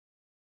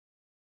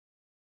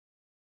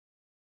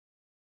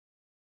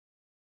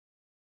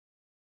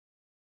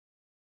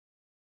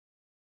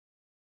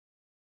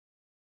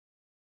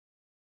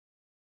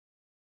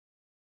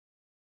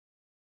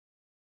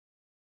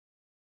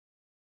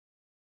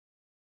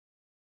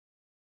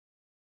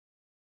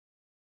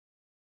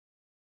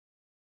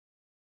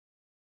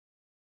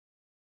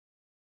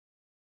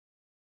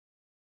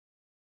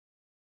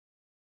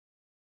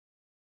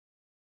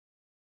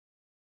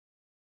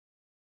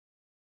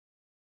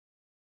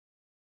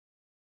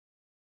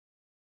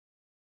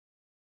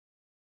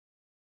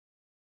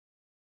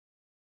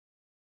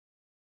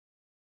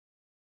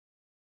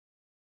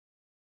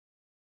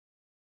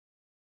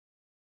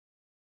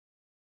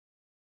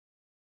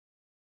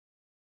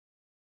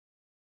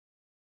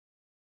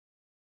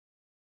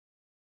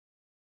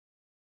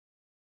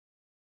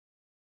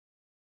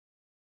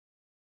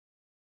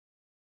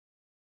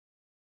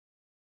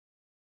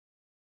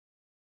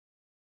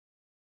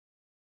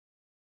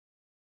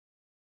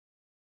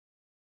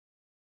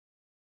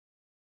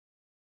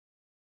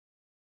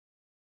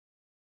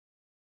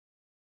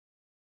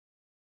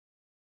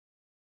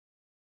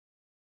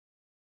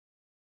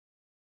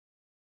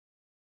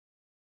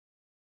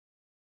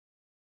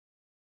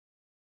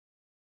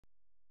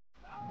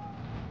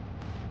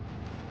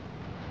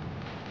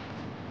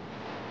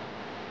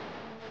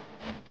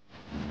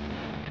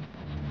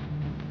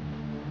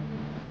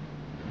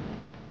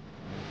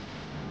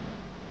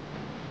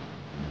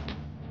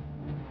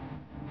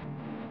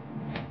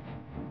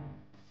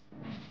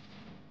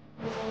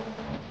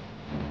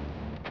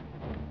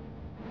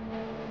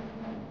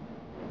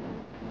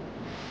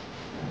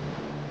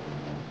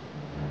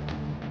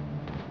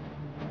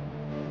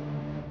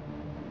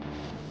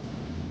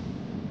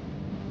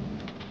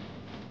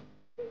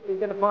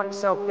going to find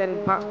yourself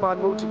getting passed by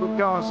multiple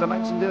cars, as I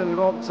mentioned earlier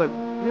on. So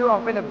you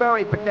are in a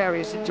very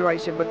precarious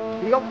situation, but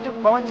he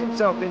often finds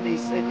himself in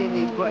these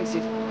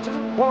places.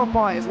 Doesn't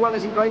qualify as well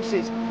as he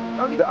races.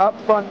 Only up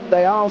front,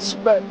 they are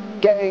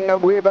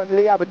getting with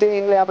Lee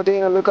Aberdeen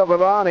and Luca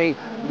Villani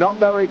not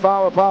very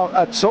far apart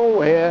at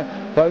all here.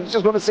 So I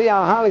just want to see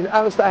how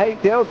Alistair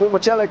Haight deals with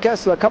Marcello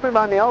Kessler coming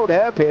around the old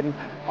hairpin.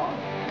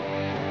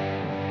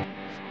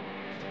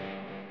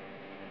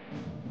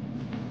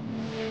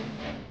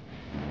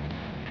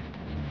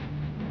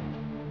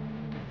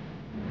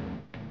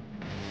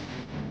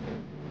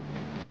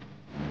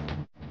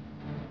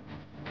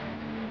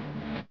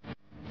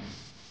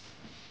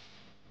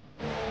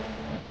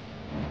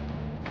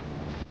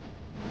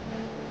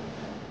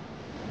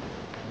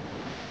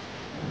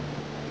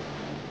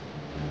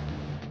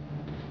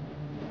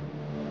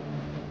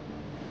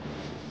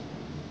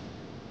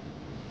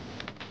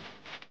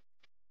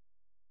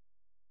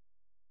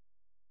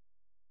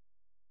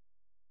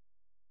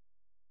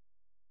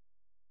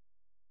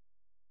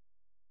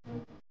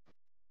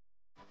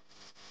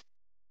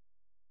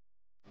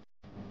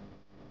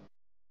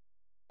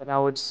 But I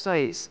would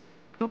say it's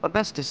not the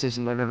best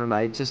decision they've ever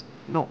made, just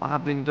not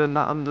having done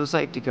that under the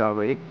safety car,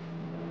 really.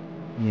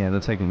 Yeah,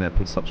 they're taking their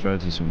pit stop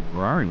strategies from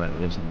Ferrari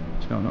lately, isn't it?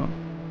 What's going on?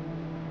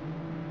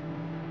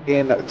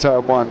 In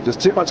turn one,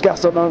 just too much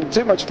gas on them,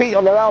 too much feet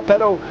on the loud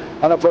pedal,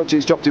 and unfortunately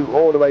he's dropped him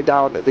all the way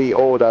down the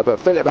order. But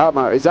Philip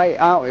Hammer is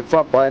out in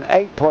front by an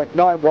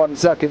 8.91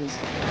 seconds.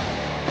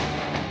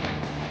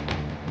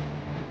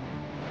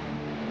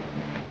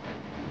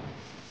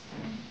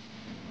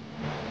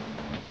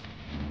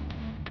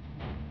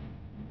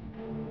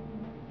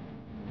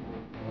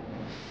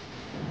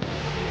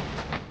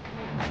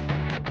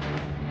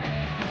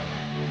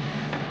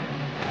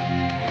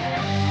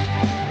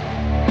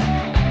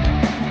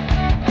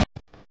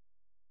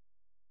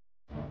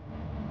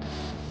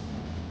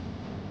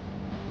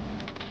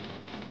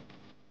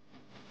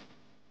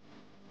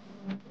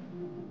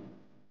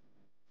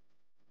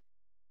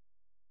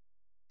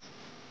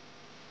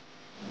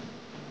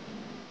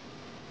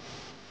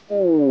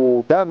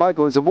 Oh, Dan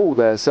Michael is a wall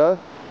there, sir.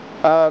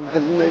 And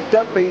it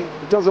definitely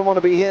doesn't want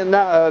to be hitting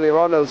that earlier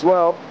on as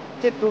well.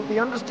 Difficult, the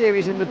understeer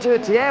is in the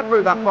dirty air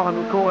through that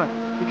final corner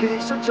because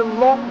it's such a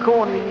long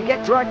corner and you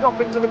get dragged off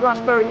into the grass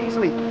very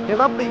easily. He'll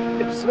have the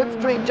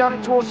slipstream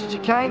down towards the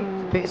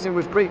chicane. Peterson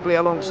was briefly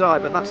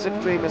alongside, but that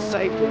slipstream has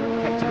saved him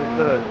and kept him in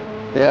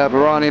third. Yeah,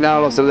 Barani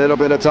now lost a little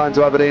bit of time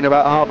to Aberdeen,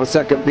 about half a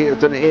second.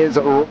 Peterson is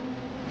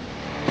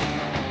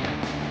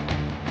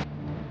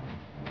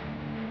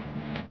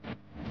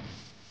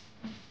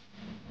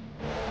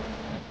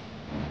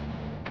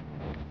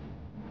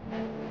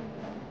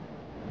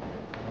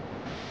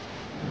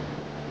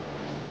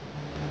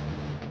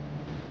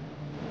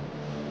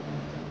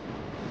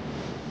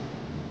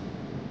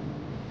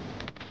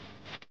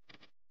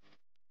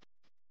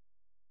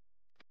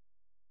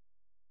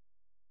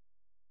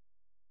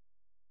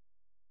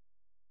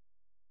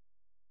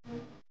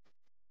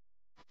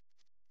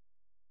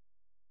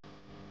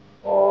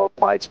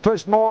Pike's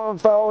pushed more and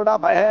forward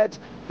up ahead.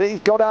 He's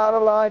got out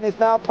of line. Is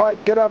now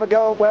Pike going to have a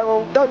go at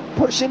Werrell? Don't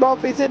push him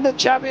off. He's in the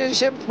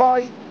championship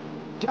fight.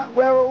 Jack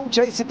Werrell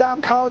chasing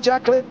down Carl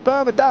Jacklin.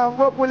 Burma down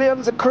Rob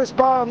Williams and Chris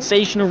Barnes.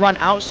 Sensational run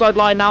outside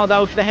line now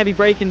though for the heavy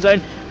braking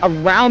zone.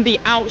 Around the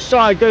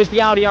outside goes the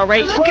Audi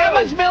R8. Look how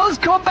much Miller's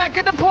come back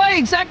into play.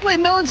 Exactly.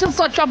 Miller's still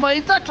such trouble.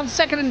 He's not on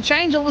second and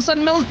change. All of a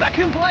sudden Miller's back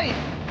in play.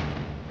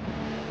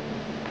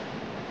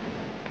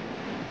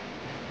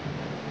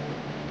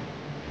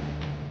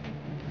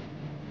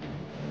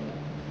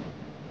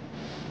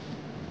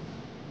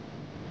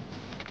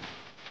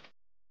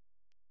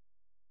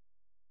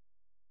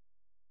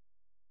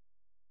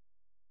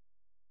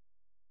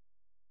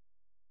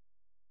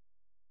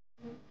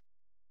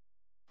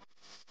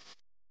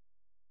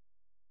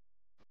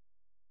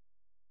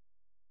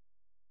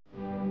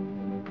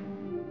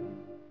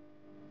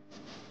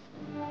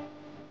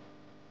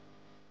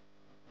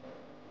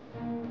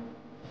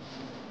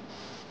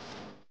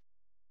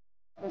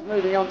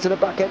 Moving on to the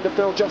back end of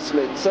Phil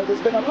Jocelyn. So there's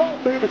been a lot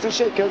of movers and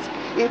shakers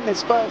in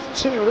this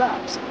first 2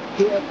 laps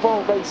here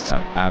for race.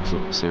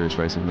 Absolutely serious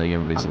racing league.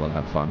 Everybody's allowed to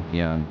have fun.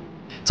 Yeah. And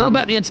it's all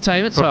about the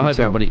entertainment, so I hope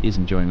everybody is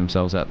enjoying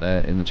themselves out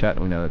there in the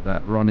chat. We know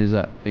that Ron is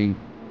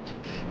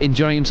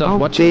enjoying himself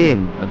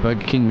watching the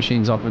Burger King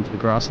machines off into the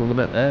grass a little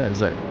bit there. Is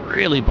that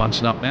really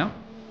bunching up now?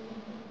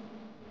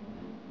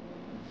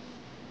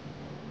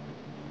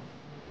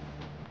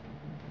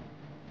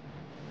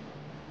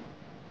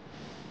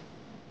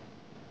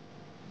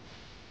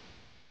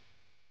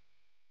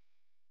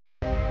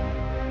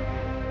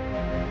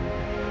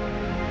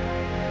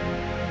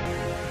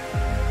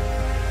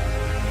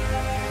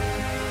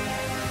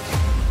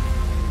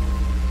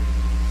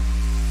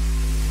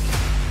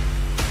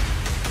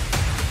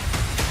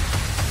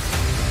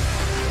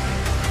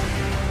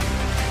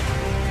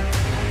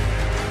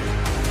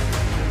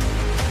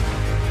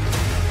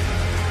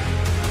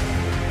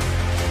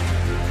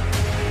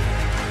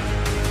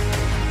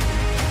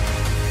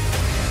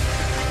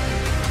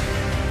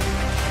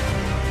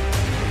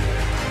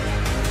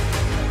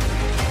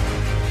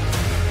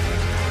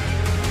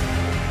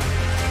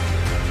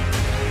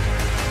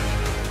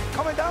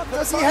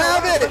 Does he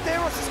have it?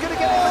 Medeiros is going to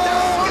get it.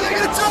 Medeiros is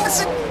going to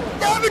toss it.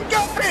 They haven't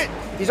got it.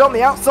 He's on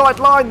the outside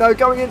line though,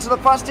 going into the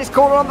fastest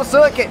corner on the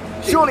circuit.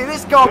 Surely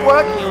this can't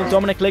work.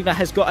 Dominic Ligner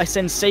has got a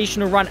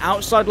sensational run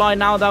outside line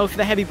now though for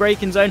the heavy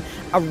braking zone.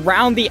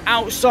 Around the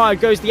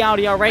outside goes the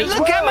Audi R8.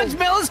 Look how much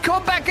Miller's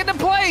caught back into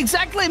play.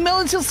 Exactly.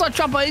 Miller's still such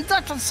trouble. He's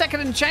not on second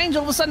and change.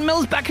 All of a sudden,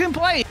 Miller's back in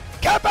play.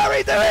 Can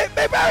Barry do it?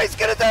 Big Barry's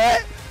going to do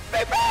it.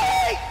 Big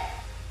Barry!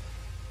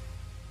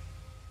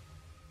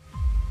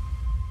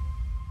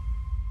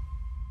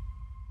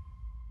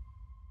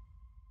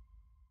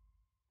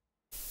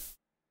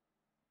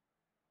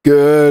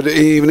 Good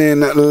evening,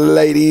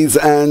 ladies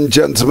and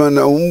gentlemen,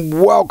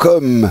 and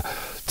welcome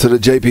to the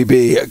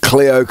JPB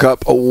Clio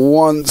Cup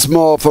once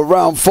more for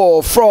round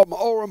 4 from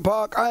Oran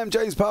Park. I am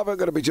James Parfitt,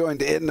 going to be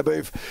joined in the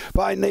booth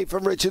by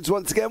Nathan Richards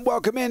once again.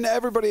 Welcome in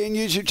everybody in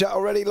YouTube chat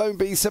already. Lone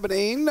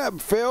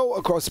B17, Phil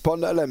across the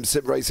pond, LM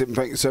Sim Racing,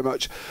 thank you so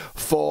much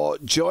for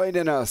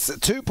joining us.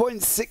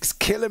 2.6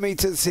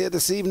 kilometres here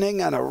this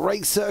evening and a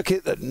race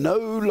circuit that no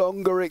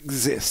longer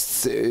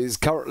exists. It is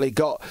currently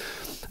got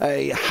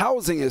a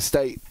housing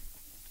estate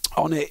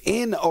on it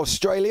in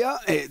Australia.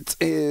 It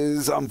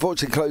is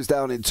unfortunately closed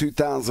down in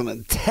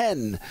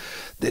 2010.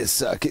 This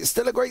circuit,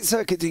 still a great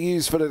circuit to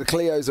use for the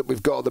Clios that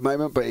we've got at the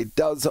moment, but it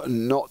does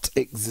not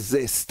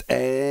exist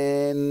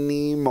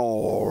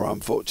anymore,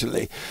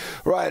 unfortunately.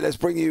 Right, let's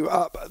bring you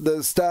up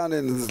the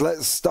standings.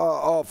 Let's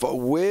start off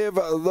with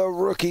the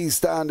rookie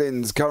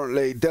standings.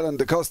 Currently, Dylan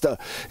DaCosta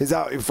is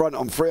out in front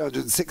on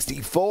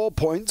 364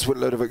 points, with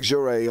Ludovic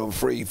Jure on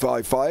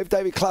 355,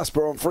 David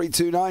Clasper on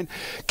 329,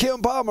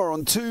 Keon Palmer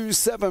on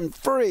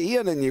 273,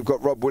 and then you've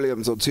got Rob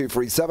Williams on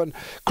 237,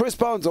 Chris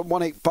Barnes on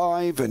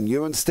 185, and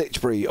Ewan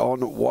Stitchbury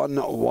on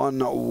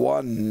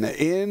 111.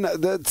 In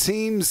the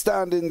team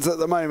standings at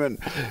the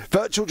moment,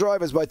 Virtual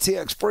Drivers by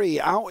TX3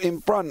 out in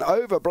front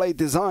over Blade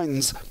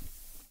Designs,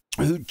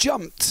 who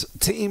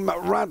jumped Team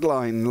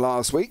Radline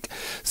last week.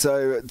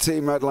 So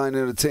Team Radline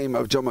in a team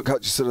of John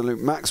McHutchison and Luke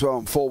Maxwell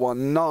on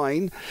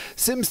 419.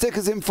 Sim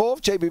Stickers in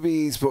 4th,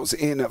 JPB Esports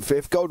in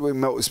 5th, Goldwing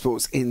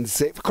Motorsports in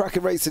 6th,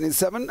 Kraken Racing in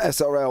 7th,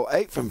 SRL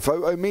 8th, and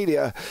Photo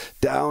Media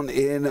down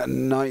in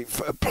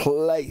 9th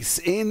place.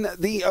 In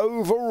the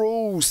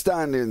overall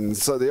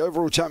standings, so the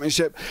overall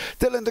championship,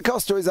 Dylan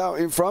DaCosta is out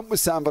in front with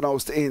Sam Van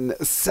Olst in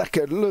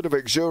 2nd,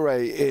 Ludovic Jure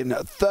in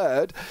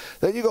 3rd.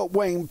 Then you've got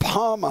Wayne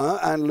Palmer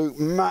and Luke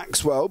Maxwell,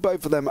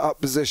 both of them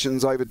up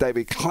positions over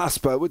David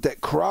Clasper, with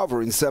Dick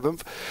Craver in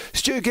 7th,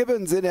 Stu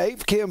Gibbons in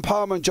 8th, Kean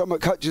Palmer and John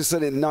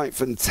McHutchison in 9th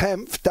and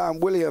 10th,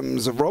 Dan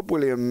Lewis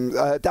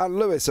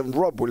and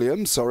Rob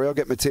Williams, sorry, I'll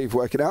get my teeth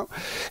working out,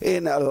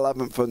 in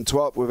 11th and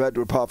 12th, with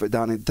Edward Parfitt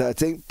down in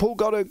 13th. Paul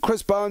Goddard,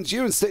 Chris Barnes,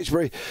 Ewan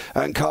Stitchbury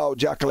and Carl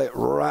Jacklett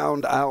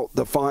round out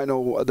the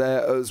final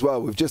there as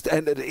well. We've just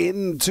entered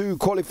into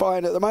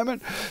qualifying at the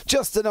moment,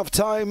 just enough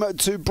time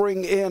to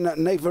bring in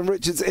Nathan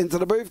Richards into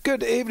the booth.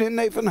 Good evening,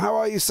 Nathan, how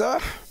are you,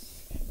 sir?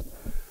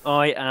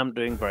 I am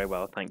doing very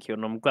well, thank you,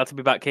 and I'm glad to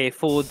be back here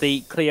for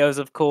the Clios,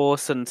 of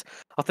course. And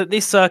I think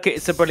this circuit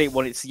is a brilliant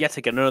one. It's yet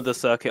again another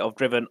circuit I've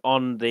driven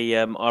on the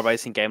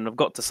iRacing game, and I've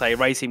got to say,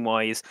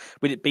 racing-wise,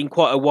 with it being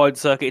quite a wide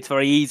circuit, it's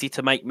very easy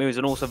to make moves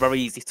and also very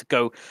easy to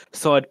go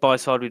side by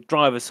side with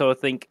drivers. So I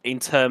think in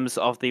terms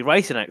of the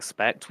racing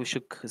aspect, we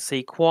should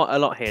see quite a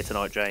lot here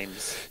tonight,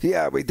 James.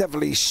 Yeah, we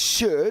definitely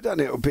should,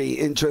 and it'll be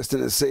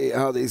interesting to see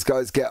how these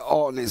guys get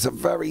on. It's a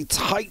very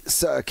tight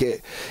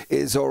circuit,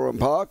 is Oran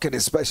Park, and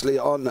especially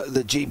on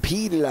the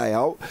GP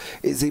layout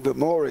is even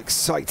more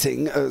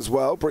exciting as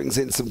well. Brings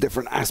in some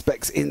different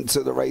aspects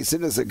into the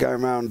racing as they go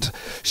around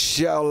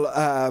Shell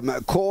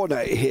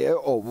Corner here,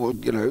 or,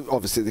 you know,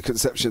 obviously the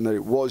conception that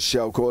it was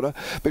Shell Corner,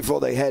 before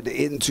they head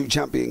into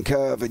Champion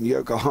Curve and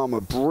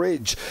Yokohama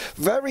Bridge.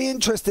 Very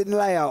interesting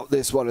layout,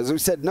 this one. As we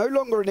said, no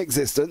longer in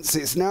existence.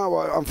 It's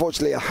now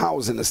unfortunately a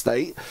housing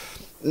estate.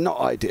 Not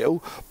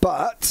ideal,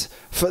 but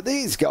for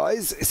these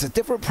guys it's a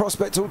different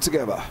prospect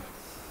altogether.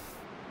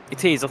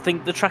 It is. I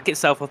think the track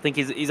itself,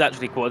 is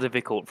actually quite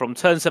difficult. From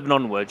turn 7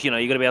 onwards, you know,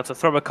 you're going to be able to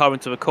throw a car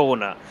into a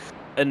corner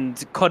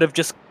and kind of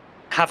just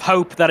have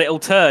hope that it'll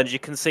turn. As you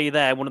can see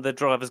there, one of the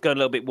drivers going a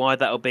little bit wide.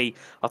 That'll be,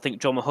 I think,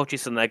 John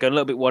Hutchison there, going a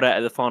little bit wide out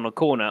of the final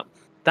corner.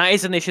 That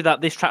is an issue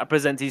that this track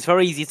presents. It's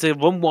very easy to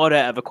run wide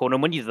out of a corner,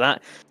 and when you do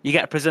that, you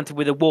get presented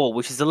with a wall,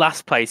 which is the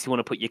last place you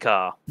want to put your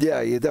car. Yeah,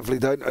 you definitely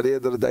don't. At the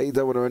end of the day, you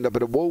don't want to end up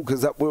in a wall,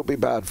 because that will be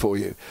bad for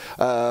you.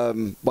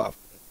 Well,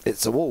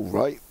 it's a wall,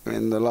 right?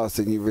 And the last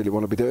thing you really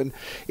want to be doing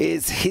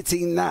is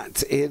hitting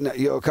that in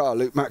your car.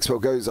 Luke Maxwell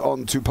goes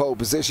on to pole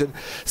position.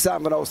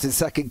 Sam Van Olst in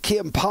 2nd.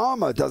 Kean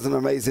Palmer does an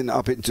amazing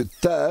up into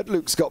 3rd.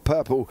 Luke Scott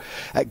Purple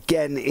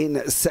again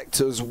in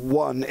sectors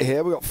 1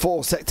 here. We've got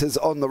 4 sectors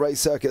on the race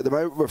circuit at the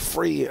moment. We're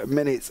 3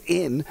 minutes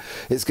in.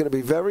 It's going to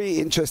be very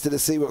interesting to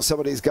see what some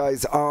of these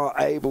guys are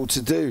able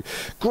to do.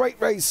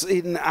 Great race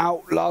in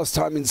out last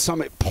time in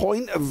Summit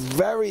Point.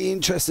 Very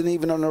interesting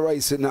even on a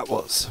race in that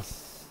was.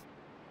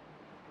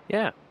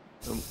 Yeah.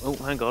 Oh,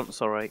 hang on.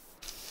 Sorry.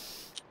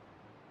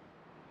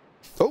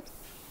 Oh,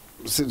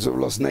 seems to have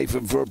lost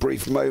Nathan for a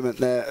brief moment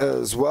there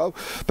as well.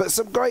 But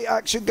some great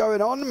action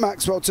going on.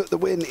 Maxwell took the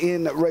win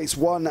in race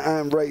 1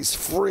 and race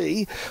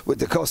 3, with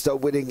Da Costa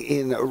winning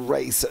in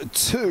race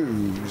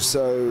 2.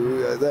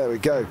 So there we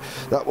go.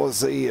 That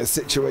was the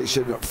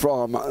situation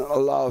from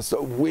last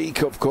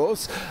week, of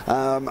course.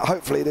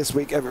 Hopefully this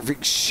week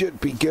everything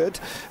should be good,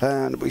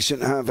 and we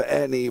shouldn't have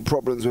any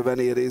problems with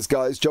any of these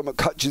guys. John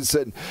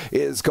McCutcheon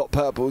has got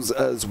purples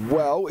as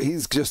well.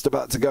 He's just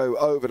about to go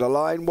over the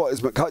line. What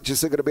is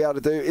McCutcheon going to be able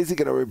to do? Is he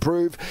going to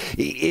improve?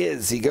 He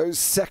is. He goes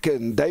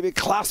second. David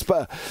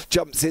Clasper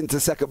jumps into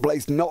second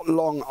place not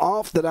long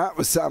after that,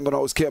 with Sam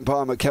Bernals, Kian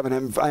Palmer, Kevin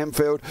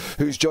Anfield,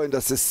 who's joined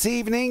us this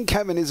evening.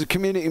 Kevin is a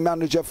community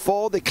manager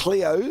for the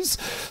Clios,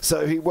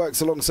 so he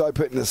works alongside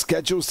putting the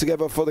schedules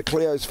together for the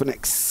Clios for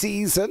next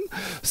season.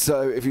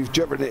 So if you've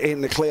driven it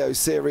in the Clio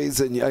series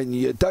and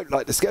you don't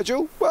like the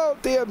schedule, well,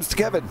 DMs to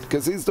Kevin,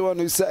 because he's the one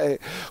who set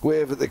it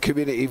with the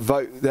community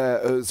vote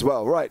there as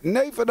well. Right,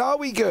 Nathan, are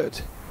we good?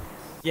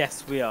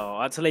 Yes, we are.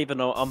 I had to leave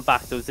and I'm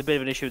back. There was a bit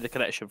of an issue with the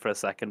connection for a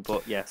second,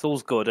 but yes,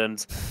 all's good,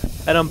 and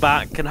I'm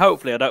back, and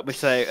hopefully I don't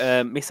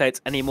miss out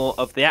any more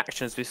of the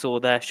actions we saw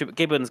there. Stuart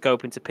Gibbons go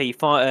up into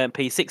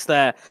P6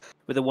 there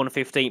with a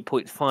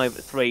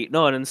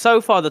 1:15.539, and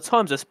so far the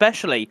times,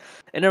 especially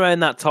in around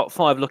that top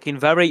 5, looking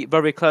very,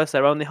 very close.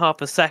 They're only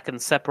half a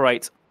second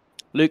separate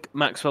Luke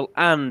Maxwell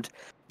and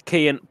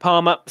Kian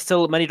Palmer.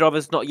 Still many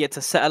drivers not yet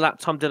to set a lap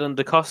time. Dylan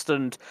Da Costa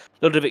and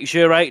Ludovic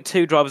Jure,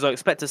 2 drivers I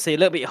expect to see a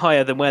little bit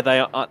higher than where they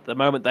are at the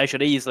moment. They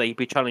should easily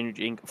be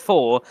challenging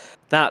for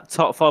that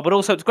top 5. But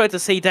also it's great to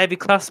see David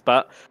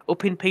Clasper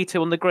up in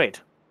P2 on the grid.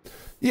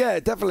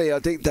 Yeah, definitely. I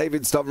think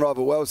David's done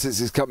rather well since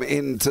he's come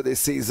into this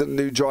season.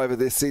 New driver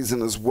this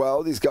season as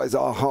well. These guys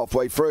are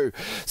halfway through.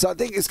 So I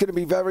think it's going to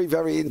be very,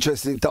 very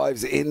interesting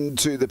dives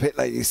into the pit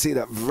lane. You see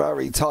that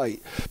very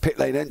tight pit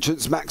lane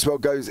entrance. Maxwell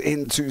goes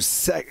into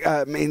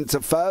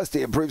first.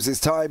 He improves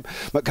his time.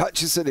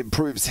 McCutcheon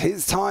improves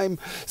his time.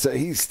 So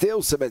he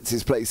still cements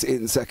his place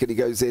in second. He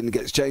goes in,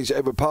 gets changed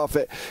over.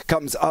 Parfitt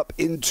comes up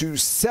into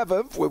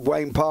 7th, with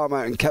Wayne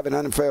Palmer and Kevin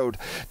Anfield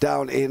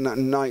down in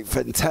 9th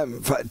and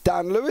 10th.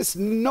 Dan Lewis,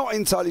 not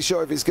entirely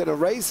sure if he's going to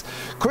race.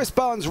 Chris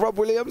Barnes, Rob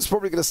Williams,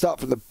 probably going to start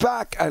from the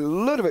back,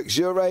 and Ludovic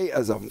Jure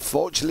has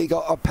unfortunately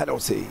got a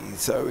penalty,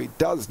 so he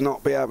does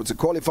not be able to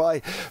qualify,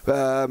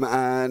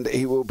 and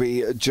he will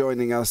be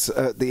joining us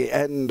at the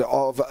end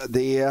of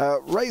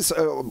the race.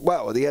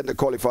 Well, at the end of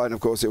qualifying, of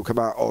course, he'll come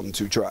out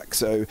onto track.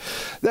 So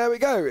there we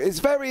go. It's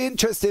very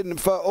interesting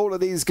for all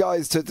of these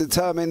guys to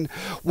determine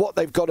what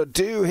they've got to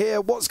do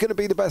here. What's going to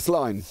be the best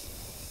line?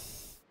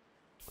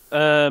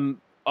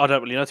 I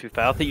don't really know, to be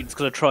fair. I think you're just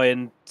going to try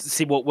and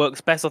see what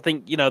works best. I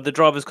think, you know, the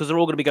drivers, because they're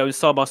all going to be going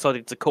side by side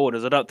into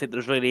corners, I don't think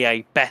there's really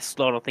a best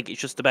line. I think it's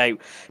just about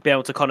being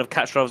able to kind of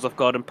catch drivers off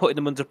guard and putting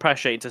them under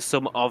pressure into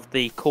some of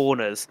the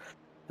corners.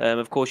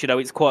 Of course, you know,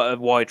 it's quite a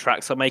wide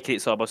track, so making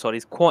it side by side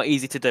is quite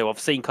easy to do. I've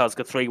seen cars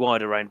go 3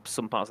 wide around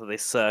some parts of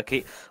this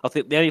circuit. I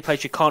think the only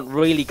place you can't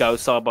really go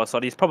side by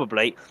side is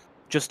probably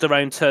just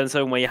around turn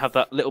 7, where you have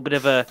that little bit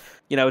of a,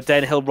 you know,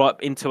 downhill right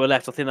into a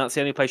left. I think that's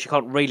the only place you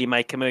can't really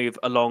make a move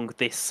along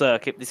this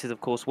circuit. This is, of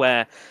course,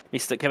 where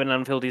Mr. Kevin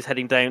Anfield is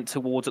heading down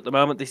towards at the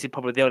moment. This is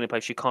probably the only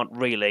place you can't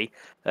really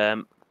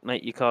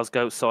make your cars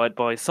go side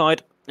by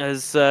side.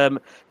 As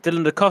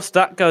Dylan Da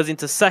Costa goes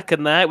into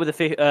second there with a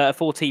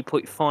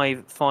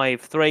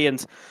 14.553,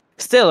 and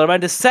still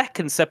around a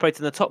second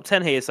separating the top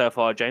 10 here so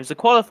far, James. The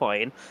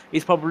qualifying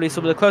is probably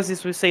some of the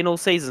closest we've seen all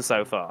season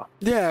so far.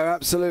 Yeah,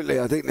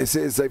 absolutely. I think this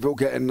is, they've all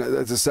getting,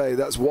 as I say,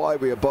 that's why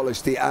we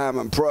abolished the AM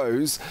and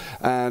Pros,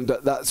 and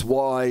that's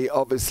why,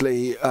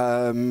 obviously,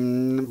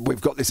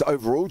 we've got this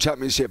overall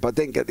championship. I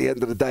think at the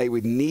end of the day,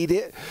 we need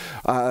it.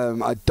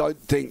 I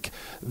don't think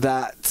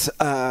that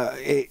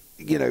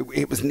you know,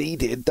 it was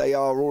needed. They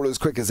are all as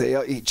quick as they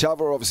are each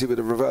other. Obviously, with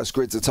the reverse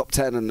grids, the top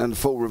 10 and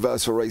full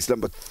reverse for race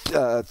number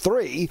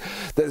 3,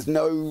 there's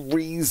no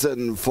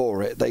reason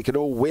for it. They can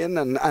all win,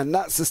 and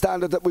that's the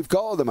standard that we've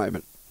got at the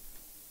moment.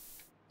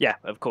 Yeah,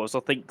 of course. I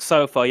think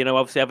so far, you know,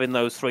 obviously having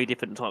those 3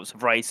 different types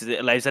of races,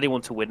 it allows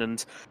anyone to win.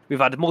 And we've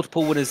had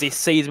multiple winners this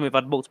season. We've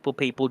had multiple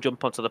people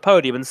jump onto the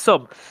podium, and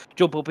some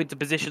jump up into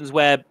positions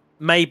where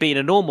maybe in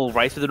a normal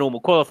race with a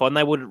normal qualifying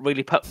they wouldn't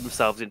really put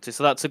themselves into.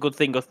 So that's a good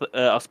thing,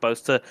 I suppose,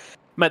 to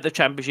make the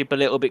championship a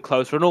little bit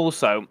closer. And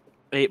also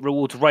it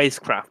rewards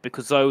racecraft,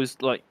 because those,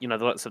 like, you know,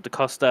 the likes of Da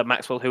Costa,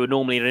 Maxwell, who are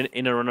normally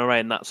in and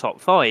around that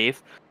top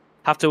 5,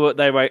 have to work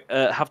their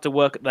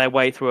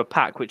way through a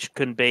pack, which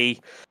can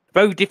be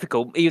very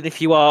difficult, even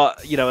if you are,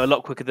 you know, a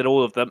lot quicker than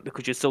all of them,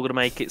 because you're still going to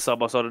make it side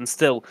by side and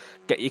still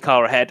get your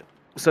car ahead.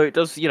 So it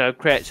does, you know,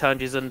 create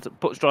challenges and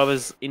puts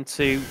drivers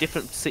into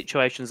different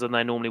situations than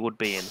they normally would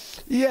be in.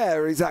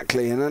 Yeah,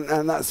 exactly.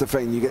 And that's the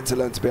thing. You get to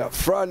learn to be up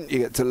front. You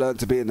get to learn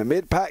to be in the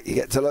mid-pack. You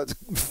get to learn to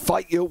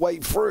fight your way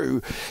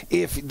through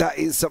if that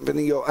is something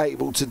that you're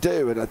able to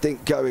do. And I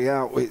think going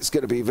out, it's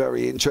going to be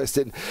very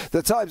interesting.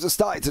 The times are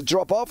starting to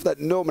drop off. That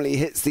normally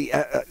hits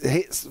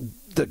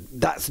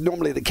that's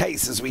normally the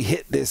case as we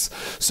hit this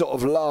sort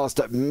of last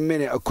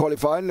minute of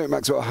qualifying. Luke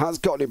Maxwell has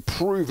got an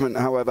improvement,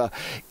 however,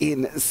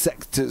 in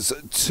sectors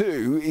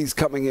 2. He's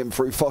coming in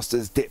through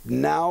Foster's Dip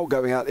now,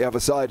 going out the other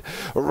side.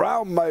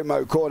 Around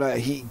Momo Corner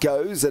he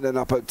goes, and then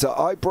up at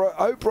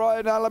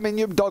O'Brien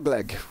Aluminium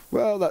Dogleg.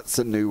 Well, that's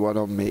a new one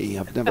on me.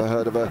 I've never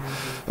heard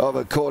of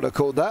a corner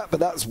called that, but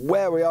that's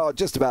where we are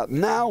just about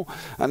now.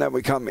 And then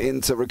we come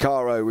into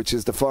Recaro, which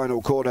is the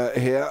final corner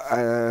here,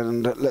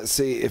 and let's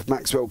see if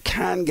Maxwell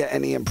can get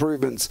any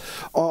improvements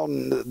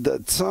on the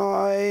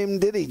time.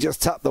 Did he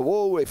just tap the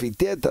wall? If he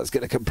did, that's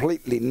going to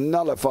completely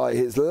nullify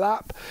his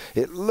lap.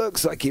 It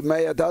looks like he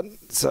may have done,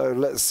 so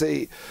let's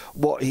see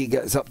what he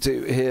gets up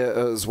to here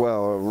as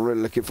well. I'm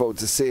really looking forward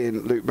to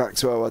seeing Luke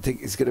Maxwell. I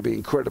think he's going to be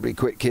incredibly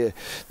quick here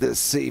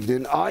this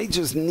evening.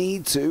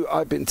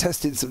 I've been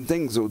testing some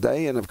things all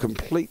day and I've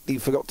completely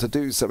forgot to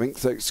do something,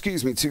 so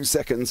excuse me 2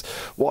 seconds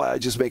while I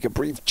just make a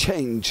brief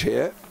change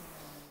here.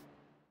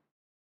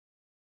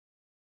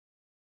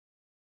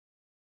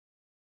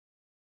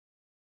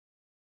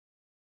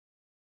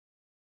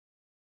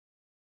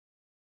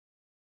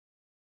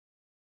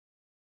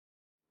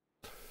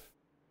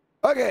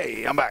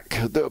 Okay, I'm back.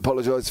 I do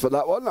apologise for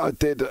that one. I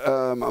did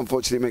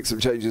unfortunately make some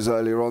changes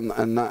earlier on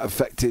and that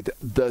affected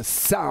the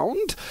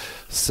sound.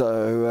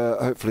 So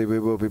hopefully we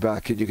will be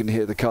back and you can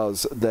hear the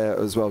cars there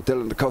as well.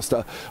 Dylan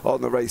DaCosta on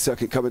the race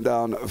circuit coming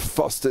down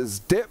Foster's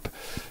Dip.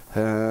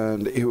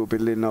 And he will be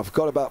leading off.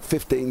 Got about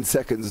 15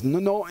 seconds.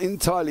 Not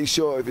entirely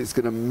sure if he's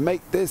going to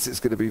make this. It's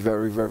going to be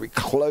very, very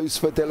close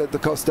for Dylan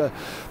DaCosta,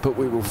 but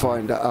we will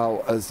find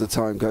out as the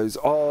time goes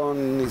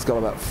on. He's got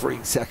about 3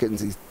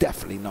 seconds. He's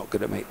definitely not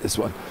going to make this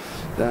one.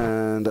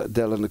 And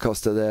Dylan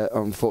DaCosta there,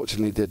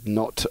 unfortunately, did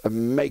not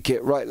make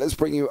it. Right, let's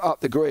bring you up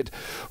the grid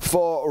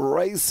for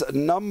race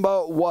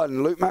number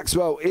 1. Luke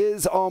Maxwell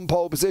is on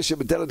pole position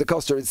with Dylan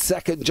DaCosta in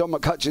 2nd, John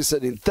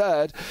McHutchison in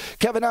 3rd,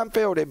 Kevin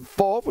Anfield in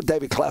 4th, with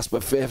David Clasper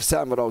 5th,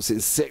 Sam Reynolds in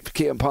 6th,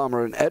 Kian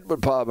Palmer and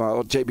Edward Palmer,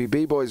 or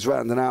JPB boys,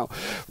 rounding out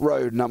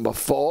road number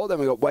 4. Then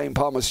we've got Wayne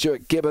Palmer,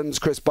 Stuart Gibbons,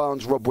 Chris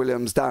Barnes, Rob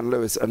Williams, Dan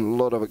Lewis and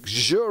Ludovic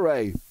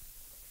Jure,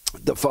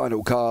 the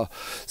final car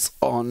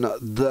on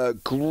the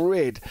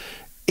grid.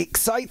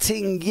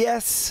 Exciting,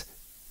 yes.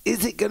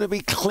 Is it going to be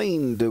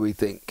clean, do we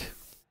think?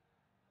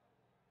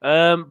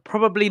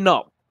 Probably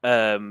not.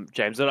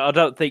 James, I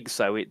don't think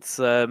so. It's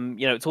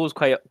it's always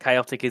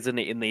chaotic, isn't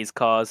it, in these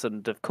cars?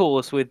 And of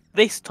course, with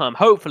this time,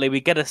 hopefully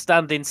we get a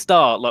standing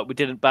start like we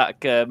didn't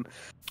back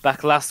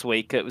last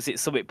week. Was it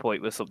Summit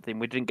Point or something?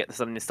 We didn't get the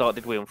standing start,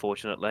 did we?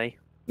 Unfortunately.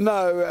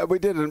 No, we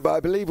didn't, but I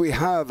believe we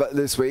have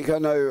this week. I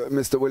know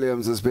Mr.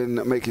 Williams has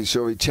been making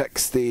sure he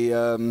checks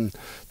the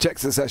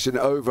session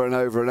over and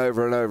over and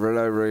over and over and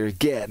over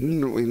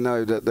again. We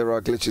know that there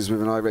are glitches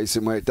with an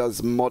iRacing where it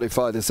does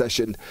modify the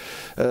session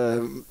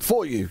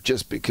for you,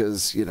 just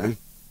because,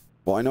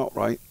 why not,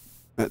 right?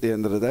 At the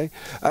end of the day.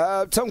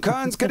 Tom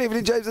Kearns, good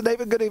evening, James and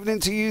David. Good evening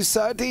to you,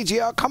 sir.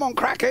 DGR, come on,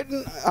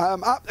 Kraken.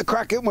 Up the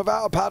Kraken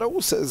without a paddle,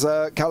 says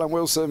Callum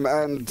Wilson,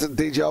 and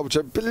DGR, which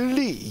I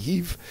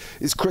believe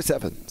is Chris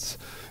Evans.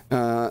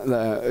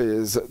 There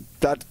is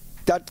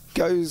that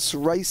goes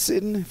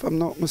racing, if I'm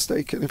not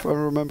mistaken, if I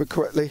remember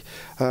correctly.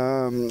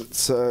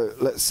 So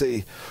let's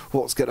see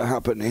what's going to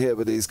happen here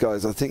with these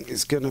guys. I think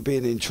it's going to be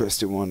an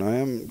interesting one. I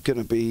am going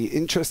to be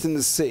interested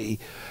to see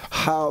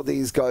how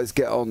these guys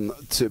get on,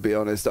 to be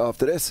honest,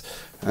 after this,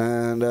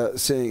 and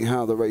seeing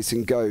how the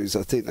racing goes.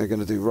 I think they're going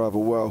to do rather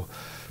well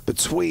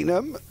between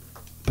them.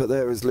 But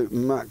there is Luke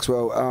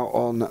Maxwell out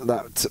on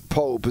that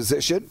pole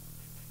position,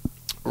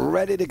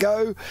 ready to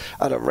go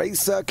at a race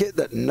circuit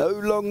that no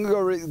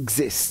longer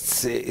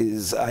exists. It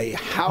is a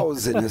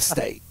housing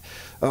estate,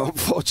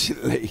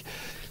 unfortunately.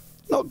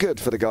 Not good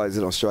for the guys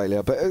in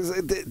Australia, but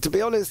to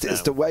be honest,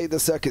 it's the way the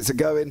circuits are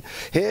going.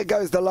 Here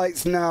goes the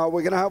lights now.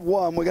 We're going to have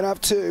 1, we're going to have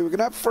 2, we're going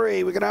to have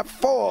 3, we're going to have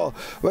 4,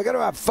 we're going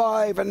to have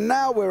 5, and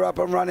now we're up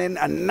and running,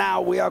 and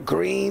now we are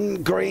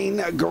green,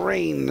 green,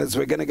 green as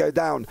we're going to go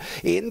down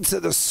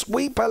into the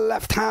sweeper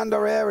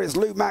left-hander area. Is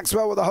Luke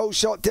Maxwell with a whole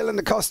shot. Dylan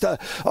DaCosta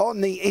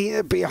on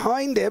the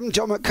behind him.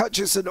 John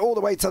McHutchison all the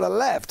way to the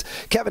left.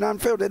 Kevin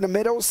Anfield in the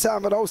middle.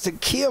 Sam Van Olsen,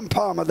 Kian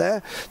Palmer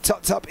there,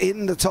 tucked up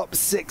in the top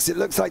 6. It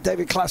looks like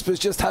David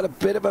Clasper's just had a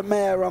bit of a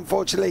mare,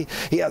 unfortunately.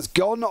 He has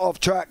gone off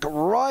track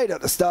right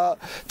at the start,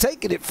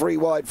 taking it free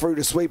wide through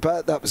the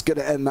sweeper. That was going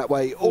to end that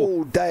way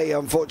all day,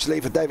 unfortunately,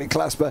 for David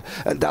Clasper,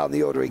 and down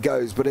the order he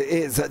goes. But it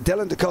is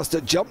Dylan DaCosta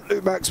jumped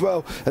Luke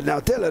Maxwell, and now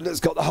Dylan has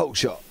got the whole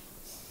shot.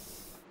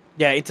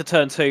 Yeah, into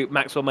turn 2,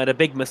 Maxwell made a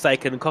big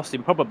mistake and cost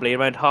him probably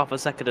around half a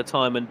second of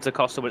time, and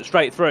DaCosta went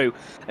straight through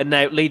and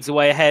now leads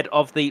away ahead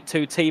of the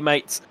 2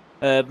 teammates,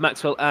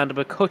 Maxwell and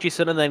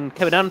McHutchison, and then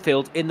Kevin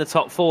Anfield in the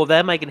top 4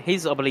 there, making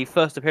his, I believe,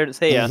 first appearance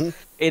here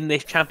in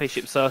this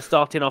championship. So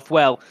starting off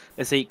well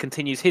as he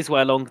continues his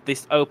way along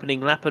this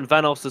opening lap, and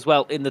Van Os as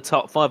well in the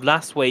top 5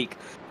 last week.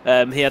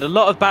 He had a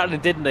lot of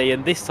battling, didn't he?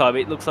 And this time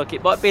it looks like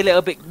it might be a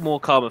little bit more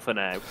calmer for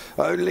now.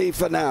 Only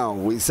for now.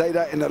 We say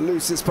that in the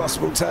loosest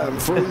possible term.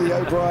 Through the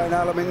O'Brien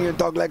aluminium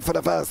dogleg for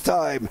the first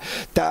time.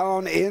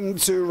 Down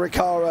into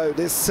Recaro.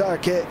 This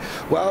circuit,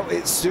 well,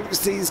 it suits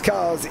these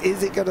cars.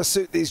 Is it going to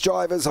suit these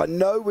drivers? I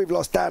know we've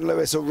lost Dan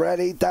Lewis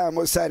already. Dan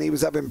was saying he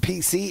was having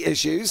PC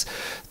issues.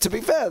 To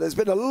be fair, there's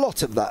been a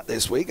lot of that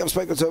this week. I've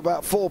spoken to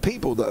about 4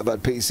 people that have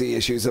had PC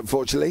issues,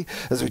 unfortunately,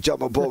 as we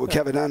jump on board with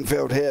Kevin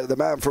Anfield here, the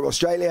man from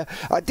Australia.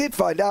 I did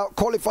find out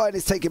qualifying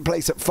is taking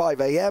place at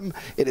 5 a.m.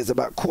 It is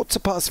about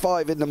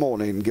 5:15 in the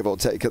morning, give or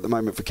take, at the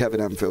moment for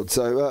Kevin Anfield.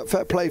 So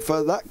fair play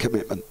for that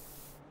commitment.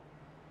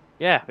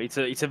 Yeah,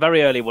 it's a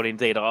very early one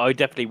indeed. I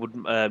definitely would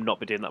not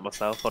be doing that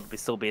myself. I'd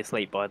still be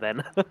asleep by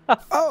then.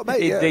 Oh,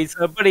 mate, yeah. Indeed,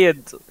 so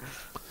brilliant.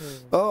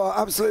 Oh,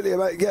 absolutely,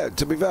 mate. Yeah,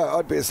 to be fair,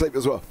 I'd be asleep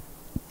as well.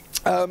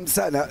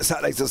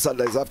 Saturdays and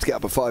Sundays I have to get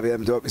up at 5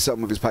 a.m. to help my son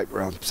with his paper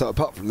round. So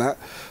apart from that,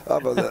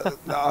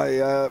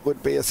 I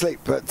would be asleep.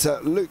 But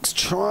Luke's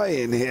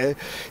trying here.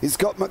 He's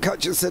got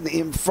McCutcheon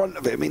in front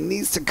of him. He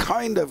needs to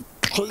kind of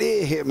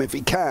clear him if he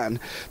can.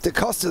 Da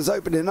Costa's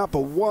opening up a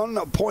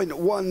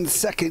 1.1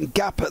 second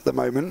gap at the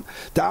moment.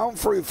 Down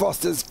through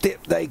Foster's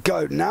dip they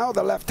go. Now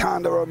the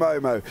left-hander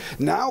Omomo.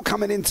 Now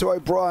coming into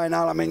O'Brien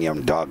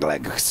aluminium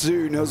dogleg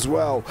soon as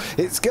well.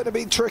 It's going to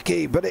be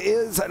tricky, but it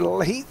is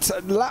heat.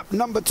 Lap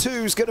number 2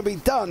 is going to be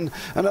done,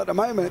 and at the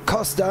moment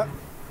Costa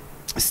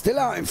still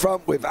out in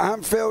front with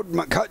Anfield,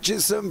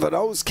 McCutcheon,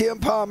 Vanolsky and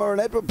Palmer,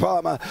 and Edward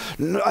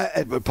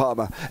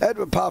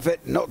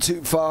Parfitt not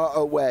too far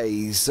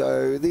away.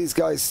 So these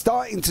guys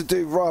starting to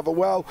do rather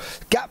well.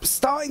 Gap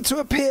starting to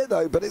appear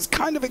though, but it's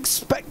kind of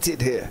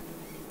expected here.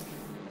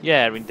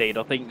 Yeah, indeed.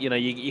 I think,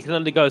 you can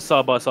only go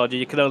side by side.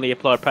 You can only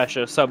apply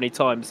pressure so many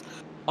times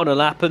on a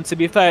lap. And to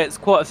be fair, it's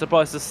quite a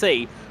surprise to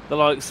see the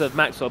likes of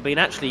Maxwell being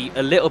actually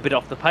a little bit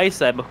off the pace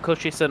there.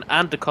 McCutcheon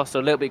and Da Costa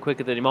a little bit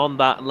quicker than him on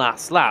that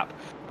last lap,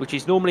 which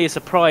is normally a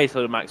surprise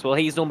for Maxwell.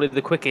 He's normally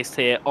the quickest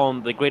here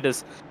on the grid.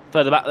 As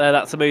further back there,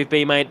 that's a move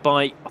being made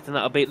by, I think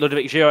that'll be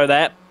Ludovic Giro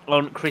there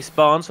on Chris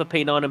Barnes for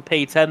P9 and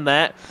P10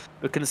 there.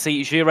 We can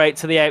see Giro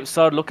to the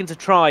outside, looking to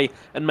try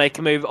and make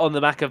a move on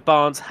the back of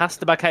Barnes. Has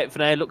to back out for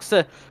now. Looks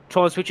to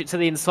try and switch it to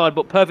the inside,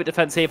 but perfect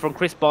defence here from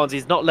Chris Barnes.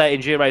 He's not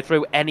letting Giro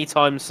through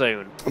anytime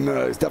soon.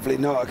 No, it's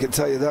definitely not. I can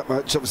tell you that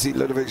much. Obviously,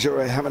 Ludovic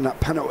Giro having that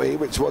penalty,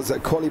 which was a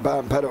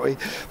quali-ban penalty,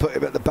 put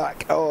him at the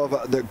back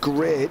of the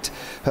grid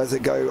as they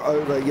go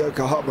over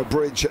Yokohama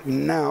Bridge.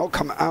 Now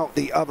come out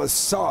the other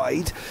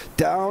side,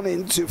 down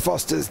into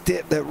Foster's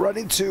dip. They're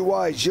running too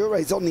wide.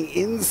 Giro's on the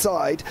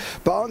inside.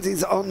 Barnes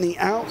is on the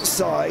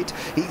outside.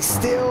 He's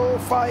still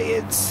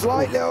fighting,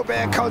 slight little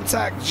bit of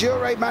contact.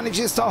 Jure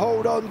manages to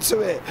hold on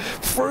to it.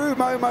 Through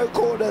Momo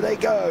corner they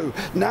go.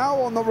 Now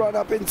on the run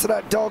up into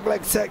that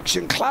dogleg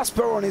section.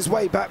 Clasper on his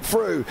way back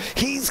through.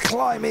 He's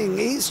climbing.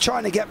 He's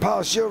trying to get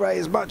past Jure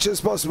as much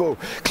as possible.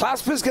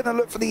 Clasper's going to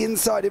look for the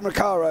inside in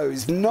Recaro.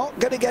 He's not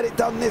going to get it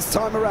done this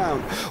time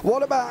around.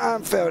 What about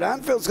Anfield?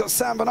 Anfield's got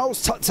Sam Van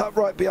Olst tucked up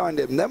right behind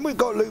him. Then we've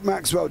got Luke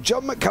Maxwell,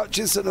 John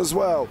McCutcheon as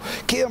well.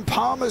 Kean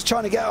Palmer's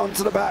trying to get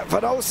onto the back.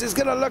 Van Olst is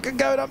going to look and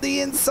going up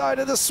the inside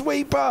of the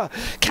sweeper.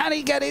 Can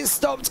he get it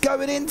stopped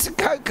going into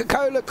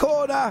Coca-Cola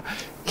corner?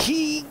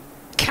 He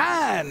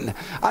can,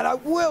 and I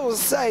will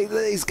say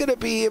that he's going to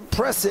be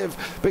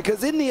impressive,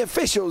 because in the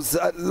officials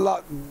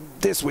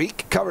this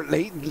week,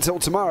 currently until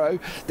tomorrow,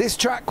 this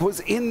track was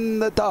in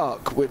the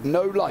dark with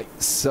no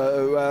lights.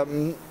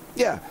 So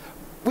yeah,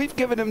 we've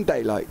given him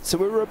daylight, so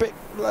we're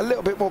a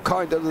little bit more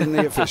kinder than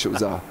the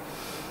officials are.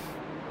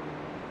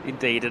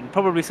 Indeed, and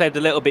probably saved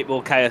a little bit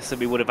more chaos than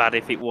we would have had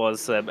if it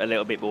was a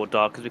little bit more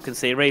dark, because we can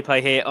see a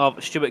replay here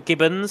of Stuart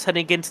Gibbons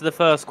heading into the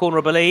first corner,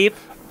 I believe.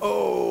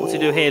 Oh, what's he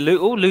do here?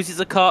 Loses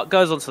a kart,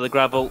 goes onto the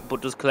gravel,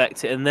 but does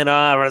collect it, and then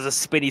as a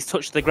spin, he's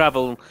touched the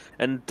gravel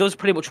and does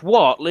pretty much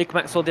what Luke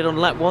Maxwell did on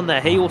lap 1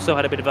 there. He also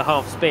had a bit of a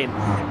half spin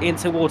in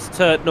towards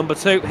turn number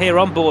 2 here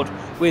on board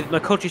with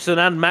McCutcheon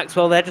and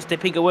Maxwell there, just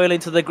dipping a wheel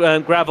into the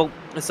gravel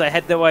as they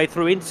head their way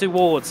through in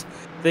towards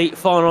the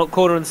final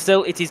corner, and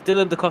still it is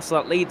Dylan Da Costa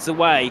that leads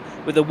away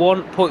with a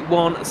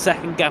 1.1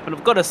 second gap. And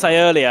I've got to say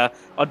earlier,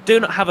 I do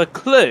not have a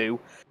clue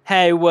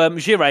how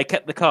Gire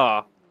kept the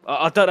car.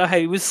 I don't know how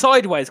he was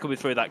sideways coming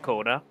through that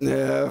corner.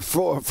 Yeah,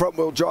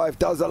 front-wheel drive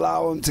does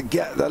allow him to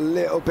get a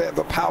little bit of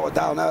a power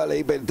down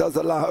early, but it does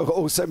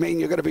also mean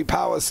you're going to be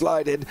power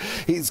sliding.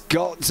 He's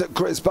got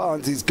Chris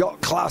Barnes, he's got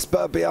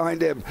Clasper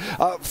behind him.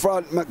 Up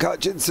front,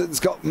 McCutcheon's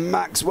got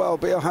Maxwell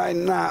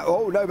behind that.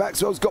 Oh no,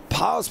 Maxwell's got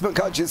past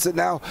McCutcheon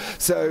now,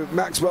 so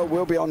Maxwell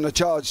will be on the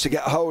charge to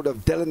get hold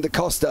of Dylan Da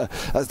Costa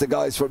as the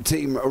guys from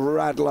Team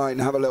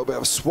Radline have a little bit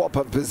of swap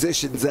of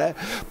positions there.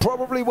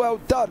 Probably well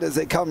done as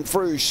they come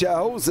through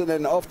Shells and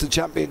then off to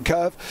Champion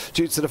Curve,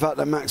 due to the fact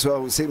that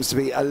Maxwell seems to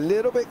be a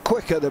little bit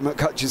quicker than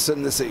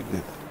McCutcheon this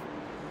evening.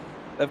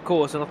 of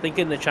course, and I think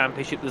in the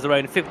championship there's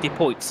around 50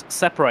 points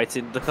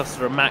separating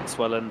DaCosta and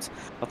Maxwell, and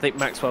I think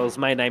Maxwell's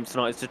main aim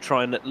tonight is to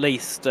try and at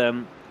least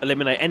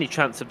eliminate any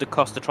chance of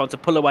DaCosta trying to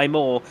pull away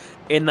more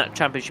in that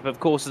championship. Of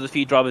course, there's a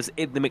few drivers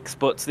in the mix,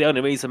 but the only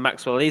reason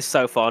Maxwell is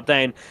so far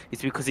down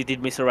is because he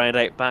did miss a round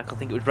 8 back. I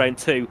think it was round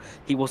 2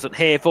 he wasn't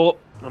here for.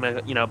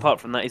 And, you know, apart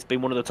from that, he's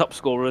been one of the top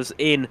scorers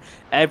in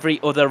every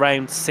other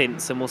round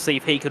since, and we'll see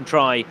if he can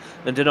try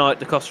and deny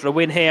DaCosta a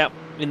win here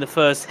in the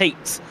first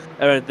heat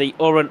at the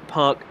Oran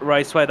Park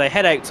Raceway. They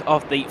head out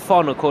of the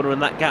final corner,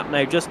 and that gap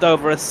now just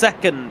over a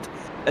second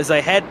as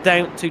they head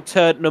down to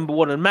turn number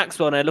 1, and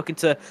Maxwell now looking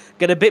to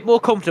get a bit more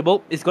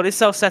comfortable. He's got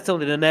himself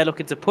settled in, and they're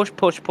looking to push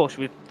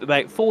with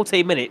about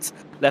 14 minutes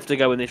left to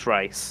go in this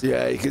race.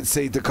 Yeah, you can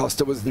see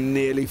DaCosta was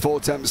nearly 4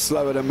 tenths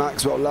slower than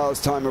Maxwell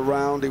last time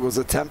around. He was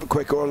a tenth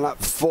quicker on lap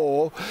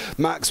 4.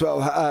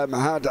 Maxwell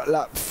had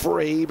lap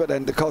 3, but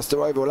then DaCosta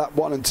over lap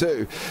 1 and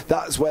 2.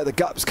 That's where the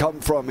gaps come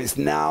from. It's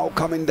now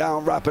coming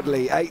down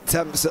rapidly. 8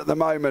 tenths at the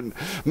moment.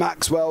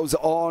 Maxwell's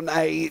on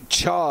a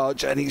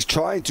charge, and he's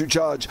trying to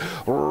charge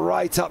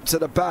right up to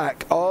the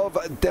back of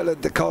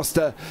Dylan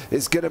DaCosta.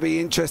 It's going to be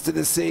interesting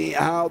to see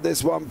how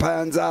this one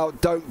pans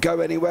out. Don't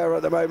go anywhere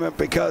at the moment,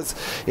 because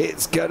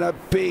it's going to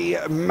be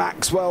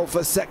Maxwell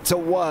for sector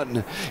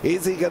 1.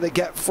 Is he going to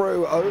get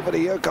through over the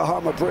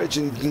Yokohama Bridge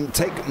and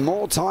take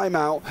more time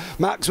out?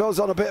 Maxwell's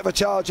on a bit of a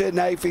charge here,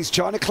 Nath. He's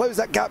trying to close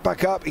that gap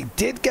back up. He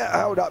did get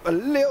held up a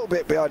little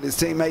bit behind his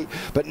teammate,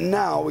 but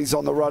now he's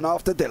on the run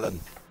after Dylan.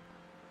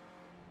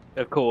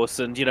 Of course,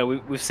 and you know,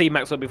 we've seen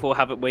Maxwell before,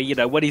 haven't we? You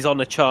know, when he's on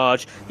the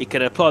charge, he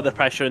can apply the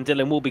pressure, and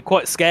Dylan will be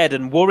quite scared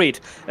and worried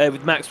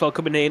with Maxwell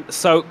coming in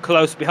so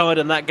close behind,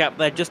 and that gap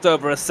there just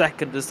over a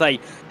second as they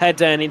head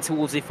down in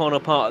towards the final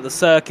part of the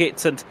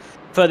circuit. And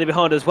further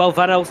behind as well,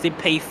 Van Elst in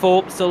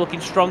P4, still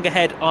looking strong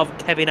ahead of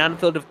Kevin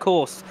Anfield, of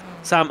course.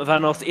 Sam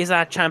Van Elst is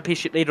our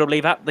championship leader, I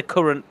believe, at the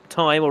current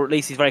time, or at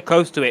least he's very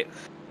close to it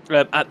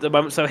at the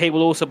moment, so he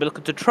will also be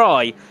looking to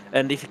try,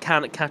 and if he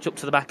can, catch up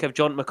to the back of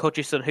John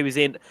McHutchison, who is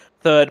in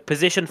 3rd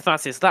position.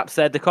 Fastest laps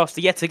there,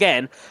 DaCosta yet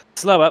again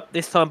slower,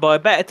 this time by a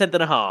better tenth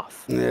and a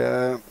half.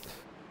 Yeah,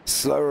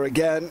 slower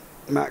again.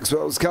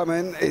 Maxwell's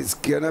coming. It's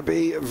going to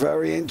be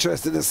very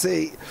interesting to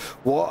see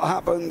what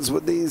happens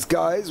with these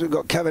guys. We've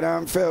got Kevin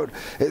Anfield.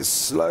 It's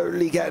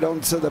slowly getting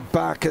onto the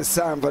back of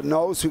Sam Van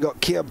Elst. We've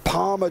got Kian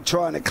Palmer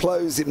trying to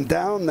close him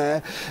down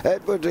there.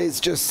 Edward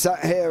is just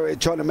sat here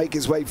trying to make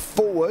his way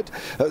forward,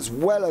 as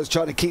well as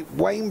trying to keep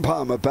Wayne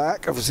Palmer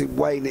back. Obviously,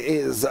 Wayne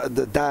is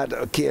the dad,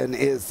 Kian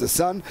is the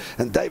son,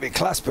 and David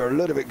Clasper and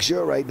Ludovic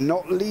Jure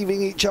not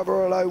leaving each other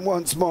alone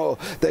once more.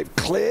 They've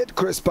cleared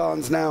Chris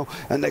Barnes now,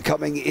 and they're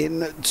coming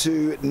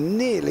into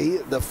nearly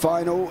the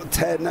final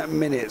 10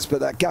 minutes,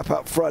 but that gap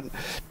up front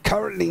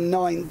currently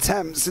 9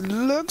 tenths. It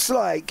looks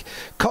like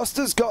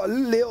Costa's got a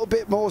little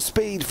bit more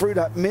speed through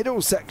that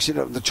middle section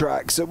of the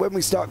track, so when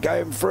we start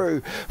going through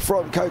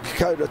from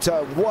Coca-Cola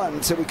turn 1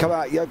 till we come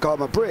out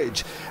Yokohama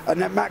Bridge,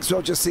 and then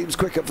Maxwell just seems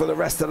quicker for the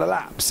rest of the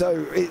lap,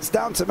 so it's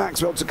down to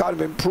Maxwell to kind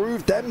of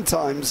improve them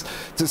times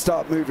to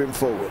start moving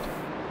forward.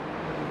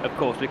 Of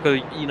course, because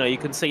you know, you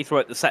can see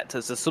throughout the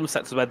sectors, there's some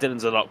sectors where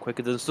Dylan's a lot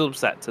quicker, there's some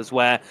sectors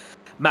where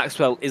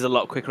Maxwell is a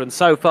lot quicker, and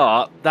so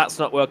far that's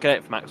not working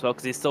out for Maxwell,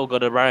 because he's still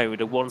got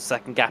around a 1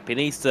 second gap. He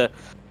needs to,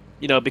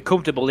 you know, be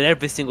comfortable in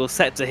every single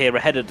sector here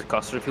ahead of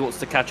DaCosta if he wants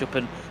to catch up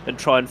and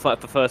try and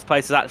fight for first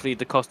place. As actually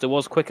DaCosta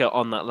was quicker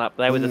on that lap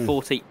there with a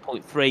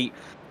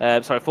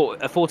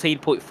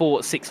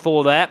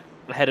 14.464 there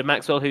ahead of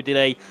Maxwell, who did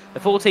a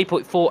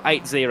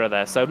 14.480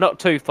 there, so not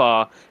too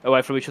far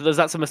away from each other.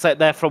 That's a mistake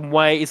there from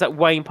Wayne. Is that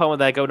Wayne Palmer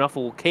there going off,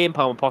 or Kian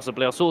Palmer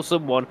possibly? I saw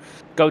someone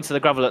going to the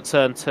gravel at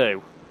turn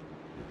 2.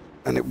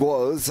 And it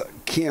was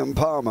Kian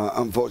Palmer,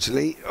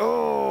 unfortunately.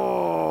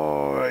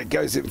 Oh, it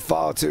goes in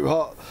far too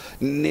hot.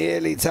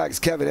 Nearly tags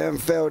Kevin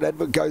Anfield.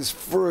 Edward goes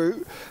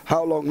through.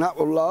 How long that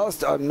will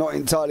last, I'm not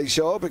entirely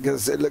sure,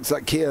 because it looks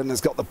like Kian has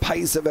got the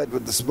pace of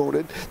Edward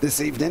this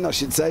evening, I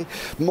should say.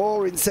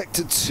 More in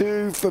sector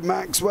 2 for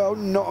Maxwell.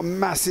 Not a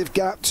massive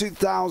gap.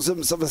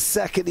 0.02 of a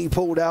second he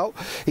pulled out.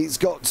 He's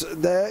got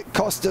there.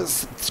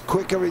 Costa's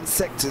quicker in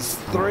sectors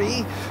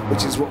 3,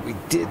 which is what we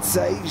did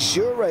say.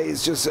 Jure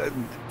is just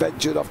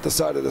ventured off the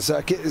side of the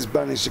circuit, has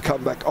managed to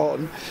come back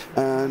on,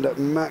 and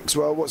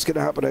Maxwell, what's going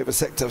to happen over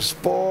sectors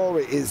 4?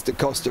 It is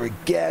DaCosta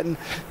again.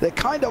 They're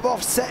kind of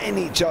offsetting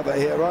each other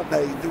here, aren't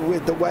they,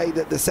 with the way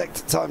that the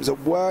sector times are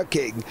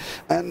working,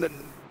 and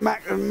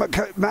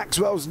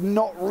Maxwell's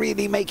not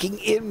really making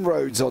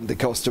inroads on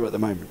DaCosta at the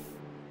moment.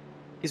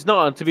 He's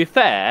not, and to be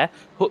fair,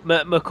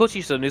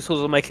 McHutchison is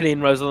also making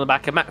inroads on the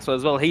back of Maxwell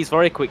as well. He's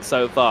very quick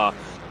so far.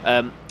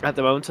 At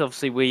the moment,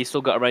 obviously, we still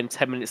got around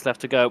 10 minutes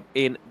left to go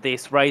in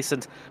this race,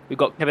 and we've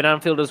got Kevin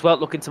Anfield as well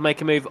looking to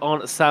make a move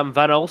on Sam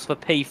Van Elst for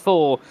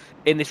P4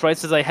 in this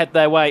race as they head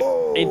their way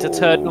into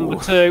turn number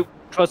 2.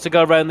 tries to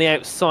go around the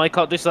outside.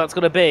 Can't do so. That's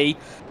going to be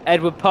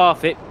Edward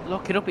Parfitt.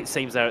 Locking up, it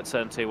seems, there at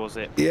turn 2, was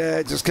it?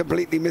 Yeah, just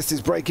completely missed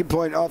his braking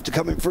point after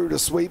coming through the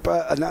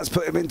sweeper, and that's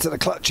put him into the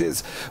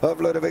clutches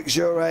of Ludovic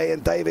Jure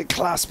and David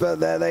Clasper.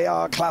 There they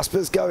are.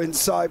 Clasper's going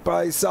side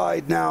by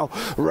side now.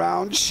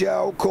 Round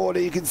Shell Corner,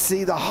 you can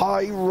see the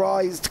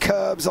high-rised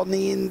curbs on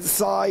the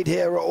inside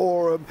here at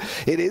Oran.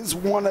 It is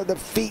one of the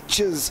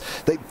features.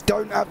 They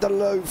don't have the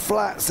low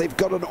flats. They've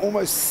got an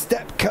almost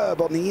step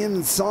curb on the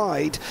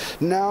inside.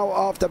 Now,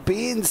 after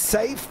being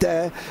safe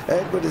there,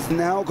 Edward has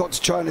now got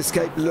to try and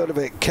escape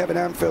Ludovic. Kevin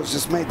Anfield's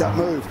just made that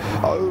move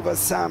over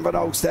Sam Van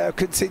Olst. They're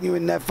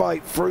continuing their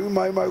fight through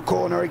Momo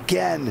Corner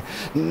again.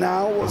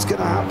 Now what's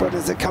going to happen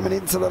is they're coming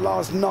into the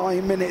last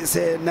 9 minutes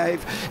here,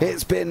 Nave.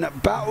 It's been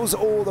battles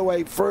all the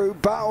way through,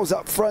 battles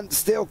up front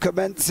still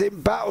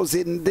commencing, battles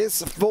in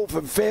this 4th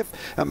and 5th,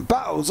 and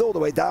battles all the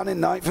way down in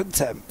 9th and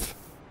 10th.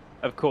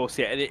 Of course,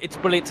 yeah. It's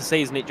brilliant to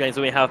see, isn't it, James,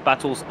 when we have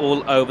battles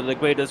all over the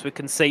grid, as we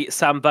can see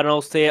Sam Van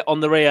Olst here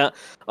on the rear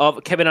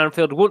of Kevin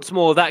Anfield. Once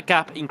more, that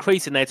gap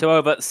increasing there to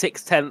over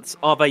 0.6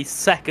 of a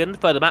second.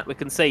 Further back, we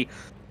can see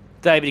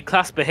David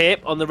Clasper here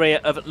on the rear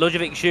of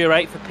Ludovic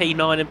Jure for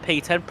P9 and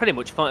P10, pretty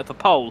much fighting for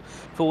pole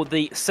for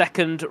the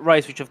second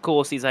race, which, of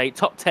course, is a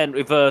top 10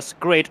 reverse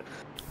grid.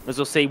 As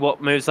we'll see what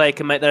moves they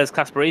can make there, as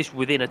Clasper is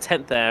within a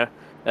 10th there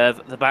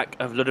of the back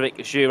of Ludovic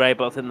Jure,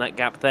 but I think that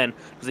gap then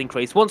was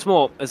increased once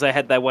more as they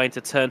head their way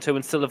into turn 2,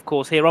 and still, of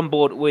course, here on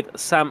board with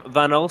Sam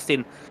Van Olst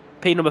in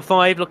P number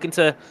 5, looking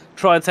to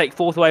try and take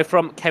 4th away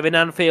from Kevin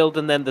Anfield,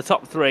 and then the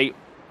top 3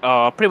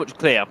 are pretty much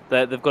clear.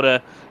 They've got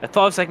a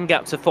 5-second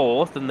gap to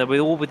 4th, and they're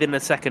all within a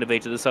second of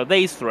each other. So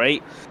these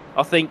 3,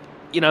 I think,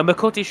 you know,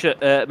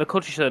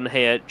 McCutcheon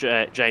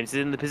here, James, is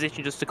in the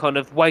position just to kind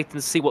of wait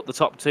and see what the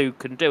top 2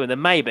 can do, and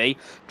then maybe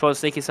try and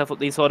sneak himself up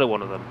the inside of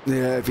one of them.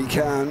 Yeah, if he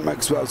can.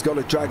 Maxwell's got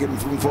to drag him,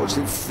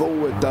 unfortunately,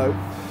 forward, though,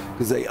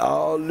 because they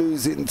are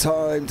losing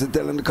time to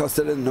Dylan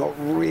Acosta. They're not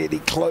really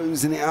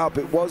closing it up.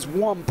 It was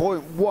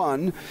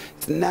 1.1.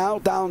 It's now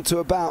down to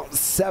about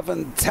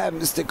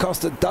 7/10.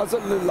 Acosta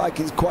doesn't look like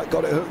he's quite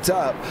got it hooked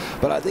up,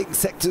 but I think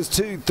sectors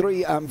 2,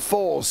 3 and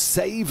 4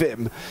 save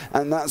him,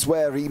 and that's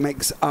where he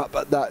makes up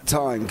at that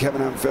time.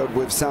 Kevin Anfield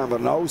with Sam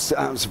Van Olst.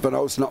 Van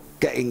Olst not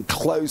getting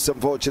close,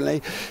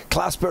 unfortunately.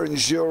 Clasper and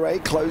Jure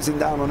closing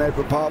down on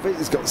Edward Parfitt.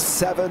 He's got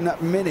 7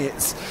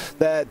 minutes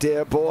there,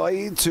 dear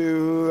boy,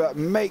 to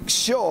make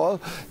sure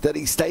that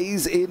he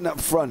stays in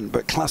front.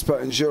 But Clasper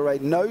and Jure,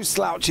 no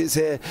slouches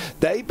here.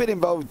 They've been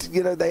involved,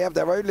 you know, they have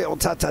their own little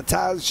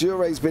ta-ta-tas.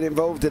 Jure's been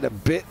involved in a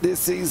bit this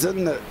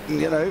season that,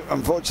 you know,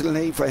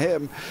 unfortunately for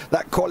him,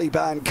 that quali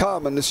ban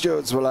come and the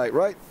stewards were like,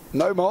 right,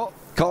 no more,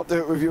 can't do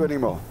it with you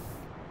anymore.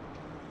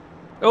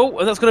 Oh,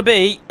 and that's going to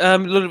be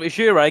Ludovic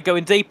Jure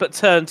going deep at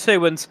turn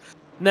 2, and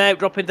now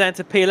dropping down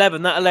to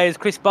P11. That allows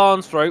Chris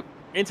Barnes through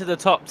into the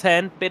top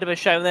 10. Bit of a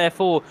shame there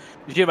for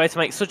Jure to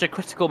make such a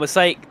critical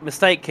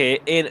mistake here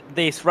in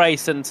this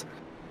race, and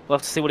we'll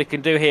have to see what he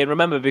can do here. And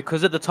remember,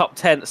 because of the top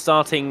 10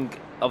 starting,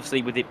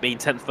 obviously with it being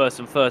 10th first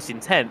and first in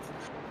 10th,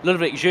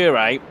 Ludovic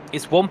Jure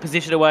is 1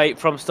 position away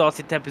from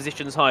starting 10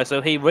 positions high, so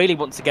he really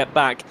wants to get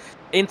back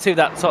into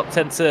that top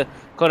 10 to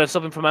kind of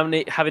stop him from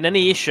having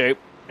any issue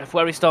of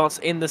where he starts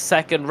in the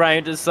second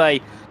round as they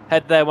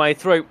head their way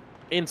through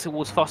in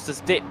towards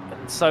Foster's Dip.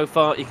 And so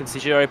far you can see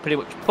Jure pretty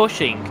much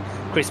pushing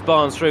Chris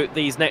Barnes through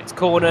these next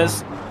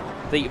corners.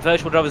 The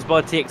Virtual Drivers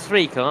by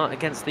TX3 car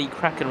against the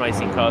Kraken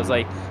Racing car as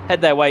they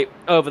head their way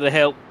over the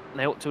hill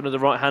now up to another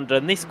right-hander.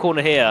 And this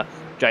corner here,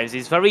 James,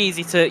 is very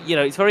easy to, you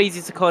know, it's very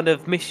easy to kind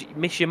of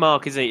miss your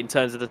mark, isn't it, in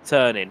terms of the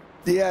turning?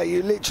 Yeah,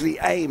 you literally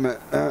aim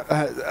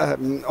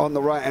on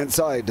the right-hand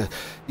side.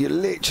 You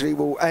literally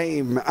will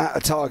aim at a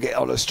target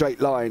on a straight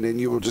line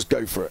and you will just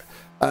go for it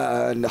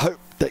and hope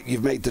that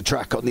you've made the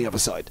track on the other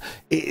side.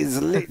 It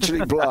is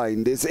literally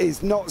blind.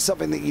 It's not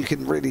something that you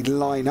can really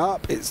line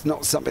up. It's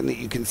not something that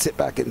you can sit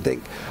back and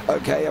think,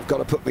 okay, I've got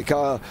to put my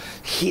car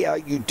here.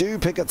 You do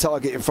pick a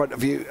target in front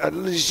of you.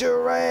 And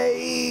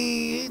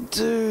Jure,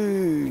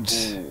 dude,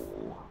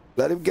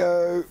 let him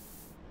go.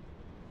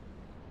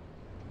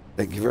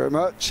 Thank you very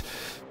much.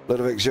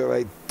 Ludovic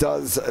Jure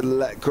does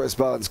let Chris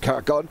Barnes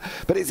crack on.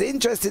 But it's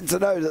interesting to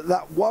know that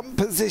that 1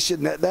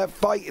 position that they're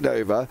fighting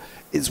over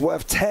is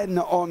worth 10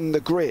 on the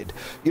grid.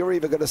 You're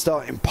either going to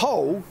start in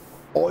pole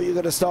or you're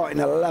going to start in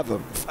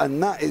 11th.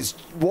 And that is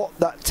what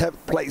that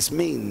 10th place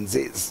means.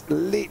 It's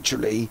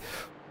literally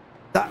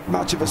that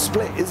much of a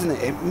split, isn't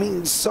it? It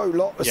means so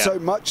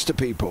much to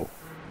people.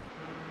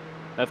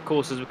 Of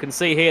course, as we can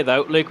see here,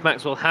 though, Luke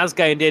Maxwell has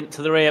gained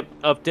into the rear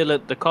of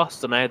Dylan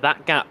DaCosta now.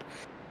 That gap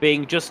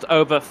being just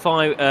over under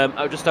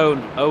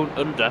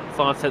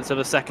 5/10 of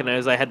a second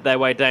as they head their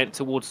way down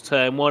towards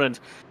turn 1, and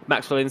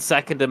Maxwell in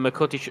second and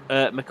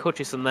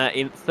McCutcheon there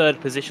in 3rd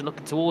position,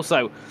 looking to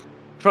also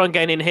try and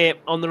gain in here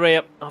on the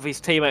rear of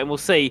his teammate, and we'll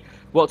see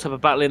what type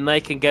of battling they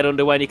can get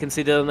underway. And you can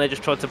see Dylan, they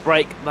just tried to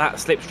break that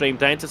slipstream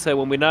down to so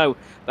when we know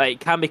that it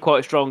can be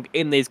quite strong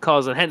in these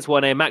cars, and hence why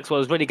now Maxwell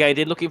has really gained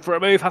in, looking for a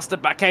move, has to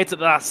back out at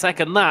the last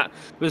second. That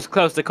was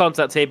close to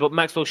contact here, but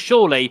Maxwell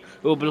surely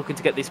will be looking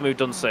to get this move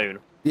done soon.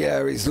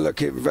 Yeah, he's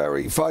looking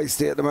very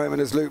feisty at the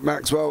moment as Luke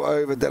Maxwell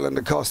over Dylan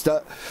Da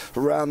Costa.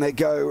 Round they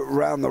go,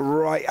 round the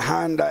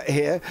right-hander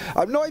here.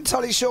 I'm not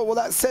entirely sure what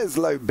that says,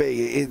 low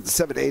B in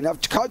 17.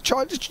 I've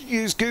tried to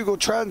use Google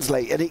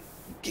Translate, and it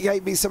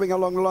gave me something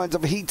along the lines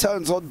of he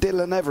turns on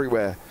Dylan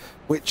everywhere,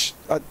 which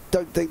I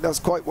don't think that's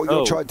quite what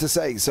you're trying to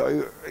say.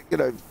 So, you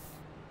know,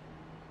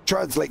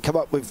 Translate come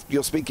up with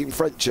you're speaking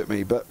French at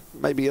me, but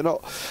maybe you're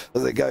not.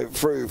 As they go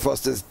through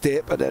Foster's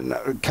dip and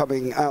then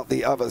coming out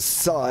the other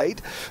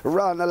side,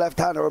 around the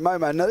left-hander a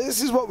moment. Now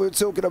this is what we were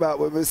talking about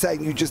when we were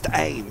saying you just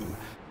aim.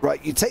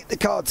 Right, you take the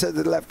car to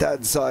the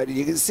left-hand side and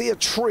you can see a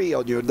tree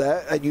on you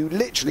there, and you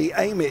literally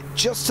aim it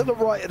just to the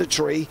right of the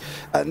tree,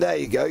 and there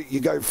you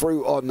go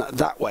through on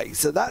that way.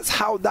 So that's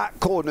how that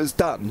corner's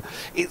done.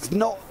 It's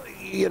not,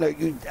 you know,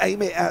 you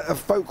aim it at a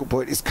focal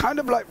point. It's kind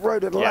of like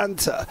Road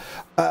Atlanta,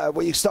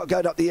 where you start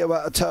going up the hill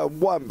at turn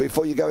 1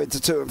 before you go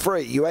into 2 and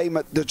 3. You aim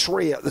at the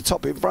tree at the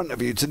top in front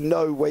of you to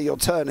know where your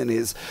turning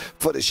is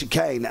for the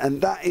chicane,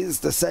 and that is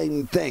the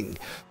same thing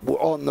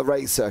on the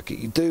race circuit.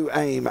 You do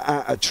aim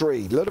at a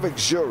tree. Ludovic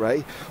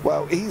Jure,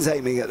 well, he's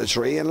aiming at the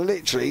tree and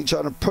literally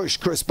trying to push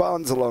Chris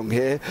Barnes along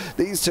here.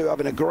 These two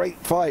having a great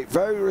fight,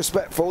 very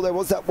respectful. There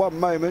was that one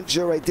moment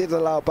Jure did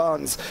allow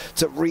Barnes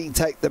to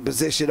retake the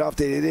position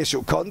after the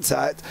initial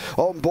contact.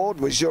 On board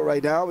with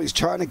Jure now. He's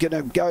trying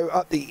to go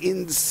up the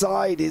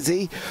inside, is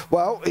he?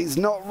 Well, he's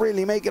not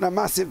really making a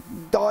massive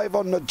dive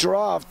on the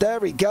draft. There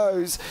he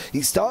goes.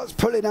 He starts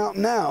pulling out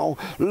now.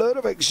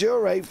 Ludovic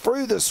Jure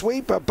through the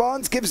sweeper.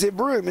 Barnes gives him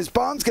room. Is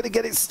Barnes going to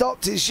get it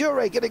stopped? Is Jure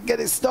going to get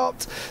it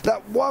stopped?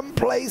 That one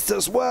place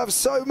that's worth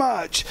so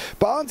much.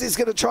 Barnes is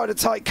going to try to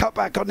tight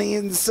cutback on the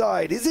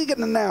inside. Is he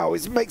going to now?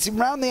 It makes him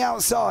round the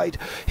outside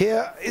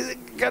here. Is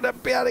it going to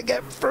be able to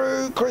get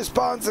through? Chris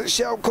Barnes at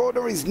Shell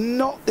Corner. He's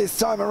not this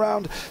time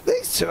around.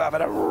 These two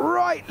having a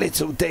right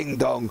little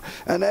ding-dong.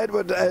 And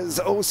Edward has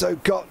also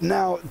got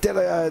now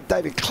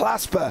David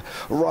Clasper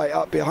right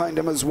up behind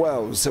him as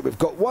well. So we've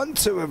got 1,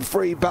 2 and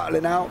 3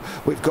 battling out.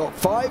 We've got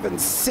 5 and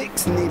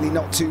 6 nearly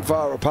not too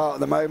far apart at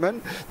the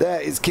moment.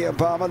 There is Kian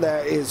Palmer.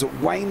 There is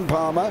Wayne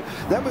Palmer.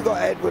 Then we've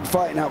got Edward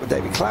fighting out with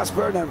David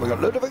Clasper. And then we've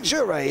got Ludovic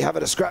Jure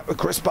having a scrap with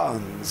Chris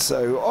Barnes.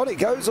 So on it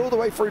goes all the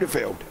way through the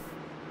field.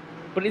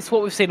 But it's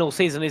what we've seen all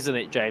season, isn't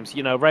it, James?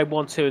 You know, round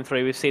 1, 2 and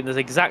 3, we've seen the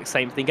exact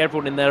same thing.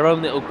 Everyone in their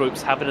own little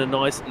groups having a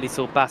nice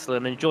little battle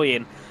and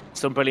enjoying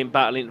some brilliant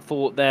battling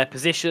for their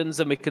positions.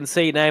 And we can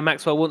see now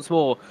Maxwell once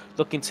more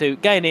looking to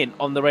gain in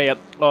on the rear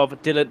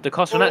of Dylan Da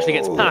Costa and actually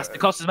gets past. Da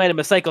Costa's made a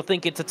mistake of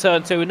thinking to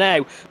turn 2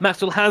 now.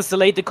 Maxwell has the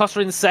lead. Da Costa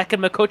in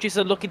second.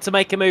 McCutcheon looking to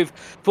make a move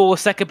for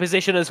second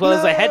position as well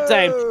as they head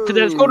down to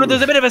the corner.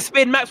 There's a bit of a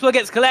spin. Maxwell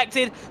gets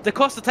collected. Da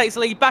Costa takes the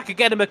lead back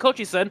again and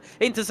McCutcheon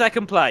into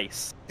second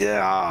place.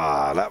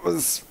 Yeah, that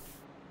was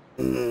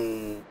a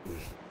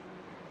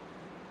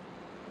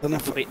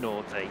bit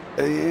naughty.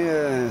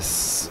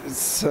 Yes,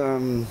 it's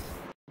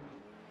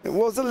it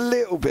was a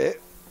little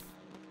bit.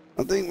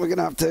 I think we're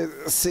gonna have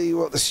to see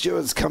what the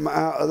stewards come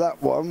out of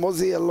that one. Was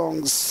he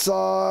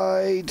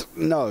alongside?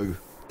 No,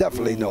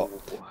 definitely not.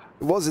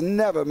 Was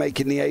never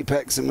making the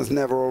apex and was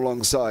never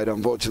alongside,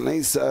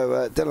 unfortunately.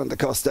 So Dylan Da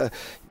Costa,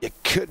 you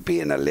could be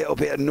in a little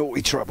bit of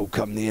naughty trouble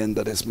come the end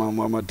of this one,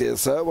 my dear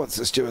sir, once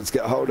the stewards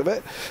get hold of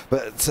it.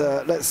 But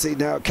let's see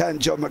now, can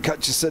John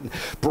McCutcheon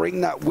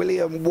bring that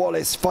William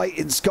Wallace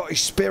fighting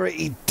Scottish spirit?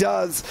 He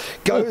does.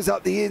 Goes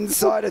up the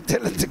inside of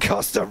Dylan Da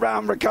Costa,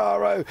 round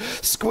Recaro,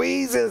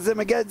 squeezes him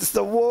against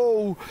the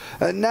wall.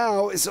 And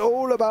now it's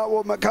all about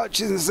what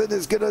McCutcheon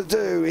is going to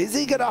do. Is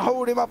he going to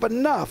hold him up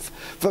enough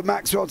for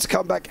Maxwell to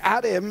come back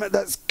at him?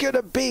 That's going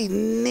to be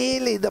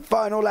nearly the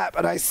final lap.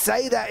 And I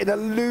say that in a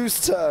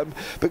loose term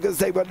because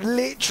they were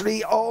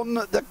literally on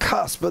the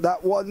cusp of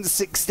that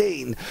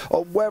 1:16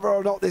 on whether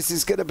or not this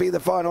is going to be the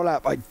final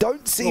lap. I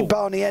don't see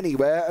Barney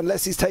anywhere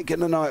unless he's taking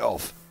the night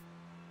off.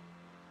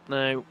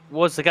 Now,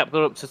 was the gap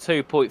got up to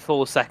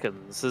 2.4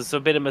 seconds? There's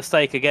been a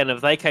mistake again.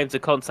 If they came to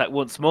contact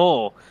once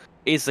more,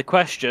 is the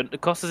question. Da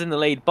Costa's in the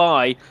lead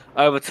by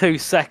over 2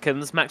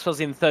 seconds. Maxwell's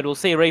in third. We'll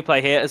see a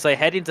replay here as they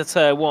head into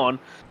turn 1.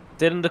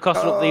 Dylan Da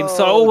Costa up the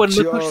inside. Oh, and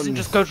McCutcheon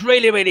just goes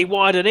really, really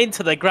wide and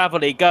into the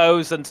gravel he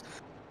goes. And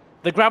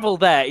the gravel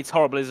there, it's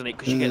horrible, isn't it?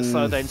 Because you get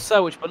slowed down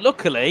so much. But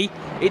luckily,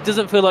 it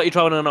doesn't feel like you're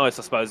driving on ice,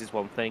 I suppose, is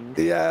one thing.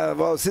 Yeah,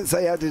 well, since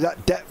they added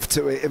that depth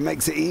to it, it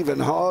makes it even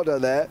harder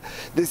there.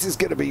 This is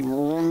going to be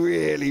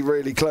really,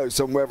 really close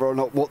on whether or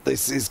not what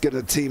this is going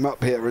to team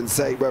up here and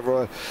say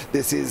whether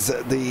this is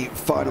the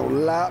final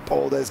lap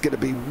or there's going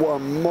to be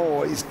one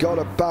more. He's got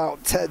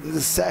about 10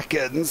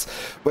 seconds.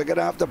 We're going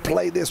to have to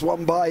play this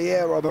one by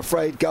ear, I'm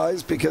afraid,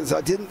 guys, because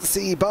I didn't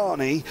see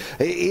Barney.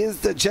 It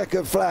is the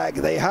checkered flag.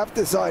 They have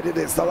decided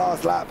it's the last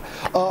last lap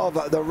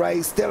of the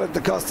race. Dylan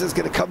DaCosta's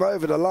going to come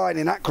over the line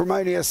in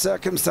acrimonious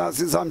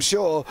circumstances, I'm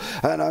sure,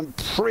 and I'm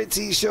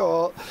pretty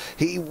sure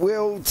he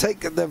will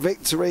take the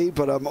victory,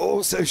 but I'm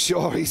also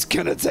sure he's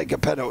going to take a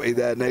penalty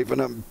there,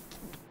 Nathan.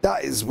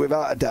 That is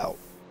without a doubt.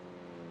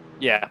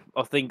 Yeah,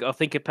 I think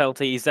a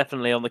penalty is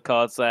definitely on the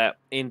cards there,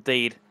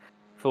 indeed,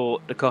 for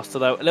DaCosta,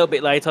 though. A little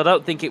bit late. I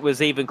don't think it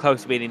was even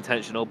close to being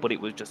intentional, but it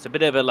was just a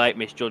bit of a late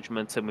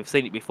misjudgment, and we've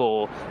seen it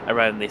before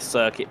around this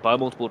circuit by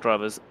multiple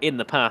drivers in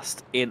the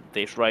past in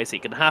this race.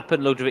 It can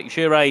happen. Ludovic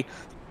Jure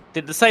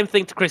did the same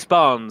thing to Chris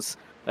Barnes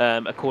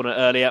a corner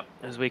earlier,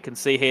 as we can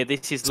see here.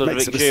 This is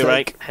Ludovic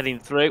Jure heading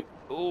through.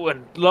 Oh,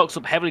 and locks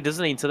up heavily,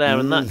 doesn't he, into there,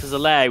 and that does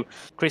allow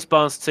Chris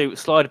Barnes to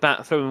slide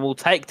back through and will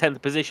take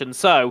 10th position.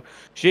 So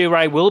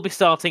Jure will be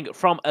starting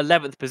from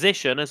 11th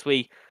position as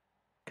we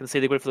can see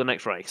the grid for the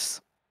next race.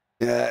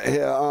 Yeah,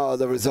 here are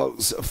the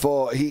results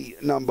for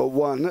heat number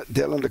 1.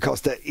 Dylan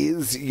DaCosta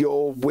is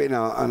your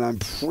winner, and I'm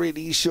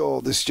pretty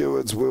sure the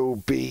stewards will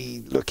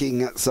be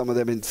looking at some of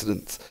them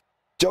incidents.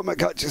 John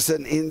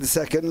McHutchison in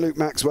 2nd, Luke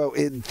Maxwell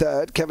in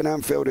 3rd, Kevin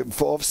Anfield in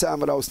 4th,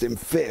 Sam Van Olst in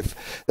 5th.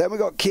 Then we've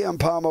got Kian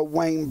Palmer,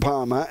 Wayne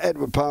Palmer,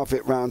 Edward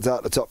Parfitt rounds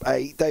out the top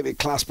 8, David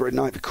Clasper in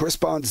 9th. Chris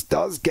Barnes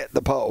does get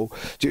the pole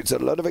due to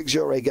Ludovic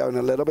Jure going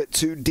a little bit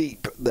too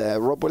deep there.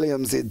 Rob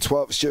Williams in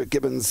 12th, Stuart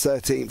Gibbons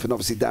 13th, and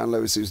obviously Dan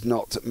Lewis, who's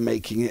not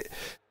making it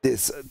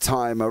this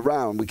time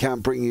around. We can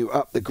bring you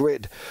up the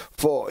grid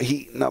for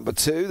heat number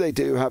 2. They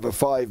do have a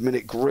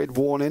 5-minute grid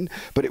warning,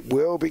 but it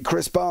will be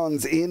Chris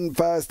Barnes in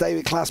 1st,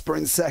 David Clasper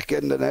in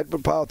 2nd, and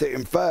Edward Parfitt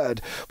in 3rd,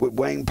 with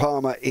Wayne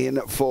Palmer in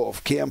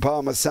 4th. Kian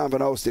Palmer, Sam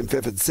Van Olst in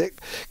 5th and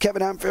 6th,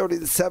 Kevin Anfield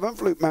in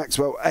 7th, Luke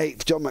Maxwell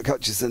 8th, John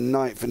McHutchison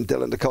 9th, and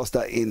Dylan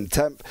DaCosta in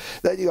 10th.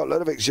 Then you got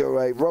Ludovic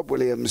Jure, Rob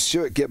Williams,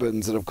 Stuart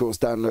Gibbons, and of course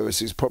Dan Lewis,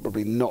 who's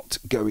probably not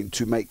going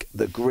to make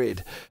the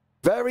grid.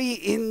 Very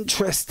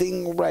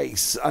interesting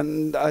race,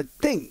 and I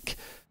think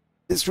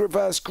this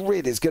reverse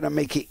grid is going to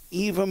make it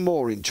even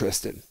more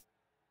interesting.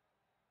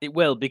 It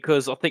will,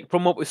 because I think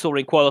from what we saw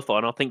in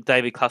qualifying, I think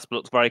David Clasper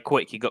looks very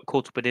quick. He got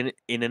caught up in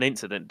an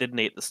incident, didn't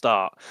he, at the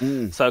start?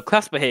 So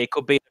Clasper here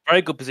could be in a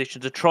very good position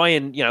to try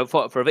and,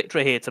 fight for a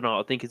victory here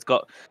tonight. I think he's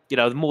got,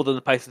 more than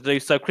the pace to do.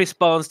 So Chris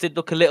Barnes did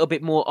look a little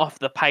bit more off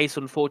the pace,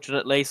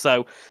 unfortunately.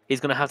 So he's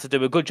going to have to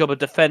do a good job of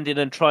defending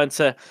and trying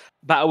to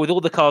battle with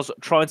all the cars,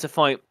 trying to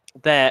fight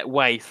their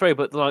way through.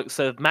 But the likes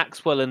of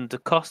Maxwell and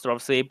DaCosta,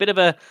 obviously a bit of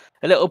a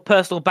little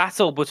personal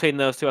battle between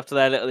those two after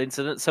their little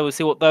incident. So we'll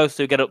see what those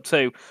two get up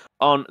to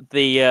on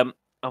the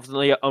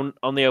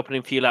on the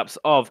opening few laps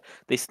of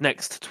this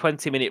next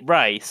 20-minute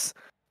race.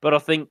 But I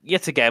think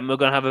yet again we're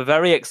going to have a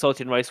very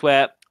exciting race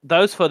where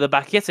those further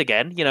back yet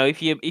again,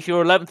 if you're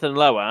 11th and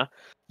lower,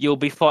 you'll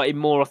be fighting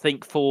more, I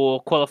think, for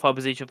qualifying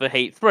position for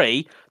Heat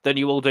 3 than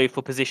you will do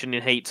for position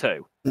in Heat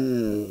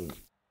 2.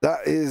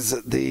 That is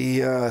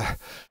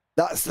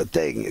that's the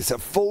thing. It's a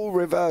full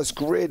reverse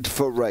grid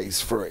for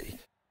race 3.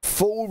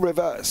 Full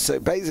reverse.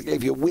 So basically,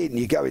 if you win,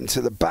 you go into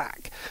the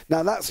back.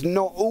 Now, that's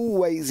not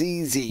always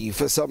easy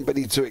for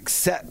somebody to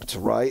accept,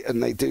 right?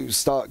 And they do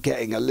start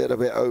getting a little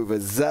bit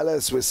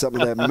overzealous with some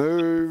of their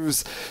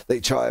moves. They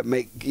try and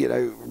make,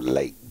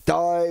 late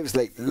dives,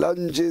 late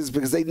lunges,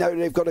 because they know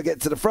they've got to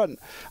get to the front.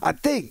 I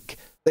think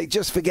they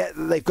just forget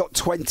that they've got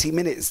 20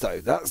 minutes,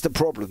 though. That's the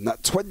problem.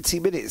 That 20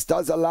 minutes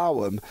does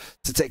allow them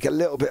to take a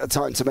little bit of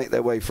time to make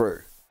their way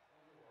through.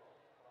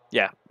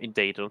 Yeah,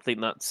 indeed. I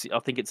think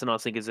it's a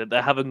nice thing, is that they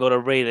haven't got to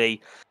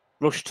really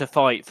rush to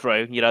fight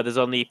through. There's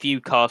only a few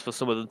cars for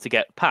some of them to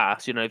get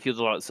past. If you're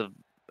the likes of,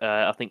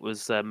 I think it was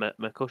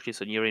McCushis,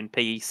 and you're in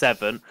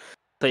P7,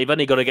 so you've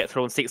only got to get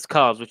through on 6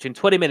 cars, which in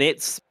 20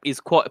 minutes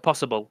is quite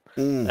possible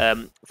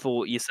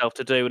for yourself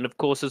to do. And of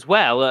course, as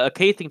well, a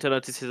key thing to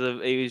notice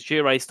is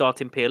Jure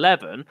starting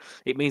P11.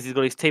 It means he's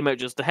got his teammate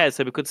just ahead,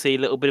 so we could see a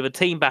little bit of a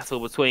team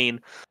battle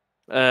between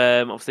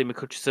obviously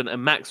McCutcheon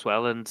and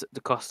Maxwell, and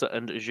DaCosta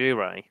and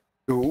Jure.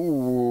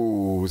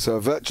 Ooh, so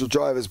virtual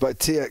drivers by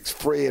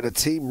TX3 and a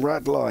team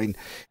Radline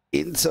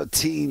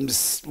inter-team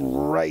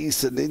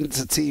race and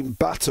inter-team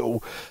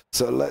battle.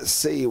 So let's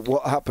see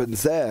what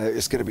happens there.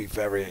 It's going to be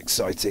very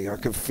exciting. I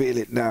can feel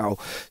it now.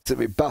 It's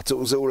going to be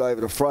battles all over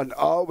the front.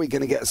 Are we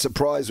going to get a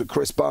surprise with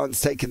Chris Barnes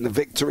taking the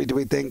victory, do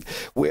we think?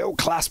 Will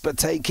Clasper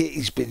take it?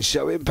 He's been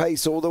showing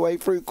pace all the way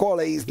through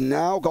quali. He's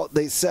now got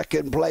the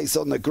 2nd place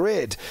on the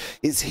grid.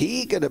 Is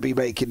he going to be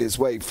making his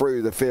way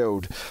through the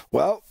field?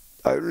 Well,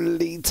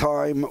 only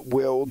time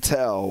will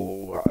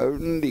tell.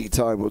 Only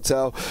time will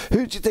tell.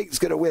 Who do you think is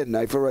going to win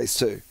now for race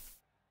 2?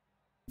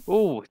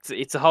 Oh,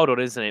 it's a hold on,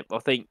 isn't it? I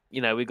think,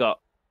 we've got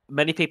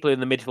many people in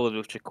the midfield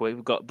of Chicory.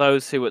 We've got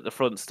those who at the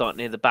front start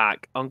near the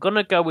back. I'm going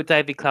to go with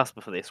David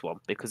Clasper for this one,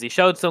 because he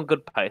showed some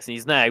good pace and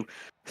he's now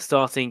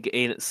starting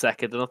in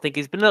 2nd. And I think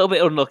he's been a little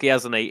bit unlucky,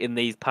 hasn't he, in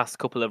these past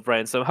couple of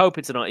rounds. So I'm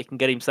hoping tonight he can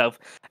get himself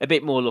a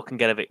bit more luck and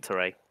get a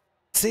victory.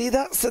 See,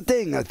 that's the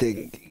thing, I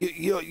think.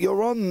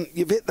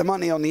 You've hit the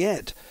money on the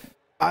head.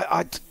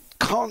 I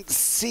can't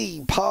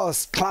see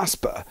past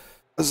Clasper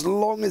as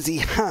long as he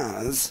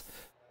has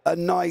a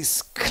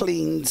nice,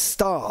 clean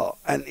start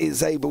and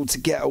is able to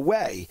get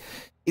away.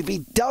 If he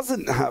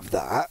doesn't have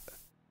that,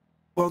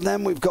 well,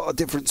 then we've got a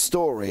different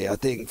story, I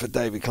think, for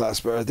David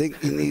Clasper. I think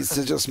he needs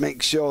to just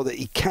make sure that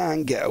he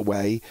can get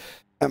away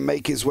and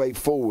make his way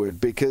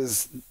forward,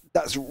 because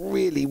that's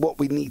really what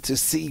we need to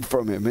see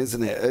from him,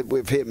 isn't it?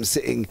 With him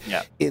sitting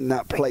in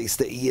that place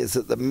that he is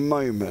at the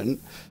moment.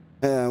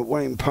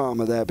 Wayne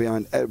Palmer there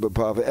behind Edward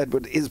Parfitt.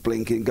 Edward is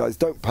blinking, guys.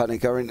 Don't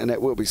panic. Our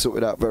internet will be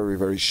sorted out very,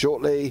 very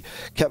shortly.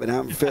 Kevin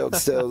Anfield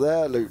still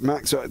there. Luke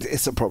Maxwell.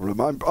 It's a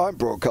problem. I'm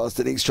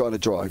broadcasting. He's trying to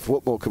drive.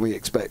 What more can we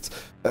expect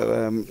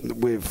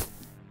with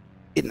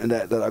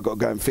internet that I've got to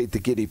go and feed the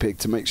guinea pig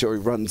to make sure he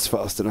runs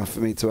fast enough for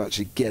me to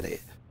actually get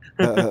it?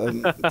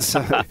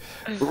 So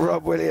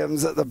Rob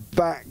Williams at the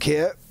back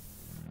here.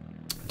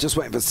 Just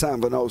waiting for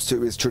Sam Van Olst,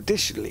 who is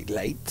traditionally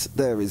late.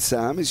 There is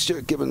Sam. Is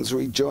Stuart Gibbons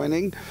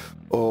rejoining?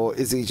 Or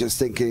is he just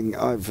thinking,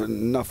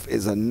 enough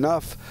is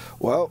enough?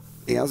 Well,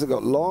 he hasn't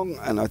got long,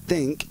 and I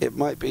think it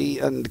might be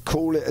and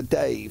call it a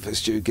day for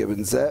Stu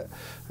Gibbons there.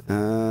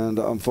 And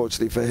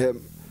unfortunately for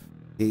him,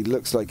 he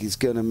looks like he's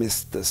going to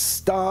miss the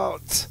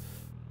start.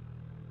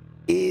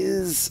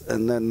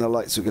 And then the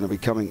lights are going to be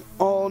coming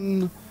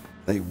on.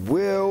 They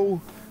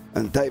will.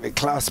 And David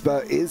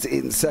Clasper is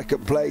in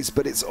second place,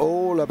 but it's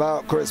all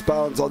about Chris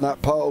Barnes on that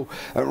pole.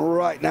 And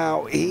right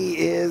now, he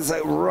is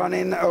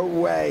running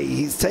away.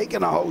 He's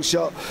taken a whole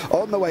shot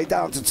on the way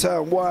down to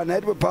turn one.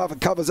 Edward Parfitt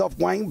covers off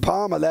Wayne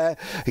Palmer there.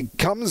 He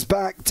comes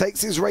back,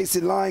 takes his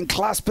racing line.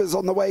 Clasper's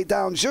on the way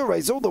down.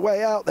 Jure's all the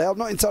way out there. I'm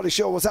not entirely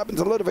sure what's happened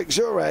to Ludovic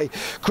Jure.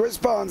 Chris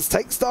Barnes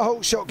takes the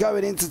whole shot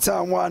going into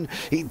turn one.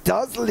 He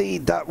does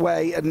lead that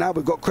way. And now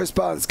we've got Chris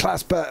Barnes,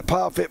 Clasper,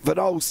 Parfitt, Van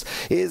Olst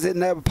is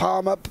in there.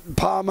 Palmer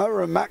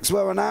and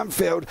Maxwell and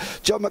Anfield.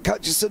 John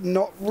McCutcheon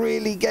not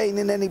really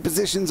gaining any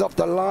positions off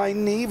the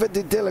line. Neither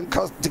did Dylan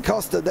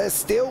DaCosta. They're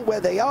still where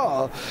they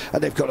are,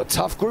 and they've got a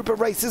tough group of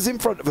racers in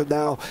front of them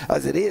now,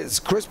 as it is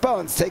Chris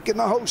Barnes taking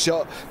the whole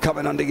shot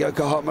coming under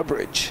Yokohama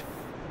Bridge.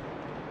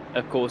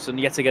 Of course, and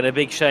yet again a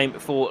big shame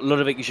for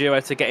Ludovic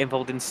Jure to get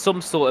involved in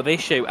some sort of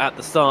issue at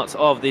the start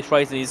of this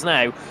race, and he's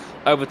now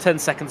over 10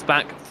 seconds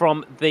back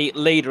from the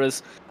leader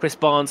as Chris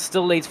Barnes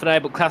still leads for now,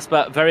 but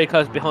Clasper very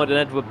close behind, and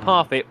Edward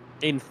Parfitt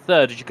in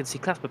third. As you can see,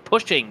 Clasper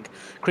pushing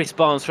Chris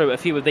Barnes through a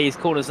few of these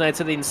corners. Now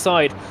to the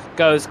inside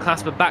goes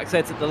Clasper, back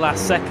set at the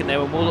last second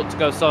now, and we'll look to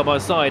go side by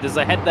side as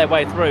they head their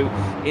way through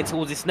in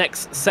towards this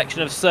next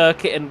section of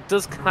circuit. And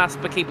does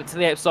Clasper keep it to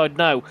the outside?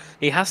 No,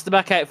 he has to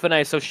back out for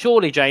now, so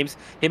surely, James,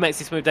 he makes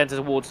this move down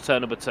towards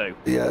turn number 2.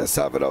 Yeah,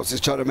 Savados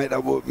is trying to make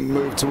that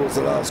move towards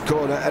the last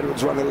corner.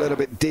 Edwards running a little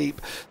bit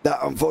deep. That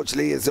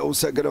unfortunately is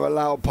also going to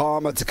allow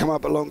Palmer to come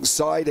up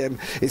alongside him.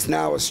 It's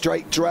now a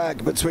straight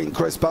drag between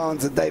Chris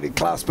Barnes and David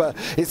Clasper.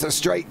 It's a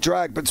straight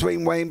drag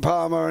between Wayne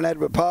Palmer and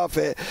Edward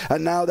Parfitt,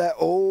 and now they're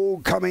all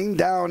coming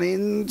down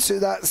into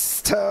that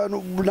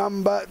turn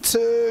number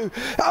 2.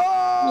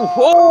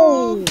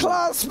 Oh,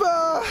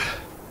 Clasper!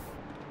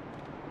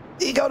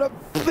 He got a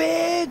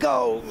big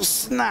old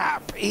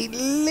snap. He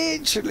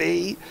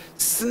literally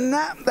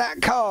snapped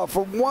that car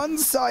from one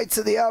side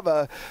to the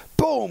other.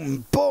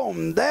 Boom,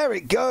 boom, there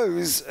it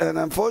goes. And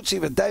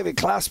unfortunately for David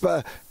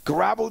Clasper,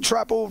 gravel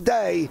trap all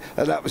day,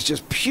 and that was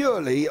just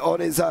purely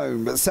on his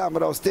own. But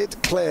Samados did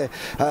clear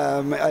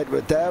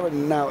Edward there,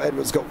 and now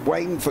Edward's got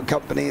Wayne for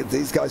company.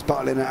 These guys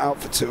battling it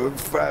out for 2 and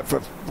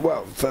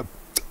for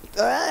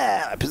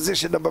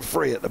position number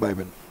 3 at the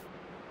moment.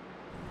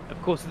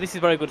 Of course, this is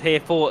very good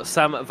here for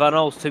Sam Van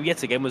Olst, who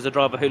yet again was a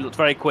driver who looked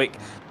very quick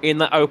in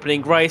that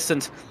opening race,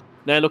 and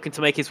now looking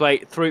to make his way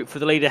through for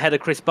the lead ahead of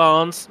Chris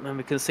Barnes. And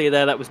we can see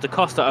there that was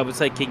DaCosta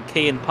overtaking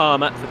Kean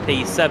Palmer for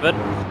P7,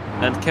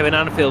 and Kevin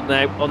Anfield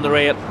now on the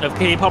rear of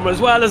Kean Palmer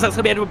as well, as that's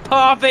going to be Edward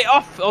Parfitt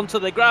off onto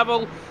the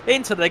gravel,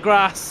 into the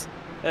grass.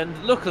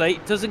 And luckily,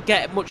 doesn't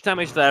get much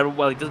damage there.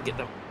 Well, he doesn't get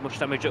much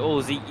damage at all.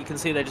 As you can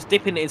see, they're just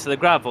dipping it into the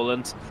gravel,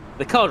 and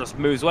the car just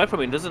moves away from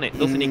him, doesn't it?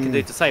 Nothing he can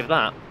do to save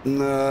that.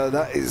 No,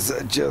 that is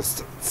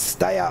just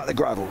stay out of the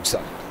gravel,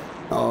 son.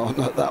 Oh,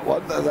 not that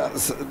one.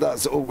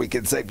 That's all we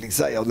can safely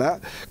say on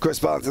that. Chris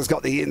Barnes has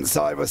got the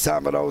inside with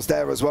Sam Van Olst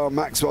there as well.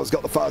 Maxwell's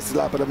got the fastest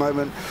lap at the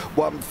moment,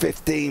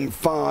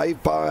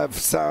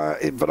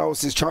 1:15.5. Van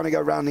Olst is trying to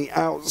go around the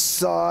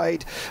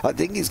outside. I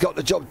think he's got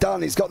the job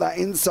done. He's got that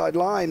inside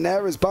line.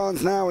 There is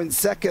Barnes now in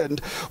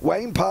second.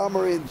 Wayne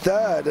Palmer in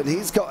third, and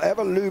he's got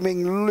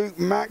ever-looming Luke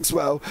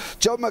Maxwell.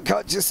 John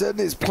McCutcheon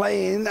is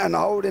playing and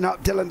holding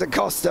up Dylan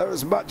DaCosta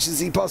as much as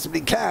he possibly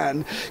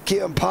can.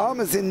 Kean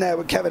Palmer's in there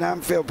with Kevin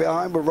Anfield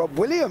behind, with Rob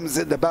Williams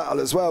in the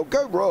battle as well.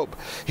 Go Rob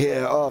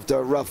here after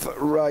a rough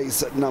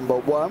race at number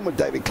 1 with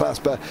David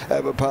Clasper,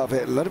 Edward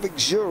Parfitt, and Ludovic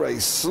Jure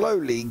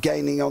slowly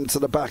gaining onto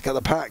the back of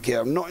the pack here.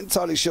 I'm not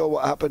entirely sure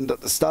what happened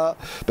at the start,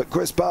 but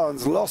Chris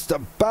Barnes lost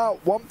about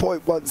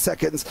 1.1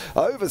 seconds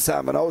over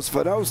Sam Van Olst.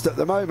 Van Olst at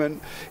the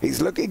moment,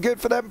 he's looking good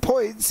for them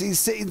points. He's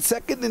sitting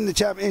second in the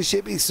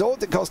championship. He saw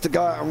DaCosta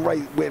go out and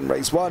win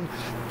race 1.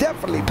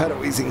 Definitely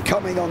penalties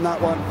incoming on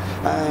that one,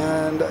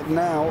 and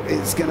now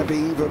it's going to be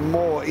even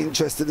more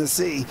interesting to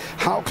see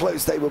how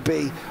close they will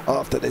be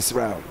after this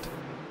round.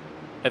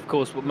 Of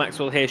course,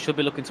 Maxwell here should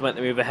be looking to make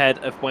the move ahead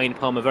of Wayne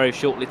Palmer very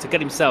shortly to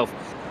get himself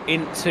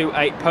into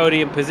a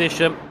podium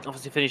position.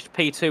 Obviously finished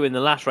P2 in the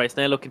last race.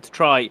 They're looking to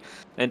try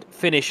and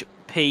finish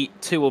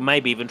P2 or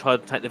maybe even try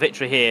to take the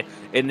victory here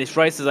in this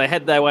race as they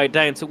head their way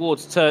down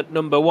towards turn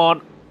number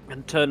 1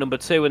 and turn number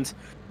 2, and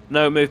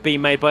no move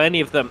being made by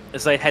any of them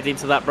as they head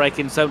into that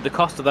braking zone. Da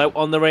Costa, though,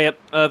 on the rear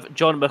of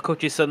John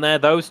McCutcheon there.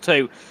 Those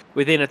two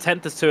within a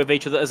tenth or two of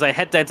each other as they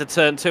head down to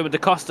turn 2. And Da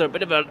Costa, a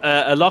bit of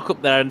a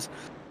lock-up there,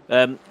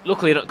 and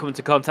luckily not coming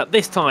to contact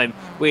this time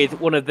with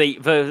one of the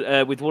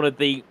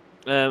Team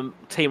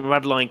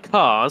Radline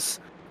cars,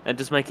 and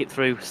just make it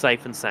through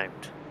safe and sound.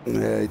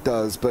 Yeah, it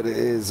does, but it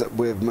is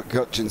with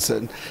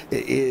McCutcheon.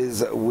 It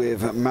is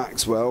with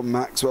Maxwell.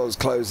 Maxwell's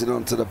closing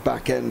onto the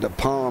back end of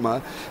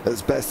Palmer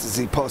as best as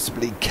he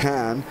possibly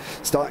can.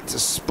 Starting to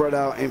spread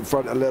out in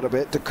front a little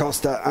bit. Da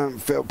Costa,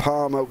 Anfield,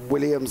 Palmer,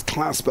 Williams,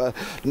 Clasper,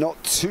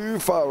 not too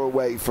far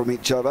away from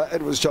each other.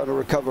 Edwards trying to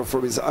recover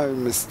from his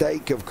own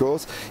mistake, of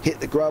course.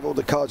 Hit the gravel,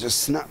 the car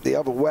just snapped the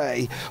other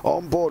way.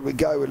 On board we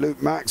go with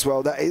Luke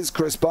Maxwell. That is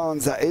Chris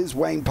Barnes, that is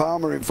Wayne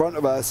Palmer in front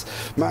of us.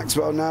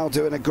 Maxwell now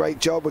doing a great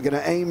job. We're going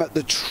to aim at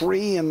the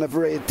tree in the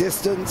rear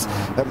distance,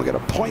 and we're going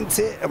to point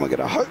it, and we're going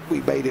to hope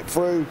we made it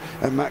through,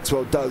 and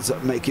Maxwell does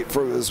make it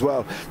through as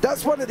well.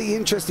 That's one of the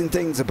interesting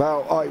things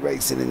about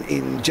iRacing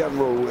in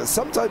general.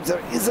 Sometimes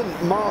there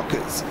isn't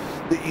markers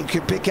that you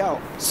can pick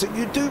out, so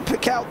you do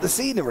pick out the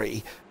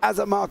scenery as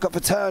a marker for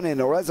turning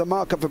or as a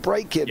marker for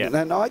braking. Yeah.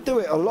 And I do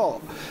it a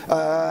lot,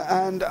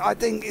 and I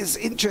think it's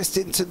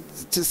interesting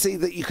to see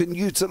that you can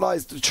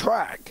utilize the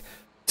track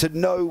to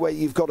know where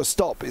you've got to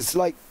stop. It's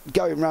like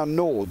going around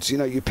Nords, you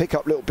know, you pick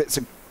up little bits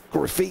of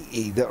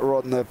graffiti that are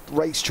on the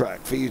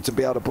racetrack for you to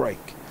be able to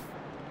brake.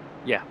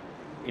 Yeah,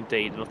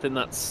 indeed. And I think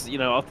that's,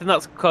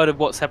 kind of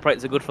what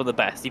separates the good from the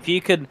best. If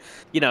you can,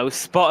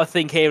 spot a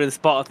thing here and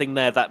spot a thing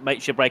there that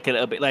makes you brake a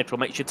little bit later or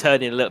makes you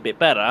turn in a little bit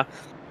better,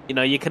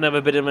 you can have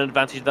a bit of an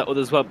advantage of that one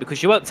as well,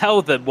 because you won't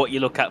tell them what you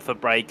look at for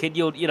braking.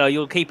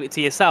 You'll keep it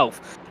to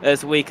yourself,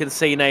 as we can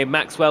see now.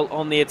 Maxwell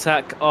on the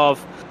attack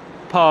of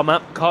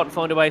Palmer, can't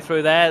find a way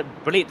through there.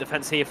 Brilliant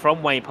defence here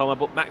from Wayne Palmer,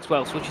 but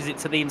Maxwell switches it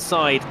to the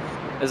inside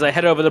as they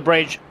head over the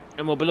bridge,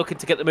 and we'll be looking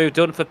to get the move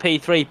done for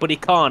P3, but he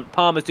can't.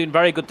 Palmer's doing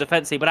very good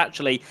defence here, but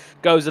actually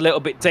goes a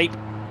little bit deep.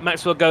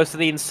 Maxwell goes to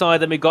the inside,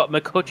 then we've got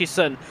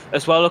McCutcheon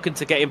as well looking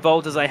to get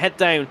involved as they head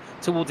down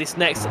towards this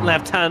next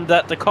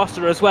left-hander. Da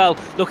Costa as well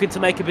looking to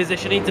make a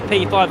position into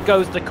P5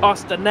 goes Da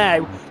Costa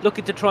now,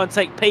 looking to try and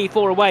take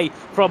P4 away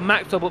from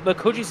Maxwell, but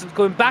McCutcheon's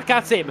going back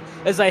at him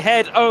as they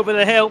head over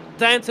the hill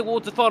down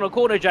towards the final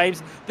corner.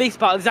 James, this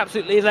battle is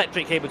absolutely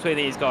electric here between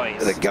these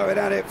guys. They're going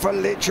at it for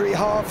literally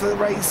half of the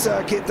race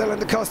circuit. Dylan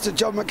Da Costa,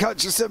 John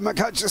McCutcheon.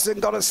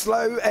 McCutcheon got a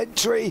slow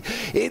entry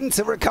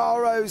into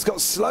Recaro. He's got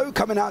slow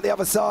coming out the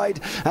other side,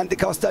 and Da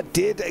Costa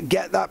did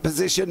get that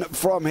position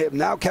from him.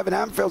 Now Kevin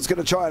Anfield's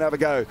going to try and have a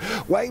go.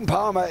 Wayne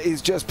Palmer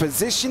is just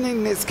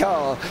positioning this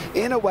car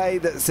in a way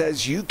that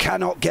says you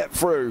cannot get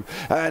through,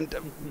 and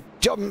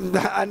John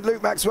and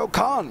Luke Maxwell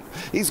can't.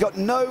 He's got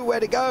nowhere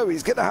to go.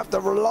 He's going to have to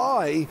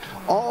rely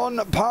on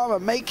Palmer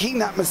making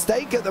that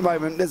mistake at the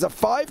moment. There's a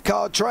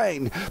 5-car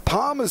train.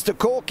 Palmer's the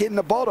cork in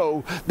the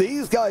bottle.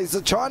 These guys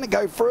are trying to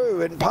go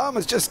through, and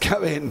Palmer's just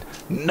going,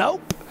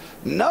 nope,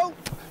 nope.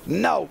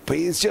 Nope,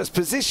 he's just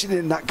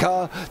positioning that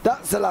car.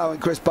 That's allowing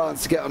Chris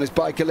Barnes to get on his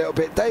bike a little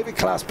bit. David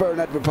Clasper and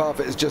Edward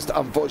Parfitt has just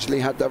unfortunately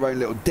had their own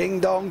little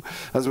ding-dong,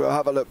 as we'll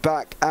have a look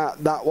back at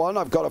that one.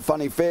 I've got a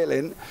funny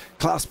feeling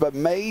Clasper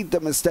made the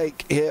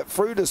mistake here.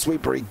 Through the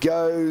sweeper he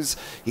goes,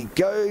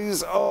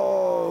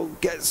 oh,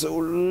 gets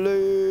all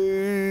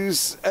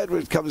loose.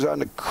 Edward comes around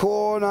the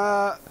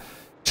corner,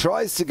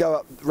 tries to go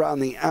up around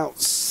the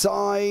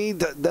outside,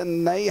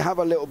 then they have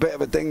a little bit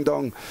of a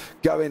ding-dong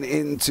going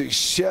into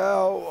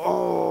Shell.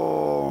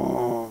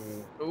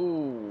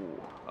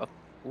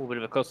 A bit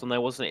of a cross on there,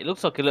 wasn't it? It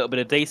looks like a little bit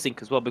of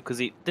desync as well, because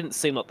it didn't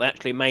seem like they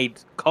actually made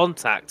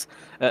contact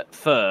at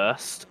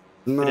first.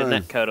 No. Bit of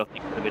netcode, I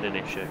think, would have been an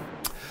issue.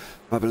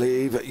 I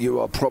believe you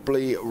are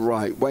probably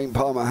right. Wayne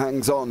Palmer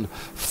hangs on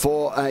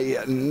for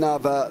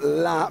another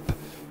lap.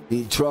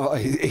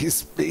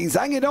 He's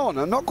hanging on.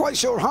 I'm not quite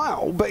sure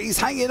how, but he's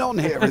hanging on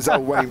here, is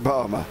old Wayne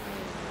Palmer.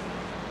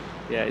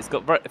 Yeah, he's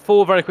got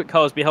 4 very quick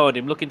cars behind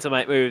him looking to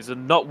make moves,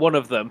 and not one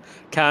of them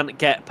can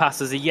get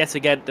past as he yet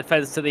again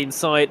defends to the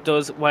inside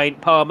does Wayne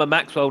Palmer.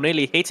 Maxwell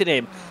nearly hitting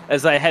him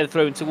as they head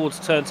through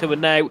towards turn 2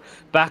 and now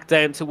back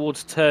down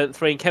towards turn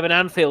 3. And Kevin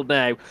Anfield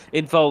now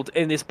involved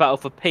in this battle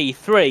for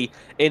P3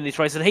 in this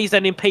race, and he's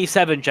then in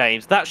P7,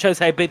 James. That shows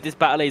how big this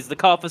battle is. The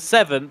car for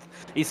 7th,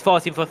 he's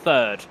fighting for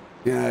 3rd.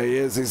 Yeah, he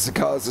is. His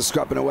cars are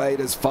scrapping away.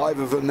 There's 5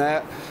 of them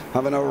there,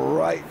 having a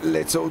right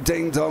little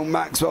ding-dong.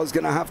 Maxwell's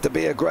going to have to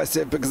be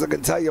aggressive, because I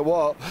can tell you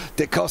what,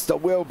 Da Costa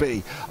will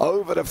be.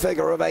 Over the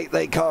figure of 8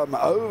 they come,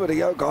 over the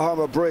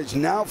Yokohama Bridge,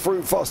 now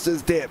through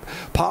Foster's Dip.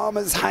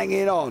 Palmer's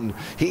hanging on.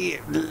 He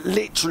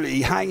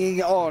literally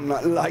hanging on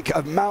like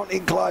a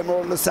mountain climber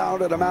on the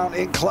side of the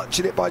mountain,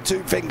 clutching it by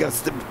 2 fingers.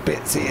 The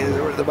bits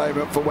here at the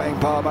moment for Wayne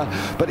Palmer,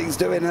 but he's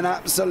doing an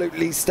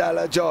absolutely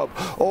stellar job.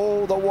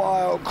 All the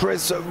while,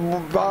 Chris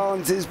Barnes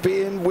Barnes is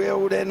being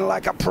wheeled in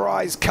like a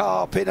prize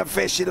carp in a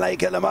fishing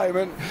lake at the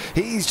moment.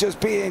 He's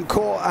just being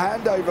caught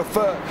hand over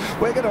foot.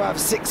 We're going to have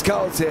 6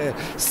 cars here.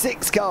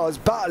 6 cars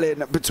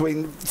battling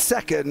between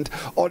second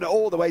on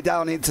all the way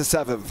down into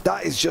 7th.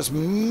 That is just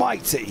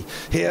mighty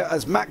here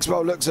as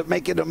Maxwell looks at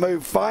making a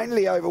move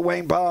finally over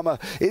Wayne Palmer.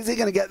 Is he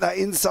going to get that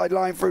inside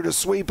line through the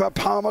sweeper?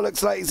 Palmer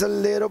looks like he's a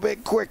little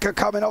bit quicker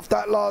coming off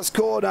that last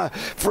corner.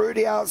 Through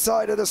the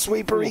outside of the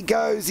sweeper he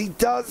goes. He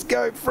does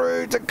go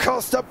through.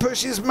 DaCosta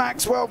pushes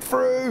Maxwell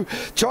through.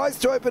 Tries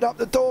to open up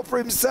the door for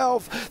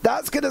himself.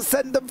 That's going to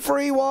send them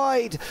 3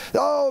 wide.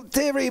 Oh,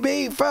 dearie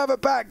me. Further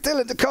back,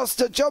 Dylan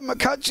DaCosta, John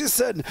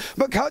McHutchison.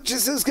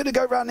 McHutchison's going to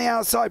go around the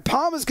outside.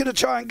 Palmer's going to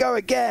try and go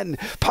again.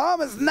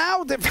 Palmer's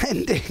now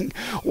defending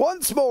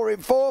once more in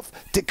 4th.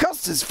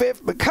 DaCosta's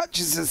 5th.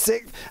 McHutchison's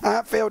 6th.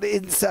 Anfield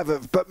in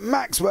 7th. But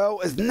Maxwell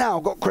has now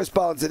got Chris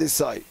Barnes in his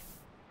sight.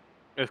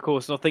 Of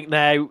course, and I think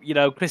now, you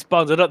know, Chris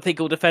Barnes, I don't think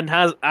he'll defend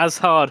as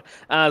hard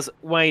as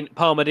Wayne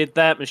Palmer did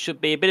there. It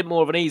should be a bit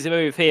more of an easy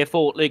move here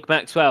for Luke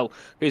Maxwell,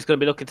 who's going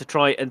to be looking to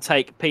try and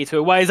take Peter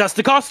away. That's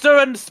DaCosta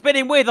and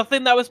spinning with, I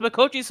think that was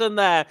McHutchison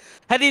there,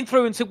 heading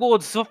through and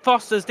towards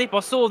Foster's dip.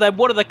 I saw there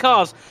one of the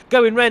cars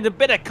going round, a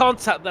bit of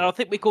contact there. I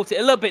think we caught it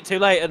a little bit too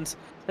late, and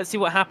let's see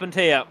what happened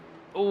here.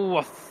 Oh,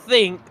 I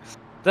think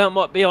that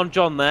might be on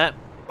John there.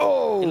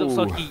 Oh, It looks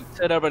like he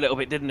turned over a little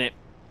bit, didn't it?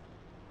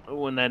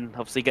 Oh, and then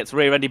obviously gets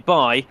rear-ended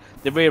by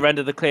the rear end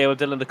of the Clio of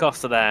Dylan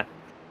DaCosta there.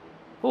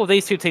 Oh,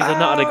 these two teams have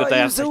not had a good day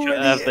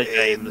after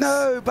James.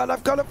 No, but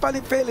I've got a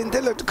funny feeling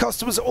Dylan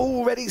DaCosta was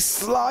already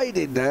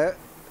sliding there.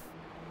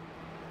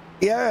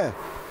 Yeah.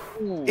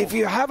 Ooh. If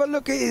you have a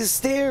look at his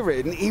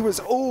steering, he was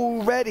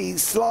already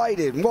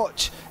sliding.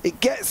 Watch,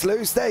 it gets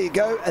loose. There you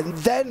go, and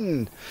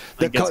then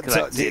the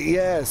contact.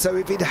 Yeah. So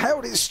if he'd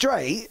held it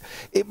straight,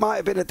 it might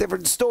have been a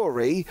different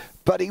story.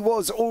 But he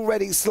was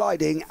already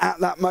sliding at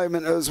that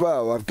moment as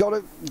well. I've got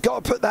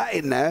to put that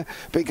in there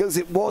because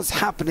it was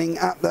happening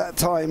at that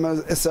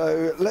time.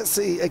 So let's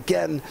see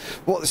again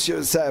what the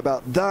stewards say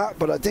about that.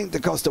 But I think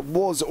DaCosta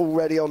was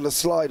already on the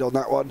slide on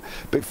that one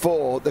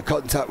before the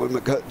contact with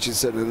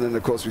McHutchison, and then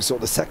of course we saw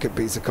the second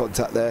piece of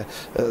contact there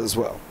as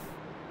well.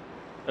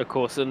 Of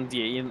course, and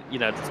you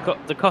know,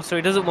 DaCosta,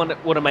 he doesn't want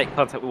to make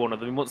contact with one of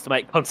them. He wants to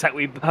make contact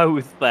with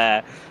both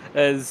there,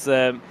 as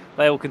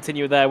they all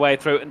continue their way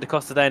through. And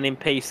DaCosta down in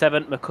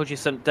P7,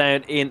 McHutchison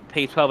down in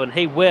P12, and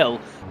he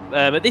will,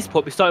 at this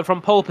point, be starting from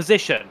pole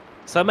position.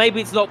 So maybe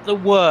it's not the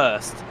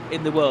worst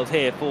in the world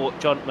here for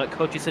John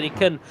McHutchison. He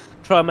can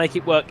try and make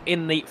it work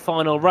in the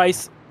final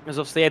race. There's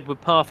obviously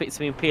Edward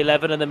Parfitt in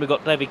P11, and then we've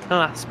got David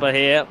Clasper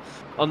here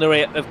on the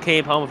rear of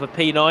Kean Palmer for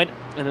P9.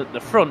 And at the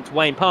front,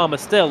 Wayne Palmer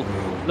still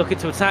looking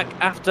to attack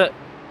after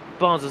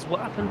Barnes.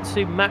 What happened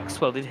to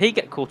Maxwell? Did he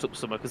get caught up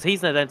somewhere? Because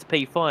he's now down to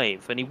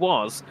P5, and he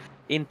was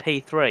in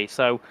P3.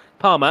 So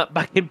Palmer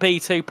back in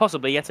P2,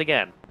 possibly yet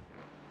again.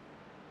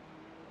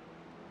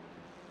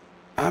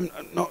 I'm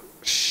not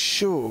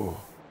sure.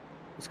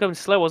 It's going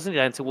slow, wasn't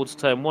he, down towards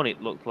turn 1,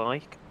 it looked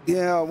like.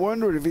 Yeah, I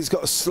wonder if he's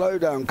got a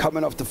slowdown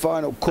coming off the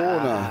final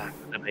corner.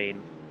 I mean,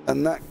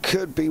 and that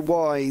could be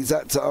why he's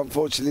had to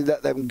unfortunately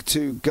let them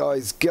 2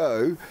 guys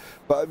go.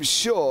 But I'm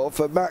sure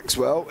for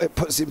Maxwell, it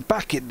puts him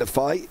back in the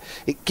fight.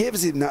 It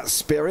gives him that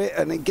spirit,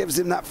 and it gives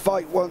him that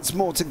fight once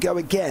more to go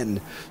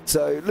again.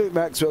 So Luke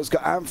Maxwell's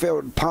got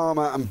Anfield,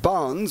 Palmer and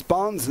Barnes.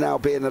 Barnes now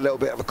being a little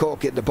bit of a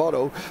cork in the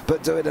bottle,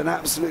 but doing an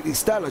absolutely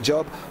stellar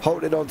job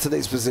holding on to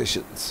these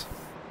positions.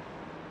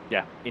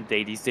 Yeah,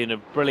 indeed. He's doing a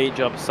brilliant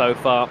job so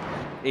far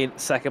in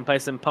second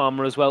place, and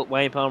Palmer as well.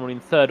 Wayne Palmer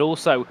in third,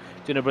 also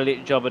doing a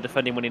brilliant job of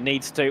defending when he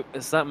needs to.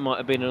 As that might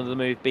have been another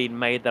move being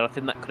made there. I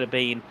think that could have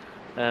been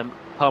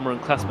Palmer and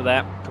Clasper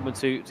there coming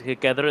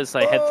together as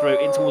they head through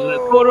into the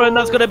corner, and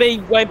that's going to be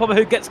Wayne Palmer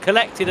who gets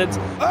collected. And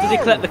does he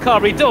collect the car?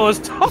 He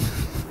does.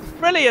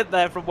 Brilliant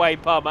there from Wayne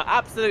Palmer,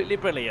 absolutely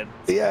brilliant.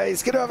 Yeah,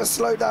 he's going to have a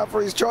slowdown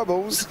for his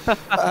troubles,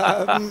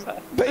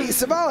 but he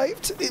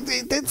survived.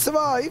 He did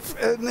survive,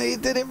 and he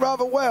did it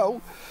rather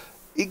well.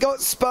 He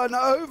got spun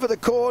over the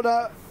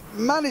corner,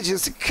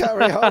 manages to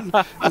carry on,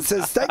 and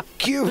says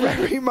thank you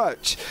very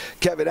much,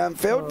 Kevin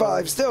Anfield. But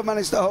I've still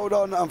managed to hold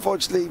on.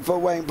 Unfortunately for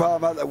Wayne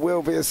Palmer, there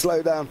will be a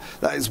slowdown.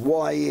 That is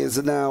why he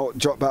is now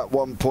dropped back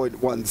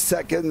 1.1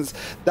 seconds.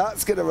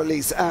 That's going to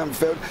release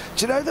Anfield.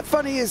 Do you know the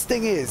funniest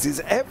thing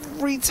is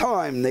every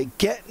time they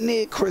get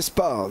near Chris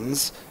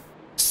Barnes,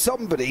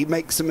 somebody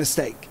makes a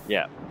mistake.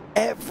 Yeah.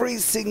 Every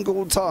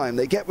single time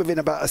they get within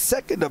about a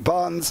second of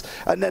Barnes,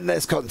 and then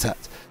there's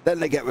contact. Then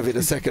they get within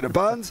a second of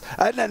Barnes,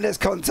 and then there's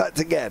contact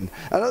again.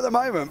 And at the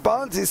moment,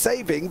 Barnes is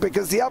saving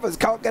because the others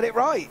can't get it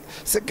right.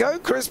 So go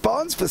Chris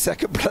Barnes for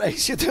second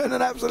place. You're doing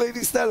an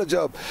absolutely stellar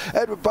job.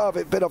 Edward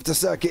Parfitt been off the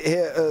circuit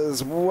here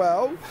as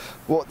well.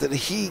 What did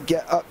he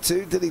get up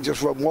to? Did he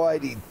just run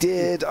wide? He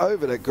did.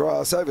 Over the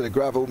grass, over the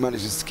gravel,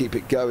 manages to keep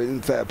it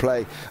going. Fair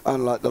play,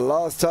 unlike the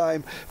last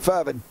time.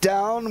 Further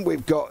down,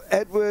 we've got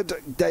Edward,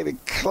 David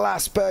Clark,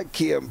 Clasper,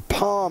 Kian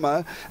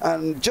Palmer,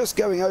 and just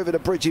going over the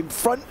bridge in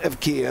front of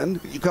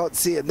Kian, you can't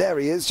see him, there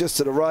he is, just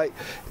to the right,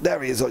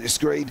 there he is on your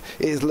screen,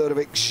 is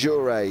Ludovic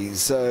Jure.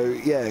 So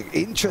yeah,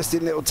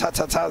 interesting little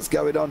ta-ta-tas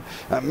going on,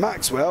 and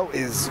Maxwell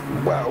is,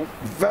 well,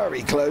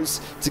 very close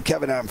to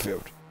Kevin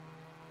Anfield.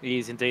 He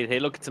is indeed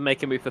here, looking to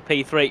make a move for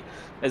P3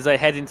 as they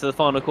head into the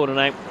final corner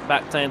now.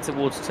 Back down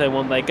towards turn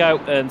 1 they go,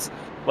 and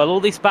well, all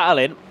this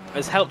battling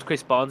has helped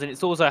Chris Barnes, and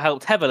it's also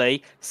helped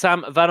heavily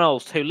Sam Van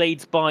Olst, who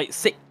leads by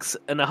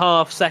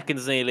 6.5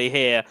 seconds nearly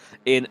here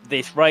in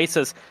this race,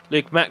 as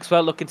Luke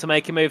Maxwell looking to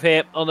make a move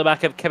here on the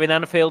back of Kevin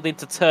Anfield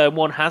into turn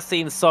 1, has the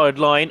inside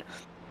line.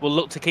 Will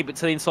look to keep it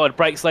to the inside,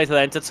 breaks later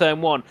then to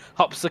turn 1,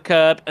 hops the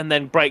curb and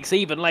then breaks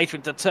even later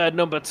into turn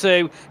number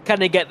 2.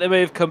 Can he get the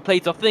move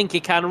complete? I think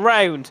he can.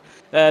 Round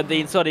the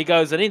inside he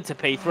goes, and into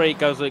P3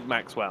 goes Luke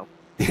Maxwell.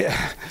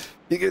 Yeah,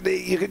 you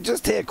can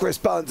just hear Chris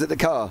Barnes in the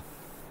car.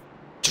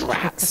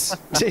 Drats.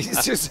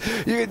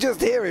 You can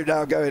just hear him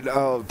now going,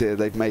 oh dear,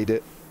 they've made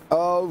it.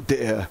 Oh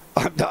dear,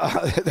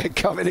 they're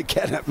coming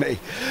again at me.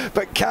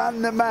 But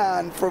can the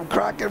man from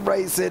Kraken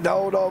Racing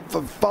hold on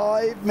for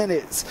 5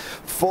 minutes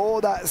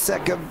for that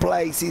second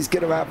place? He's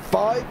going to have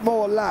 5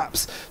 more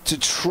laps to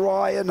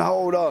try and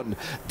hold on.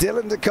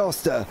 Dylan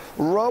DaCosta,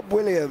 Rob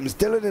Williams,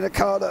 Dylan in a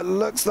car that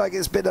looks like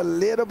it's been a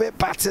little bit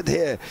battered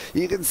here.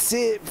 You can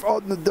see it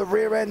on the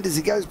rear end as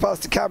he goes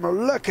past the camera.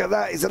 Look at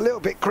that, he's a little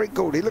bit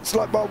crinkled. He looks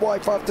like my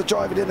wife after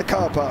driving in the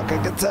car park,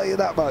 I can tell you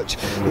that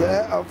much.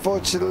 Yeah,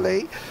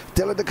 unfortunately,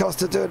 Dylan DaCosta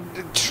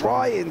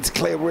trying to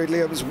clear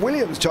Williams.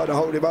 Williams trying to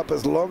hold him up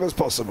as long as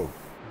possible.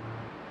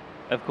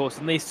 Of course,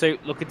 and these two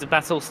looking to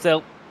battle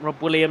still. Rob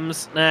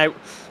Williams now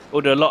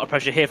under a lot of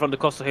pressure here from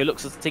DaCosta, who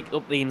looks to stick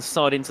up the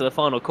inside into the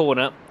final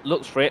corner.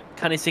 Looks for it.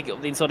 Can he stick it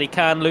up the inside? He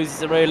can. Loses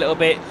the rear a little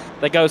bit.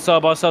 They go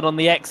side by side on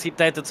the exit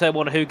down to turn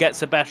 1. Who gets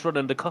the best run?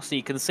 And DaCosta,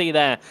 you can see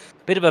there,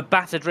 bit of a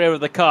battered rear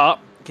of the car.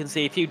 You can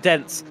see a few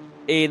dents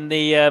in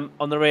the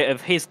on the rear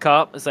of his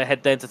car as they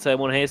head down to turn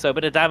 1 here. So a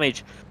bit of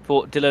damage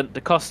for Dylan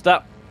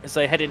DaCosta as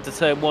they head into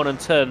turn 1 and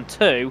turn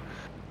 2.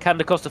 Can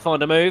DaCosta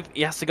find a move?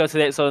 He has to go to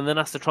the outside and then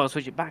has to try and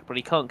switch it back, but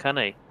he can't, can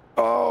he?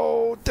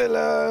 Oh,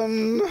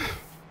 Dylan.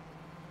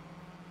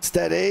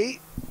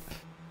 Steady.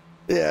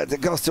 Yeah,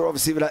 DaCosta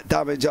obviously with that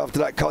damage after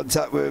that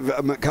contact with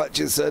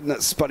McCutchinson.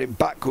 That spun him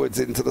backwards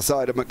into the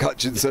side of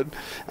McCutchinson.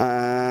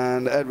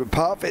 And Edward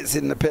Parfitt's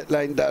in the pit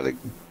lane.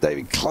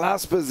 David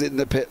Clasper's in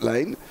the pit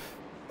lane.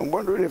 I'm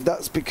wondering if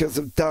that's because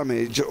of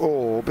damage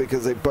or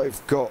because they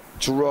both got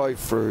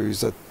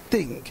drive-throughs. I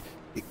think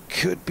it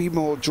could be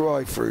more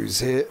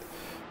drive-throughs here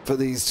for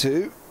these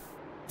two.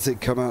 They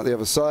come out the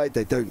other side,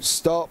 they don't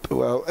stop.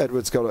 Well,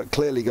 Edward's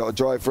clearly got a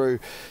drive-through.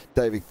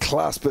 David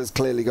Clasper's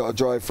clearly got a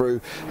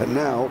drive-through. And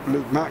now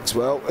Luke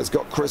Maxwell has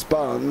got Chris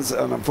Barnes.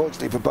 And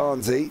unfortunately for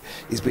Barnesy,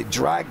 he's been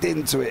dragged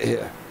into it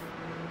here.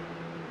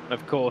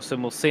 Of course,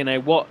 and we'll see now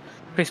what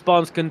Chris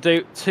Barnes can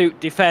do to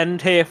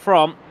defend here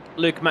from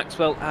Luke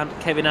Maxwell and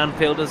Kevin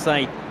Anfield as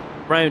they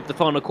round the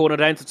final corner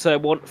down to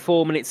turn 1.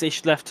 4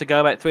 minutes-ish left to go,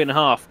 about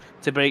 3.5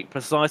 to be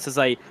precise, as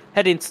they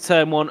head into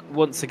turn 1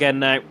 once again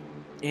now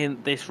in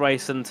this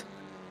race. And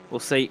we'll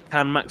see,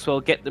 can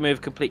Maxwell get the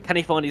move complete? Can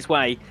he find his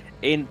way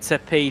into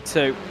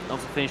P2?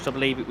 After finished, I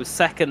believe it was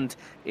second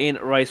in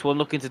race 1.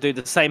 Looking to do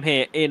the same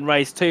here in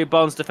race 2.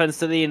 Barnes defends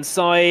to the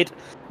inside.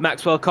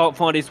 Maxwell can't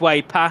find his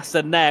way past,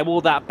 and there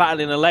all that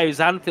battling allows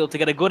Anfield to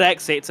get a good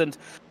exit and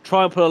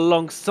try and put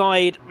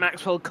alongside.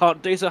 Maxwell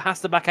can't do so,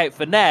 has to back out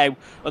for now,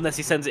 unless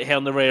he sends it here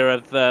on the rear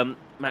of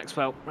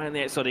Maxwell. Round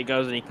the outside he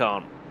goes, and he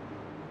can't.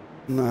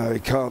 No, he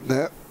can't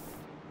there.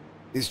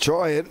 He's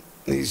trying.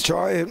 He's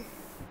trying.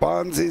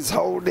 Barnes is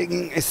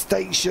holding a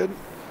station.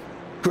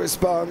 Chris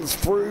Barnes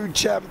through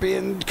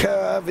champion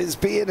curve is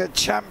being a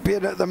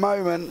champion at the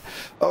moment.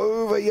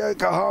 Over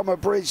Yokohama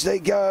Bridge they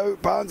go.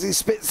 Barnesy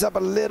spits up a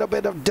little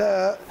bit of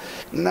dirt.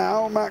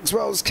 Now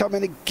Maxwell's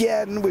coming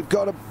again. We've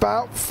got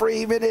about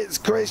 3 minutes,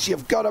 Chris.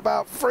 You've got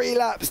about 3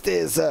 laps,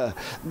 dear sir.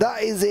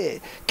 That is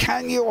it.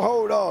 Can you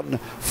hold on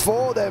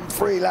for them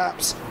 3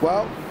 laps?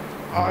 Well,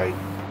 I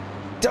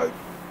don't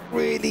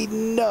really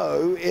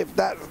know if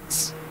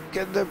that's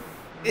gonna...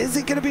 Is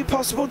it gonna be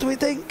possible, do we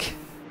think?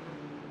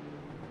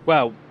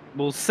 Well,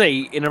 we'll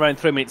see in around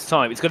 3 minutes'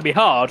 time. It's going to be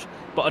hard,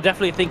 but I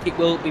definitely think it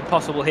will be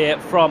possible here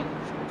from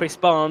Chris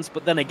Barnes.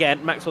 But then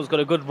again, Maxwell's got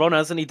a good run,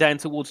 hasn't he, down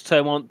towards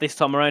turn 1 this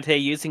time around here,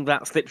 using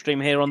that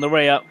slipstream here on the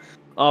rear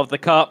of the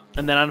car.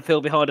 And then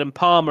Anfield behind and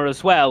Palmer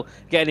as well,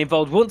 getting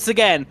involved once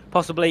again,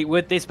 possibly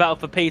with this battle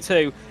for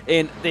P2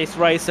 in this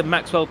race. And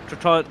Maxwell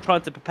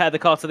trying to prepare the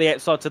car to the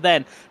outside to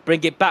then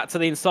bring it back to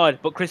the inside.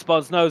 But Chris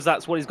Barnes knows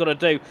that's what he's got to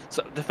do.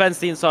 So defends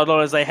the inside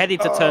line as they head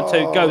into turn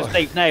 2, goes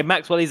deep. Now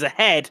Maxwell is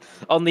ahead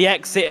on the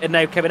exit, and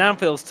now Kevin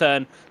Anfield's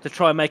turn to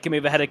try and make a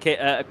move ahead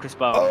of Chris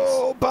Barnes.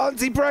 Oh,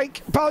 Barnesy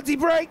break! Barnesy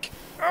break!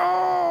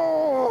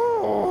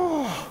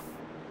 Oh!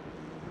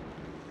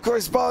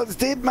 Chris Barnes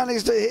did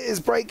manage to hit his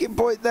braking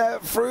point there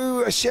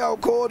through a shell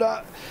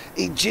corner.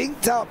 He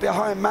jinked out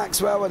behind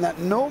Maxwell, and that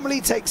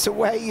normally takes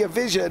away your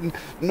vision,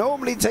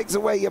 normally takes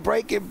away your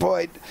braking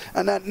point,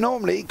 and that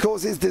normally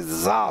causes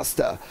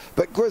disaster.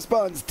 But Chris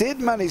Barnes did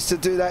manage to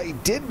do that. He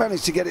did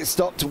manage to get it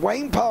stopped.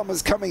 Wayne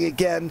Palmer's coming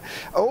again.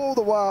 All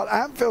the while,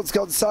 Anfield's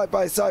gone side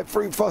by side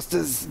through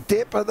Foster's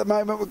dip at the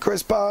moment with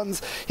Chris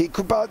Barnes.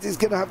 Barnes is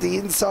going to have the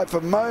inside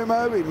for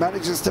Momo. He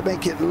manages to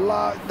make it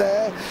light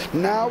there.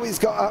 Now he's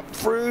got up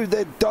through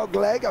the dog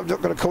leg. I'm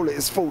not going to call it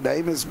his full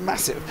name. It's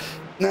massive.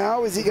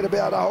 Now is he going to be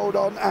able to hold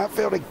on?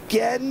 Anfield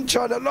again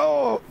trying to...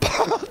 Oh,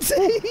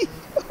 Party!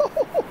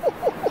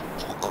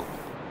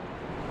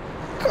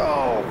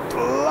 Oh,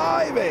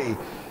 blimey!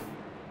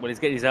 Well, he's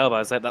getting his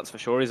elbows out, that's for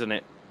sure, isn't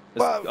it?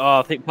 Well,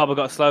 oh, I think Papa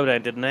got a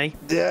slowdown, didn't he?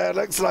 Yeah,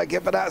 looks like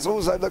it, but that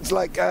also looks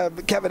like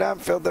Kevin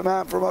Anfield, the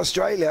man from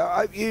Australia.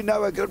 I hope you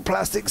know a good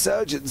plastic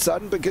surgeon,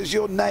 son, because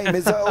your name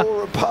is at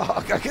Oran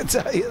Park, I can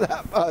tell you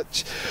that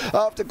much.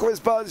 After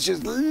Chris Barnes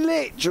just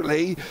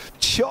literally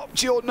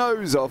chopped your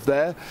nose off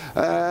there,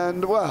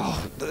 and,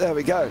 well, there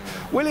we go.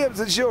 Williams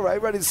and Jure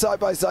running side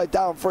by side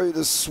down through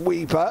the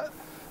sweeper.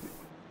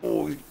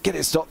 Oh, get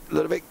it stopped a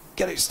little bit.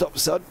 Get it stopped,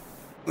 son.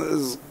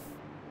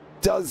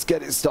 Does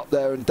get it stopped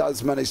there and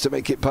does manage to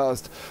make it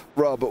past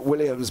Robert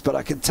Williams. But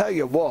I can tell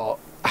you what,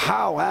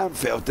 how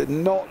Anfield did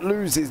not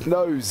lose his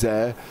nose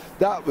there.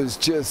 That was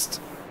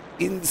just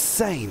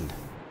insane.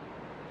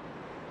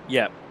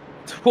 Yeah.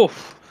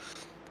 Oof.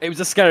 It was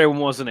a scary one,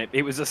 wasn't it?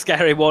 It was a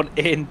scary one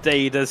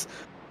indeed. As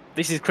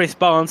this is Chris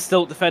Barnes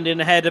still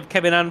defending ahead of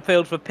Kevin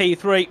Anfield for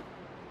P3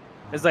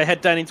 as they head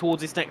down in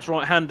towards this next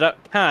right-hander.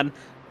 Can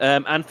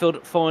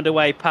Anfield find a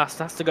way past?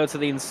 Has to go to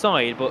the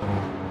inside, but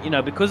you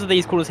know, because of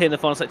these corners here in the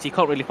final sector, you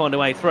can't really find a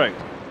way through.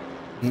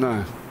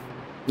 No,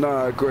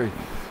 I agree.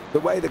 The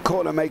way the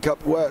corner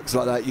makeup works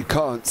like that, you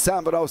can't.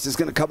 Sam Bonos is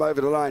going to come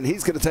over the line.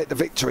 He's going to take the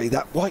victory.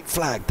 That white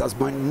flag does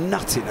my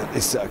nutting at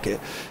this circuit.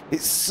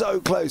 It's so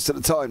close to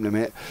the time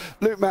limit.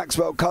 Luke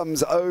Maxwell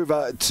comes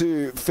over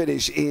to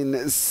finish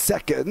in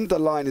second. The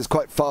line is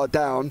quite far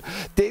down.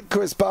 Did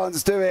Chris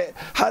Barnes do it?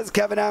 Has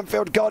Kevin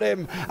Anfield got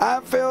him?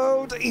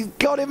 Anfield, he's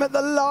got him at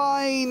the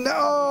line.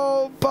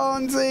 Oh,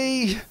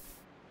 Barnesy.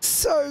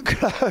 So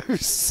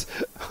close.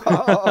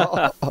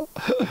 It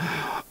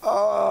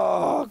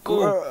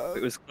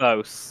was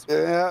close.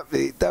 Yeah,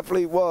 it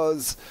definitely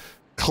was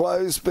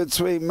close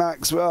between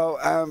Maxwell,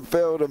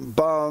 Anfield and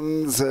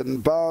Barnes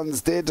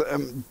did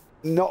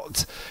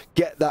not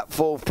get that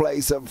fourth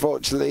place,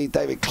 unfortunately.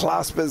 David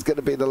Clasper's going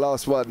to be the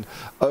last one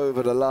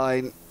over the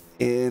line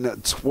in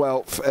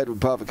 12th.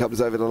 Edward Parfitt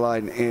comes over the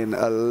line in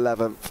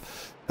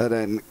 11th. And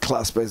then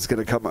Clasper is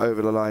going to come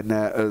over the line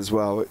there as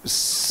well. It was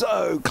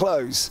so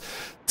close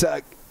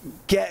to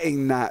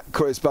getting that,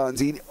 Chris Barnes.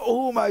 He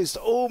almost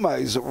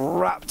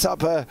wrapped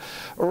up a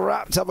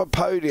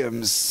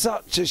podium.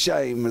 Such a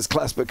shame as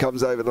Clasper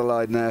comes over the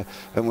line there,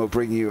 and we'll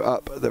bring you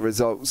up the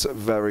results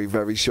very,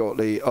 very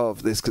shortly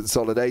of this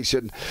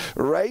consolidation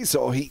race,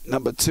 or heat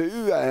number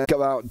 2.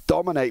 Go out,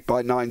 dominate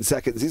by 9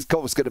 seconds. His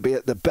course going to be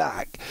at the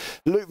back.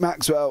 Luke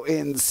Maxwell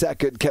in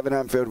second. Kevin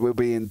Anfield will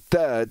be in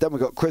third. Then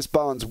we've got Chris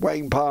Barnes,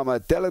 Wayne Palmer,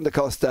 Dylan Da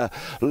Costa,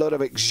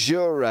 Ludovic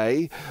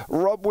Jure,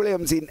 Rob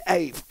Williams in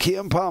 8th,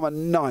 Kian Palmer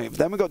 9th.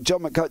 Then we've got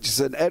John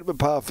McHutchison, Edward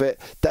Parfitt,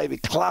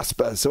 David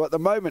Clasper. So at the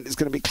moment, it's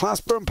going to be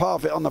Clasper and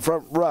Parfitt on the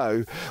front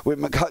row with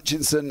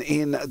McHutchison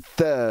in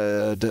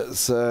third.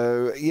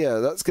 So, yeah,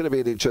 that's going to be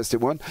an interesting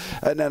one.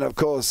 And then, of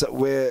course,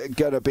 we're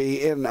going to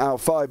be in our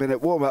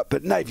 5-minute warm-up.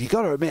 But, Nave, you've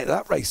got to admit,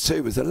 that race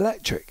too was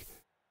electric.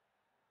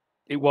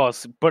 It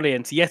was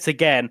brilliant. Yet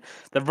again,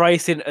 the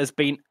racing has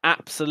been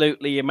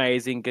absolutely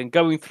amazing. And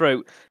going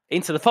through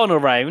into the final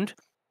round,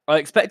 I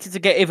expected to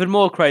get even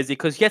more crazy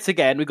because yet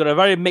again we've got a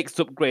very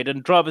mixed up grid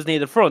and drivers near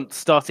the front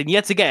starting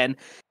yet again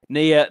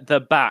near the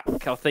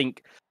back. I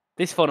think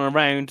this final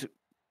round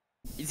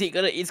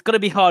it's gonna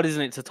be hard,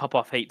 isn't it, to top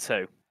off Heat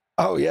 2?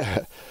 Oh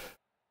yeah,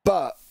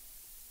 but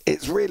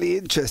it's really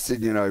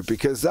interesting, you know,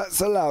 because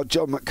that's allowed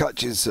John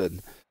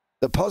McHutchison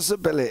the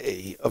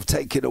possibility of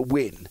taking a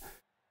win.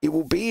 It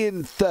will be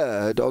in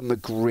third on the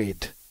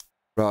grid,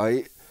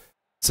 right?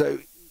 So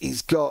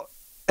he's got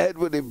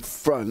Edward in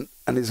front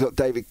and he's got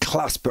David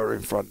Clasper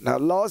in front. Now,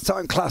 last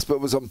time Clasper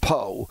was on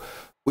pole,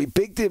 we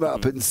bigged him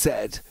up and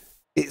said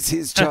it's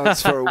his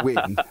chance for a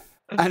win.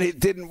 And it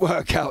didn't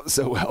work out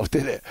so well,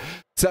 did it?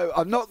 So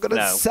I'm not going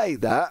to say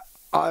that.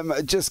 I'm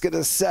just going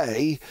to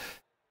say,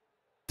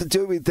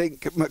 do we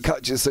think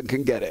McHutchison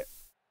can get it?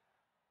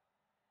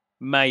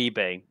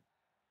 Maybe.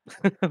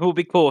 We'll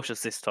be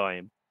cautious this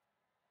time.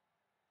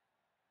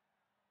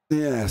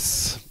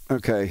 Yes.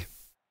 Okay.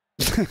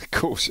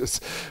 Cautious.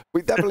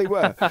 We definitely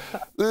were.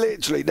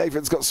 Literally,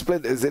 Nathan's got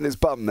splinters in his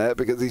bum there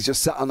because he's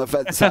just sat on the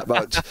fence that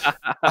much.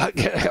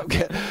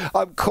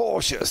 I'm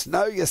cautious.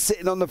 No, you're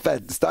sitting on the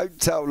fence. Don't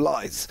tell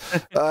lies.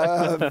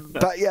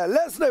 But yeah,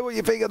 let us know what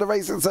you think of the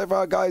racing so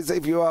far, guys.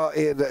 If you are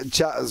in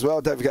chat as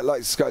well, don't forget,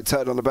 like, subscribe,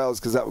 turn on the bells,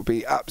 because that would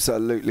be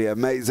absolutely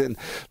amazing.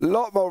 A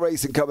lot more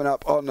racing coming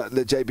up on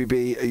the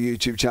JPB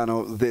YouTube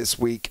channel this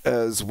week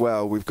as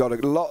well. We've got a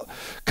lot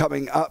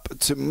coming up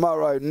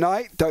tomorrow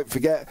night. Don't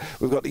forget,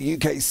 we've got the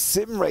UK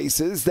Sim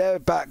Racers. They're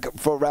back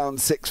for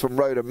round 6 from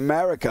Road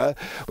America.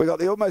 We've got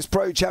the Almost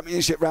Pro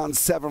Championship round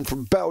 7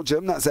 from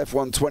Belgium. That's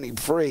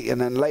F123.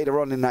 And then later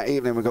on in that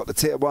evening, we've got the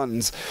Tier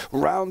 1s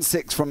round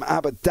 6 from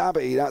Abu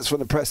Dhabi. That's from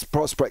the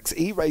Prospects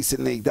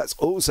E-Racing League. That's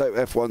also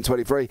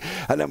F123.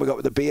 And then we've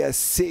got the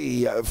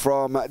BSC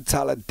from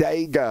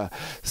Talladega.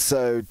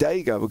 So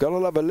Dega, we're going to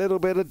love a little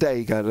bit of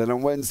Dega. And then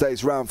on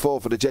Wednesday's round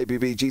 4 for the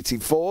JPB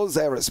GT4s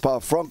there at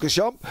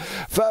Spa-Francorchamps.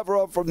 Further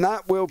on from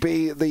that will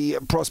be the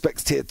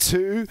Prospects Tier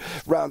 2,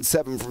 round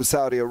 7 from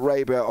Saudi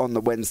Arabia on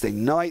the Wednesday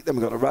night. Then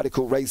we've got a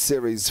Radical Race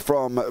Series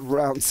from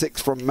round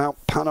 6 from Mount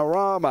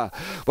Panorama,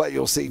 where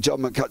you'll see John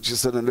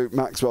McCutcheon and Luke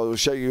Maxwell will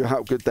show you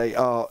how good they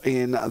are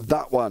in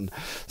that one.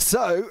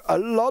 So a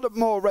lot of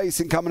more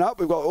racing coming up.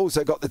 We've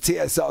also got the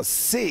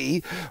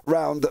TSRC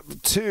round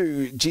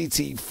 2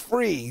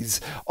 GT3s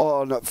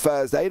on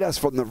Thursday. That's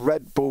from the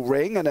Red Bull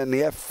Ring. And then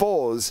the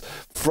F4s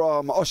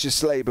from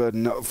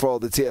Oschersleben for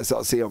the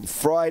TSRC on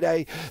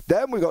Friday.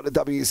 Then we've got the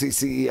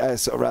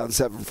WCCS around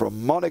 7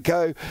 from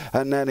Monaco,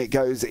 and then it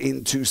goes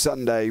into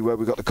Sunday where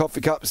we've got the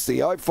Coffee Cups, the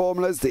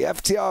iFormulas, the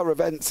FTR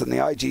events and the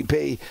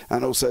IGP,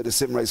 and also the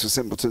Sim Race for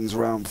Simpletons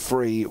round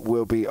 3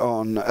 will be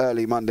on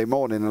early Monday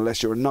morning,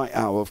 unless you're a night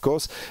owl, of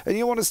course, and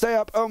you want to stay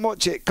up and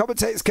watch it.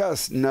 Commentator's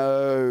Curse,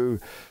 no,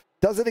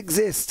 doesn't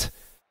exist.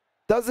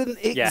 Doesn't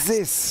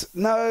exist. Yes.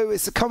 No,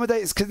 it's a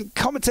commentator's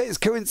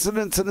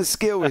coincidence and a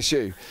skill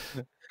issue.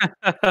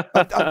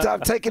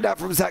 I'm taking that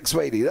from Zach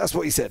Sweeney. That's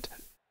what he said.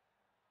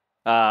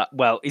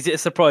 Well, is it a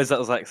surprise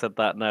that Zach said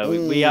that? No,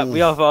 we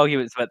have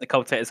arguments about the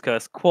commentator's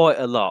curse quite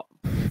a lot.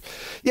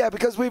 Yeah,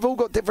 because we've all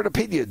got different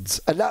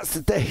opinions, and that's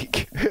the thing.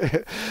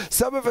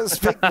 Some of us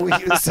think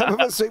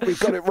we've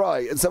got it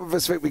right, and some of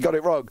us think we got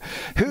it wrong.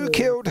 Who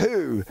killed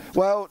who?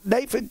 Well,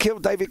 Nathan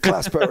killed David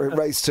Clasper in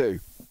race 2.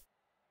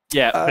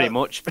 Yeah, pretty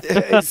much.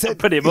 Said,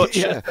 pretty much.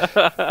 Yeah.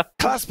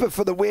 Clasper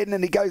for the win,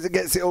 and he goes and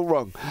gets it all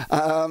wrong.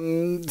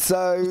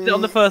 So was it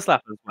on the first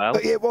lap as well?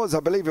 It was.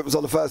 I believe it was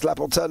on the first lap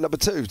on turn number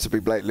 2, to be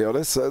blatantly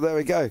honest. So there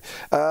we go.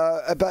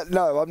 But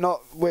no, I'm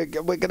not. We're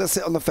going to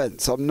sit on the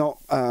fence. I'm not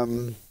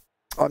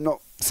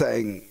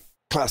saying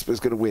Clasper's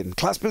going to win.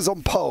 Clasper's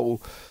on pole.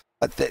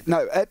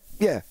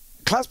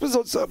 Clasper's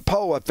on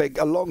pole, I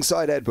think,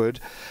 alongside Edward.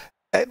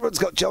 Edward's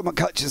got John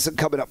McCutcheon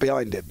coming up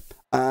behind him.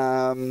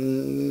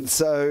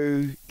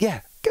 So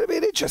yeah, going to be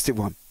an interesting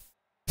one.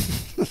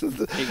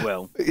 It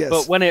will. Yes.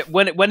 But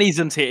when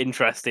isn't it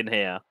interesting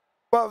here?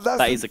 Well,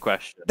 that is the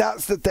question.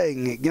 That's the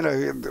thing. You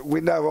know, we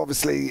know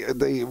obviously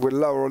we're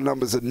lower on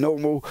numbers than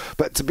normal,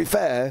 but to be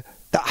fair,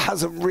 that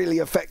hasn't really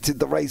affected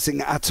the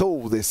racing at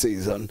all this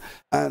season,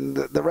 and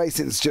the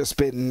racing's just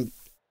been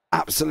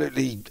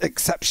absolutely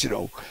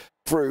exceptional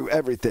through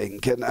everything,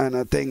 and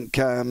I think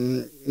I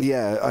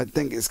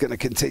think it's going to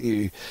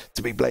continue,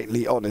 to be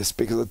blatantly honest,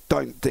 because I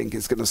don't think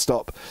it's going to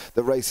stop.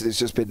 The racing has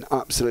just been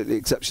absolutely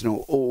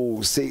exceptional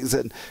all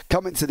season.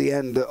 Coming to the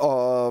end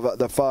of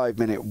the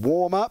 5-minute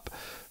warm-up,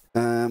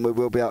 and we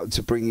will be able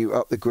to bring you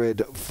up the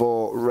grid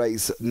for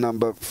race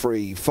number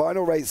 3.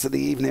 Final race of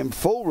the evening,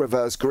 full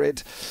reverse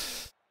grid.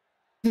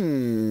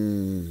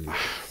 I'm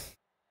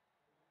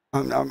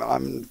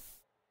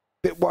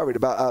bit worried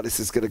about how this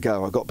is going to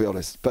go, I've got to be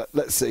honest, but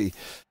let's see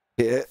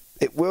here.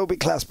 It will be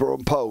Clasper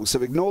on pole,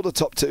 so ignore the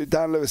top 2.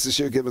 Dan Lewis and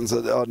Stu Gibbons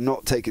are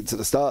not taken to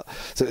the start.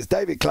 So it's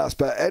David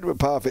Clasper, Edward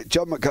Parfitt,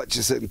 John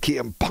McCutcheon,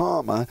 Keaton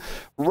Palmer,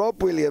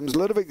 Rob Williams,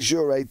 Ludovic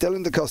Jure,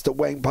 Dylan DaCosta,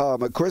 Wayne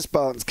Palmer, Chris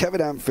Barnes, Kevin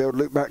Anfield,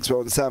 Luke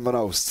Maxwell and Sam Van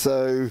Olst.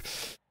 So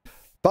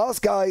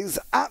fast guys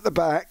at the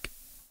back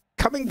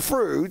coming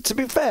through. To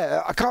be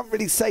fair, I can't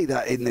really say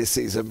that in this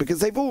season because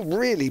they've all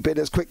really been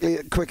as quick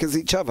as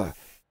each other.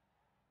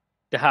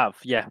 They have,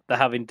 yeah, they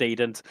have indeed.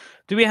 And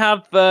do we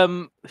have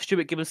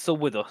Stuart Gibbons still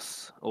with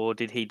us, or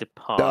did he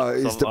depart? No,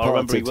 he's departed. I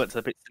remember he went to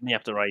the pits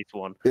after race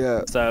 1.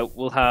 Yeah. So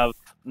we'll have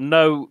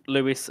no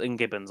Lewis and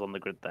Gibbons on the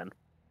grid then.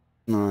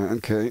 Right,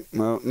 okay.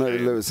 Well, no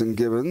Lewis and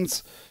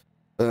Gibbons.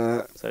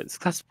 So it's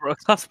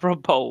Clasper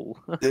on pole.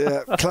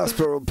 Yeah,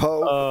 Clasper on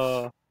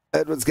pole.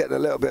 Edward's getting a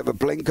little bit of a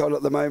blink on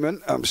at the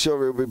moment. I'm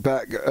sure he'll be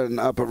back and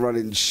up and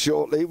running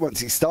shortly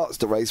once he starts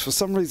the race. For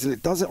some reason,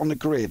 it does it on the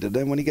grid, and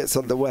then when he gets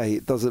underway,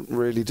 it doesn't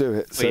really do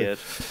it. So, weird.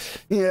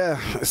 Yeah,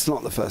 it's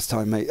not the first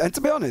time, mate. And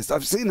to be honest,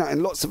 I've seen that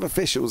in lots of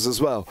officials as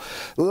well.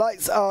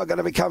 Lights are going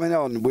to be coming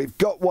on. We've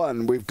got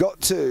 1, we've got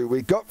 2,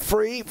 we've got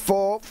 3,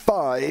 4,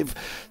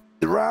 5.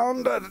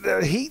 Round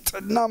heat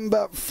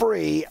number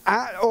 3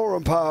 at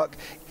Oran Park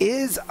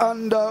is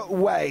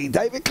underway.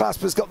 David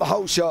Clasper's got the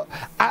whole shot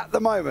at the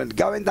moment,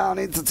 going down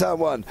into turn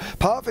 1.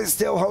 Parfitt's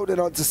still holding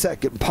on to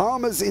 2nd.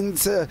 Palmer's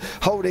into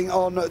holding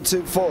on to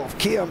 4th.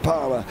 Kean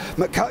Palmer.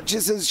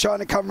 McCutcheon's trying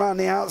to come around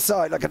the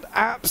outside like an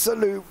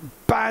absolute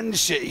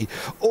banshee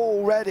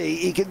already.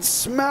 He can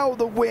smell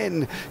the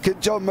win.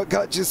 Can John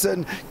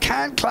McCutcheon?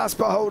 Can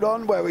Clasper hold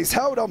on? Well, he's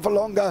held on for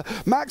longer.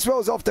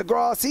 Maxwell's off the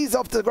grass. He's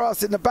off the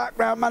grass in the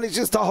background,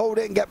 manages to hold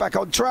it and get back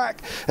on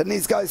track. And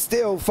these guys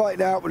still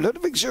fighting out with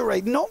Ludovic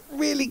Jure not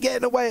really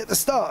getting away at the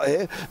start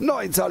here.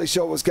 Not entirely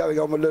sure what's going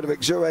on with Ludovic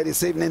Jure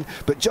this evening,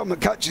 but John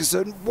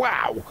McCutcheon,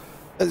 wow,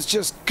 has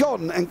just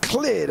gone and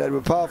cleared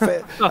Edward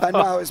Parfitt. And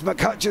now it's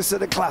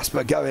McCutcheon and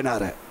Clasper going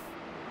at it.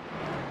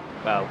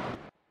 Well,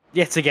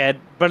 yet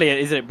again, brilliant,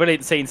 isn't it?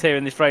 Brilliant scenes here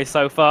in this race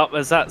so far.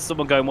 There's that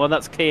someone going one.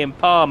 That's Kean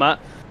Palmer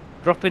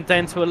dropping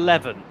down to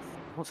 11th.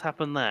 What's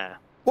happened there?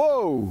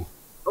 Whoa!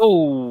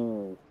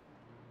 Oh.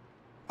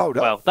 Hold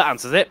up. Well, that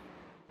answers it.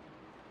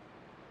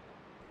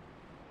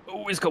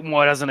 Oh, he's gone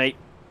wide, hasn't he?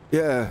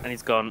 Yeah. And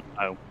he's gone.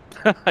 Oh,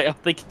 I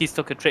think he's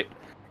took a trip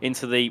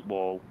into the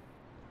wall.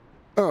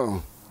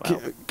 Oh,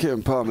 Well.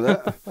 Kean Palmer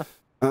there.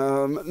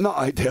 Not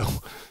ideal,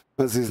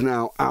 as he's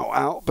now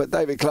out. But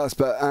David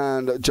Clasper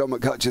and John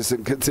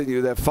McCutcheon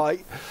continue their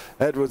fight.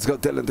 Edwards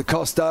got Dylan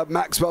DaCosta.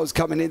 Maxwell's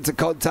coming into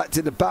contact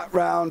in the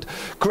background.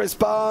 Chris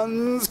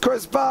Barnes.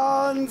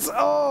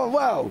 Oh,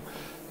 well,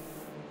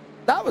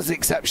 that was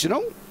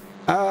exceptional.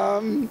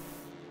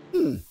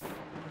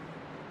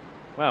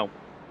 Well,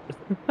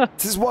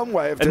 this is one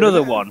way of doing another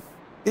it. one.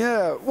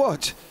 Yeah,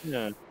 watch.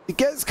 Yeah. He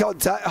gets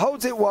contact,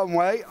 holds it one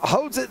way,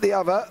 holds it the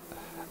other,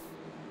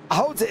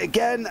 holds it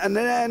again, and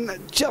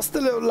then just a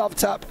little love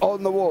tap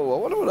on the wall. I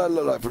wonder what that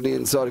looked like from the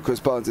inside of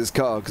Chris Barnes'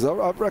 car, because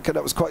I reckon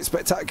that was quite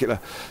spectacular,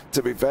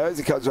 to be fair, as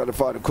he comes around the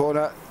final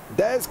corner.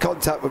 There's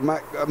contact with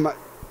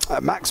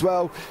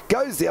Maxwell,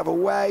 goes the other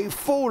way,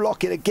 full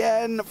lock it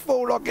again,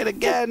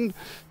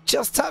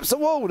 just taps the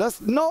wall. That's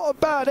not a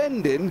bad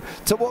ending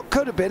to what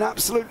could have been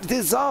absolute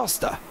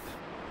disaster.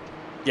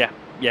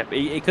 Yeah,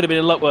 it could have been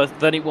a lot worse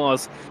than it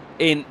was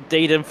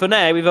indeed. And for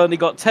now, we've only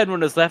got 10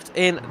 runners left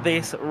in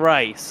this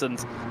race. And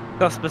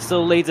Clasper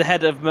still leads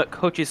ahead of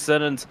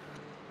McCutcheon and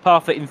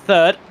Parfitt in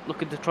 3rd,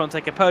 looking to try and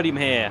take a podium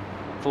here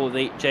for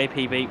the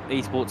JPB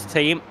Esports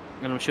team.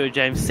 And I'm sure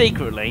James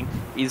secretly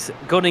is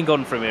gunning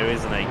on from here,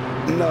 isn't he?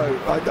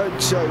 No, I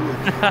don't show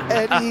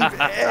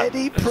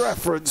any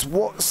preference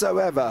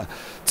whatsoever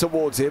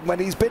towards him. When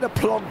he's been a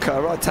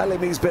plonker, I tell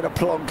him he's been a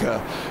plonker.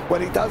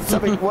 When he does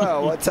something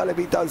well, I tell him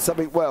he does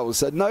something well.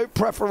 So no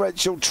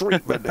preferential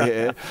treatment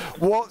here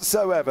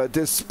whatsoever,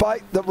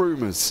 despite the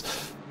rumours.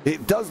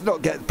 It does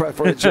not get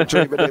preferential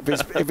treatment.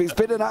 If he's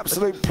been an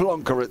absolute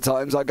plonker at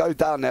times, I go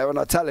down there and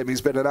I tell him he's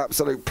been an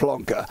absolute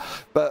plonker.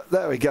 But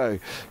there we go.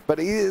 But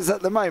he is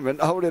at the moment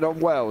holding on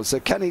well.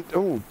 So can he...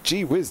 Oh,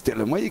 gee whiz,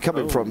 Dylan. Where are you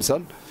coming from,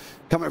 son?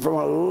 Coming from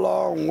a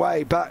long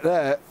way back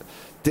there.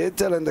 Did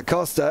Dylan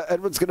DaCosta.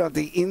 Edwards going to have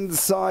the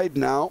inside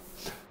now.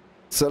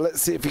 So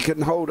let's see if he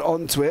can hold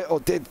on to it. Or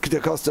did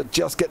DaCosta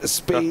just get the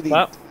speed?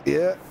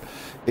 Yeah.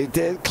 He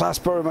did.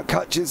 Clasper and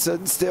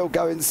McCutcheon still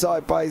going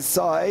side by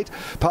side.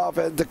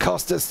 Parfitt and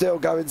DaCosta still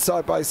going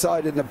side by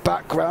side in the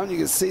background. You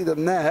can see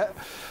them there.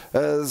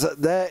 As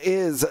there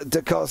is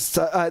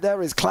DaCosta,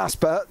 there is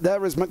Clasper,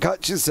 there is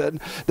McCutcheon,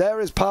 there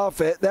is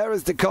Parfitt, there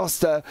is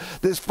DaCosta.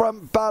 This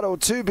front battle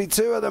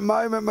 2v2 at the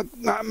moment.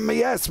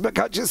 Yes,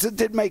 McCutcheon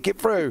did make it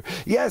through.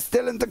 Yes,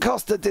 Dylan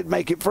DaCosta did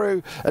make it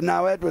through. And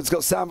now Edwards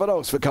got Sam Van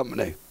Olst for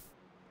company.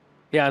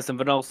 Yeah, Sam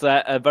Van Olst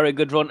there, a very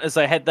good run as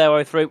they head their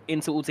way through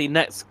into the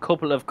next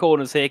couple of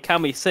corners here.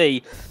 Can we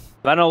see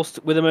Van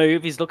Olst with a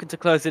move? He's looking to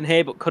close in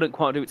here, but couldn't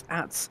quite do it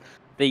at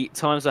the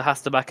time, so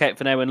has to back out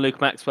for now. And Luke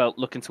Maxwell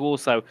looking to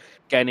also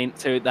get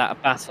into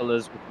that battle,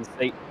 as we can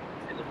see.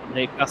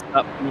 Here, cast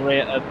up in the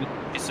rear of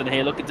McCutcheon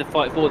here, looking to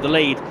fight for the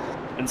lead.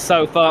 And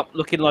so far,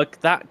 looking like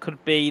that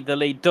could be the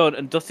lead done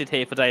and dusted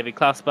here for David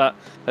Clasper,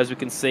 as we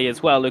can see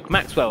as well. Luke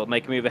Maxwell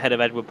making a move ahead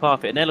of Edward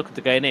Parfitt, and they're looking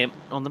to gain in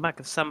on the back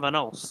of Sam Van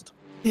Olst.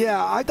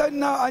 Yeah, I don't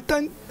know. I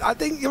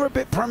think you're a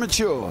bit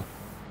premature.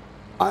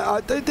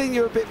 I do think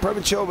you're a bit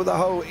premature with the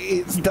whole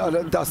it's done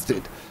and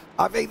dusted.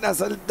 I think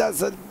that's a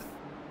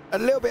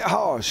little bit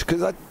harsh,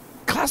 because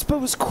Clasper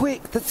was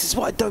quick. This is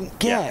what I don't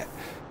get.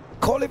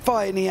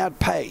 Qualifying, he had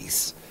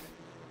pace,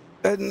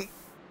 and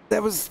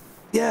there was...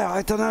 Yeah,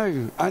 I don't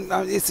know.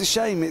 It's a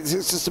shame. It's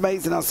just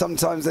amazing how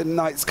sometimes the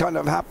nights kind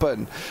of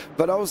happen.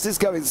 But Olst is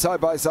going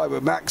side by side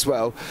with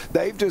Maxwell.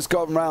 They've just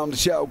gone round the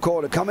shell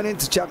corner. Coming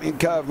into champion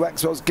curve,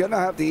 Maxwell's going to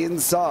have the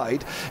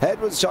inside.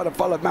 Edwards trying to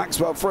follow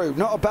Maxwell through.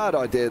 Not a bad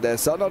idea there,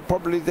 son. I'd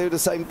probably do the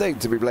same thing,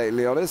 to be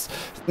blatantly honest.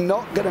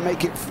 Not going to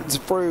make it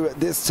through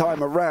this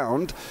time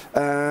around.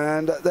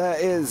 And there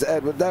is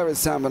Edward. There is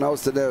Sam Van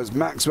Olst. There is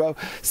Maxwell.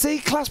 See,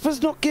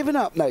 Clasper's not giving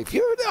up, Nath.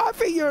 I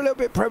think you're a little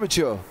bit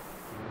premature.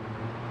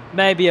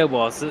 Maybe I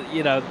was.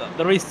 You know,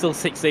 there is still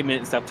 16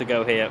 minutes left to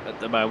go here at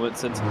the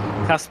moment, and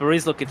Clasper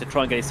is looking to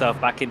try and get himself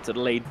back into the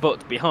lead,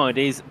 but behind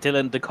is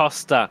Dylan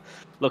DaCosta,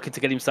 looking to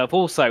get himself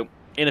also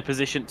in a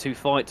position to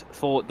fight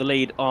for the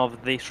lead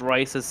of this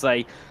race, as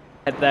they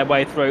head their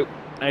way through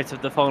out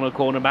of the final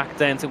corner, back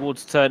down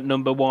towards turn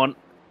number 1.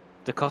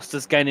 Da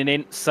Costa's gaining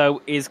in,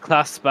 so is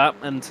Clasper,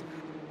 and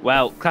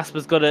well,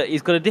 Clasper's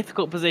he's got a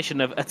difficult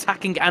position of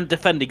attacking and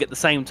defending at the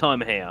same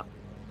time here.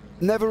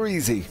 Never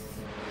easy,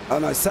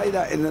 and I say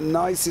that in the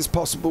nicest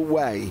possible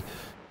way.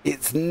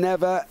 It's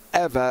never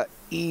ever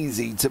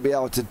easy to be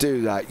able to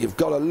do that. You've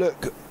got to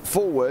look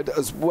forward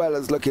as well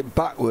as looking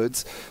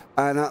backwards.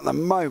 And at the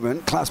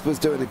moment, Clasper's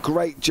doing a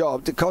great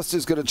job. Da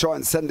Costa's going to try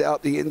and send it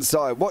up the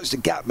inside. Watch the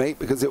gap, mate,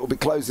 because it will be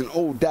closing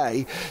all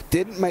day.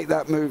 Didn't make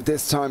that move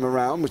this time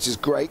around, which is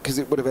great because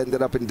it would have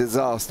ended up in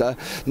disaster.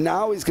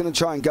 Now he's going to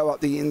try and go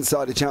up the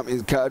inside of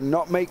Champions Curve,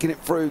 not making it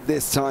through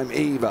this time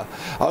either.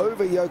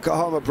 Over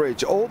Yokohama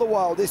Bridge. All the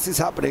while this is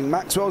happening,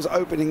 Maxwell's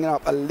opening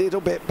up a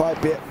little bit by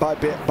bit by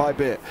bit by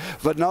bit.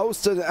 Van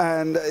Olsten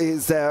and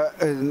is there,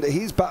 and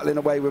he's battling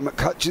away with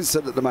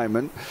McCutcheon at the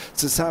moment.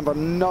 So Sam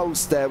Van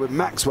Olsten there with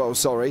Maxwell,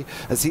 sorry,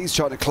 as he's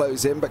trying to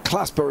close in, but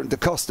Clasper and Da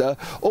Costa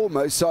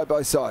almost side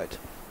by side.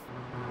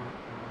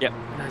 Yep,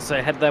 so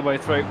head their way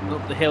through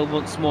up the hill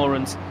once more,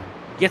 and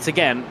yet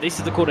again, this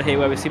is the corner here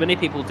where we see many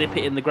people dip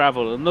it in the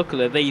gravel, and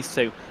luckily these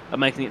two are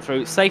making it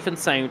through safe and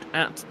sound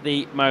at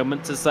the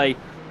moment as they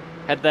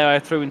head their way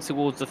through and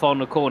towards the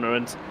final corner,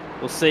 and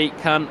we'll see,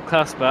 can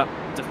Clasper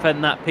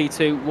defend that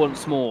P2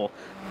 once more.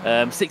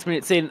 6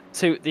 minutes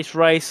into this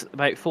race,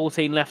 about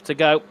 14 left to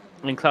go,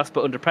 and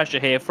Clasper under pressure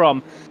here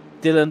from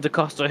Dylan Da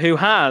Costa, who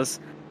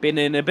has been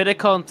in a bit of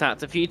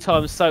contact a few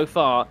times so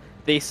far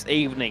this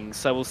evening.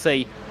 So we'll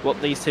see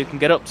what these two can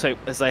get up to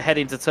as they head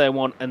into turn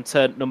 1 and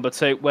turn number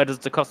 2. Where does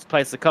Da Costa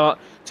place the car?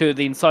 To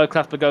the inside,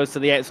 Clasper goes to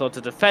the outside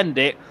to defend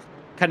it.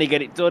 Can he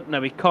get it done?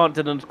 No, he can't.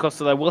 Dylan Da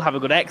Costa, though, will have a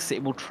good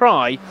exit. Will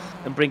try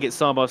and bring it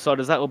side by side,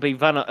 as that will be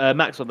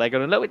Maxwell there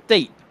going a little bit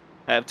deep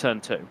out of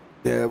turn 2.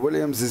 Yeah,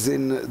 Williams is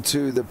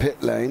into the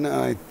pit lane.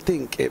 I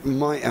think it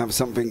might have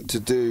something to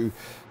do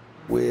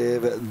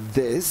with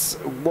this.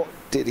 What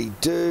did he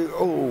do?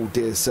 Oh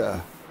dear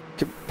sir,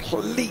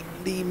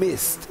 completely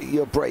missed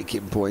your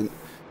braking point,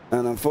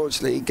 and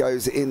unfortunately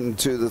goes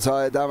into the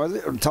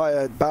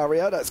tyre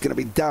barrier. That's going to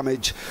be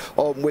damage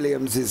on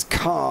Williams's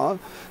car.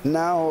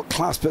 Now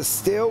Clasper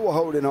still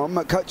holding on.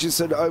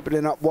 McCutcheon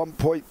opening up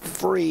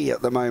 1.3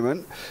 at the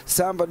moment.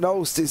 Sam Van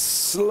Olst is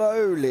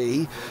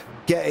slowly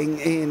getting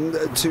in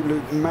to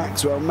Luke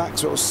Maxwell.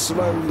 Maxwell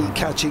slowly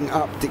catching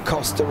up Da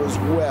Costa as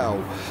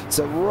well.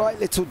 So right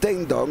little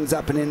ding-dongs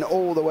happening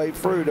all the way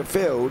through the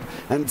field,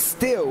 and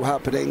still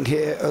happening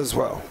here as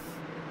well.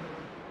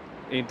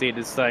 Indeed,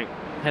 as they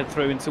head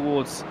through in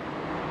towards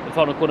the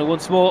final corner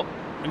once more,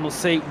 and we'll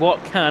see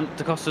what can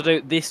Da Costa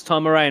do this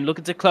time around.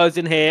 Looking to close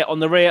in here on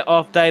the rear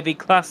of Davy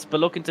Clasper,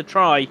 looking to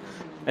try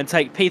and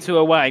take P2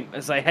 away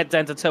as they head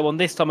down to turn 1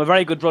 this time. A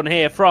very good run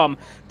here from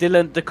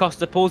Dylan Da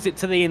Costa. Pulls it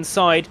to the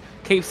inside,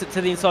 keeps it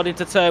to the inside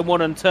into turn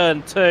 1 and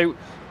turn 2.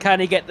 Can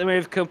he get the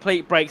move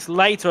complete? Brakes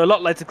later, a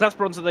lot later.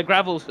 Clasper onto the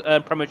gravel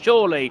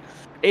prematurely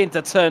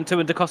into turn 2,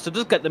 and Da Costa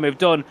does get the move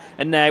done,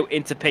 and now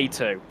into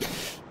P2.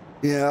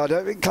 Yeah, I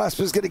don't think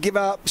Clasper's going to give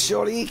up.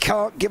 Surely he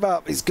can't give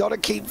up. He's got to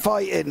keep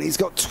fighting. He's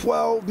got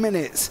 12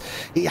 minutes.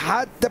 He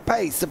had the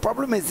pace. The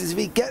problem is if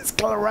he gets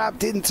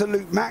grabbed into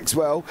Luke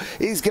Maxwell,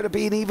 he's going to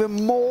be in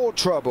even more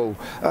trouble.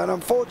 And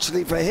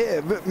unfortunately for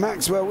him,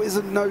 Maxwell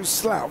isn't no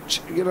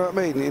slouch. You know what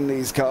I mean? In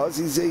these cars,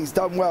 he's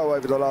done well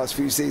over the last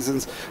few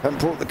seasons and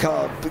got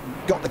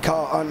the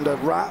car under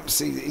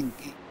wraps.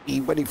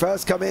 When he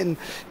first come in,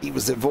 he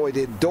was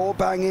avoiding door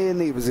banging,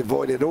 he was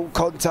avoiding all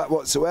contact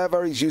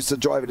whatsoever. He's used to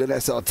driving an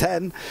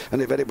SR10,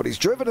 and if anybody's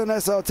driven an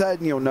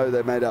SR10, you'll know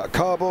they're made out of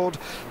cardboard.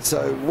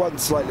 So one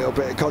slight little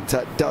bit of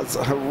contact does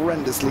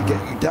horrendously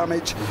get you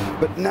damage.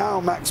 But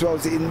now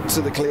Maxwell's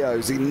into the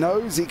Clios. He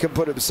knows he can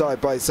put them side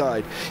by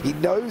side. He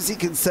knows he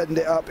can send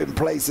it up in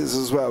places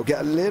as well,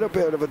 get a little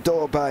bit of a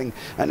door bang,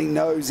 and he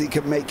knows he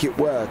can make it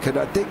work. And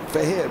I think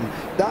for him,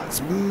 that's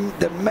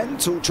the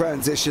mental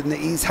transition that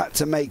he's had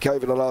to make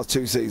over the last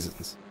 2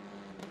 seasons.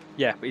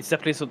 Yeah, it's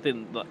definitely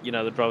something that, you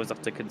know, the drivers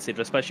have to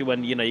consider, especially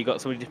when, you know, you've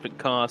got so many different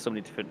cars, so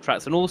many different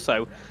tracks, and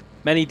also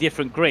many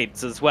different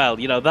grids as well.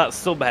 You know, that's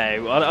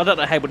somehow, I don't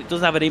know how, but it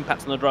does have an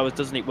impact on the drivers,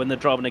 doesn't it, when they're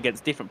driving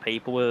against different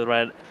people,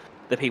 whether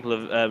the people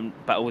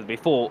have battled with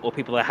before or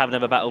people they have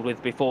never battled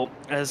with before,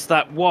 as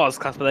that was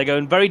Clasper. They're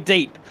going very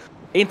deep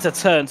into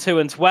turn 2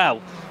 and well,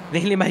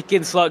 nearly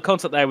making slight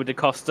contact there with Da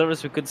Costa,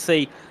 as we could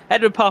see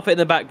Edward Parfitt in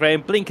the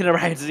background blinking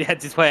around as he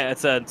heads his way out of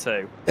turn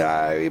 2.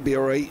 Yeah, he'll be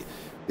all right.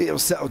 He'll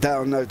settle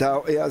down, no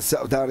doubt. He has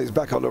settled down. He's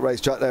back on the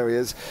racetrack. There he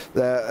is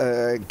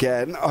there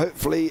again.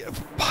 Hopefully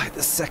by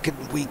the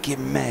second week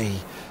in May,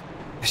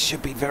 it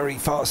should be very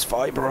fast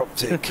fibre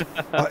optic.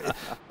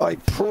 I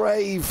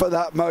pray for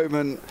that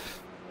moment.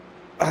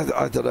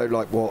 I don't know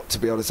like what, to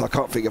be honest. I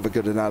can't think of a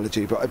good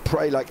analogy, but I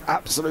pray like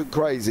absolute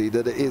crazy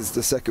that it is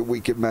the second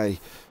week in May.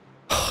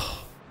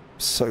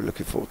 So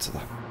looking forward to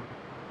that.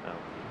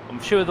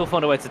 I'm sure they'll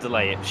find a way to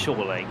delay it,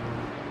 surely.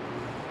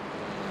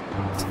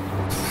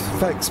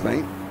 Thanks,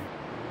 mate.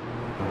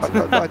 I'd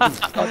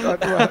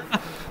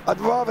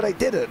rather they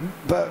didn't,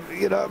 but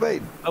you know what I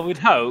mean? I would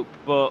hope,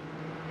 but,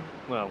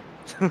 well,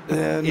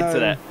 yeah,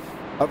 internet.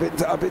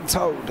 I've been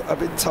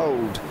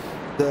told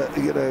that,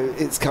 you know,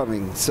 it's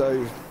coming.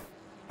 So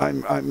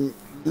I'm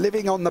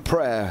living on the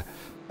prayer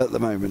at the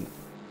moment.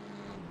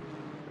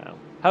 Well,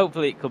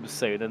 hopefully it comes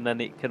soon, and then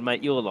it can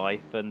make your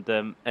life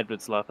and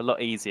Edward's life a lot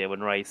easier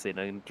when racing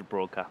and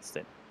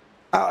broadcasting.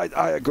 I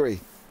agree.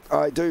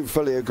 I do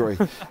fully agree.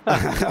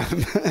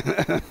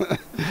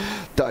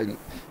 Don't.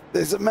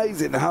 It's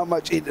amazing how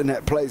much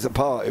internet plays a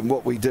part in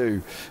what we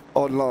do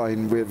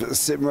online with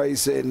sim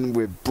racing,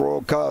 with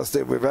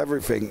broadcasting, with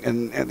everything,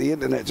 and the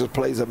internet just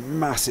plays a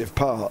massive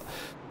part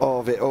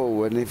of it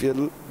all. And if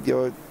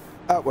you're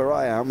out where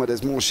I am, where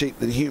there's more sheep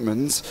than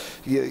humans,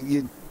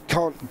 you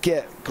can't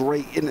get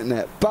great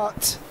internet.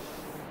 But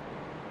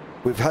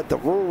we've had the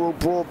Rural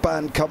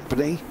Broadband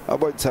Company, I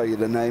won't tell you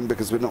the name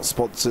because we're not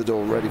sponsored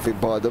or anything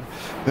by them,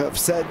 who have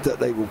said that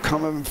they will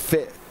come and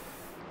fit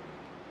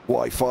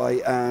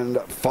Wi-Fi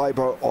and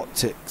fibre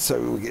optic.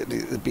 So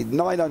it'll be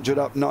 900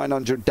 up,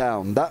 900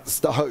 down. That's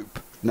the hope,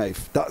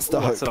 Nath. That's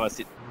the hope.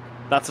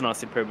 That's a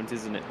nice improvement,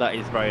 isn't it? That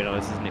is very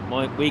nice, isn't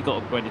it? We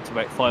got upgraded to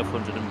about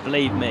 500, and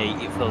believe me,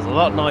 it feels a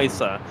lot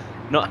nicer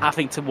not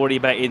having to worry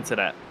about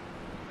internet.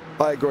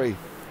 I agree.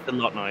 A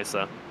lot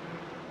nicer.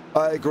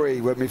 I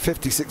agree. When my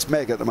 56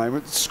 meg at the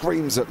moment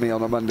screams at me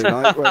on a Monday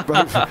night, when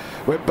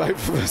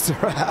both of us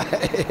are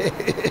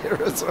here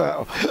as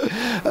well,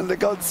 and the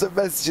constant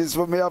messages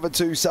from my other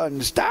two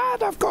sons.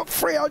 Dad, I've got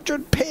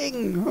 300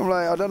 ping. I'm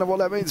like, I don't know what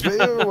that means for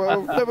you.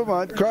 Well, never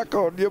mind. Crack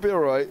on. You'll be all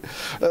right.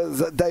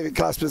 David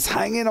Clasper's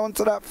hanging on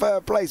to that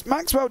third place.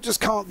 Maxwell just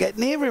can't get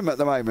near him at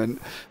the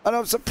moment, and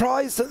I'm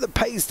surprised at the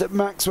pace that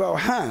Maxwell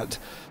had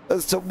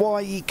as to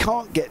why he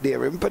can't get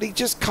near him, but he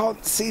just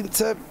can't seem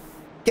to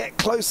get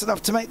close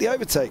enough to make the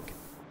overtake.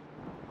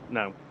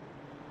 No,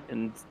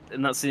 and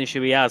that's an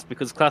issue he has,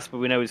 because Clasper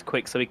we know is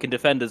quick, so he can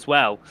defend as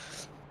well,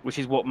 which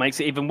is what makes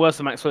it even worse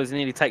for Maxwell, as he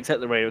nearly takes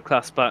out the rear of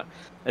Clasper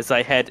as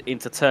they head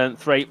into turn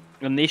 3.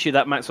 And the issue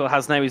that Maxwell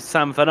has now is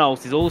Sam Van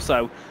Alt is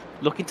also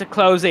looking to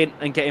close in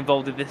and get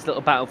involved in this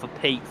little battle for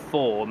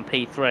P4 and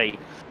P3.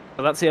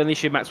 So that's the only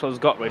issue Maxwell's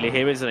got really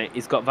here, isn't it?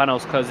 He's got Van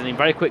Alt closing in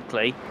very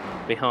quickly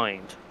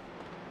behind.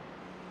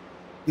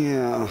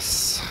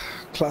 Yes.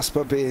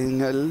 Clasper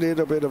being a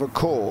little bit of a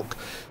cork,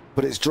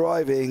 but it's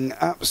driving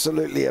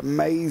absolutely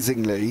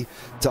amazingly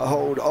to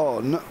hold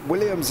on.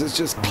 Williams has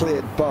just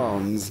cleared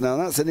Barnes. Now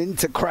that's an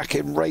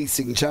Intercracking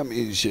Racing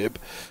Championship.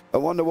 I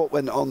wonder what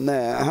went on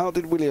there. How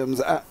did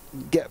Williams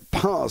get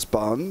past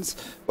Barnes?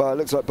 Well, it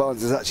looks like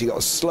Barnes has actually got a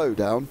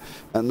slowdown,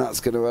 and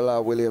that's going to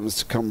allow Williams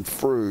to come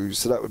through.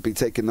 So that would be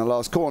taking the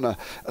last corner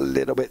a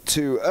little bit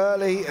too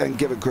early and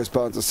giving Chris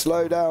Barnes a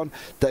slowdown.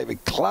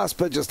 David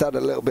Clasper just had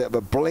a little bit of a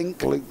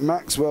blink. Luke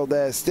Maxwell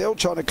there still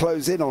trying to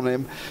close in on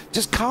him.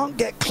 Just can't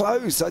get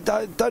close. I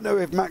don't know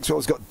if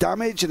Maxwell's got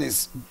damage and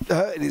is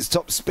hurting his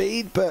top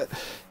speed, but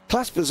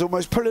Clasper's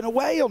almost pulling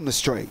away on the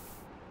straight.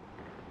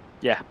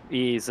 Yeah,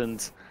 he is,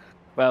 and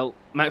well,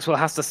 Maxwell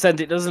has to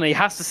send it, doesn't he? He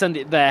has to send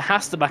it there,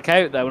 has to back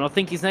out though, and I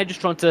think he's now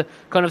just trying to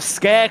kind of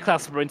scare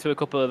Clasper into a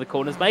couple of the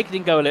corners, making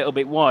him go a little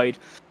bit wide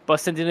by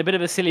sending a bit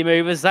of a silly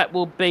move, as that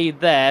will be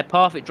there.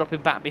 Parfitt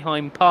dropping back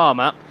behind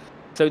Palmer.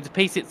 So to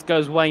P6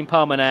 goes Wayne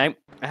Palmer now,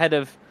 ahead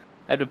of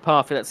Edward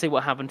Parfitt. Let's see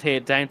what happened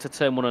here, down to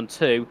turn 1 and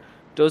 2.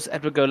 Does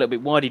Edward go a little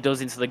bit wide? He does,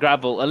 into the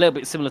gravel, a little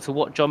bit similar to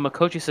what John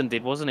McCutcheon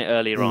did, wasn't it,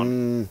 earlier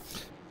on?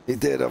 He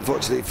did,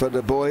 unfortunately for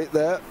the boy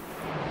there.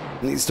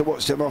 Needs to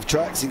watch them off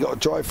tracks. He got a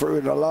drive through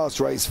in the last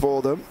race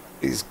for them.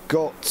 He's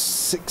got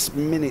 6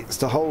 minutes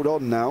to hold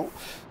on now.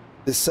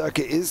 This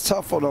circuit is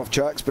tough on off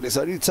tracks, but it's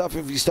only tough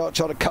if you start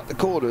trying to cut the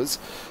corners.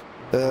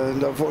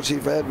 And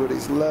unfortunately for Edward,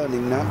 he's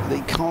learning that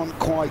they can't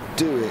quite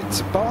do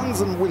it.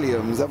 Barnes and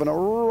Williams having a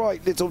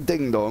right little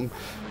ding-dong.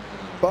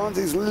 Barnes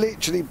is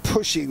literally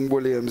pushing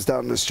Williams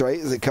down the straight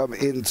as they come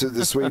into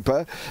the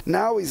sweeper.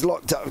 Now he's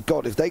locked up.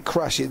 God, if they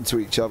crash into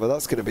each other,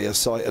 that's going to be a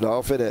sight and a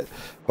half, isn't it?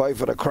 Both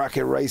of the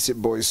cracking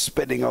racing boys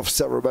spinning off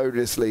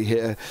ceremoniously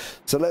here.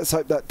 So let's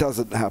hope that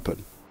doesn't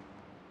happen.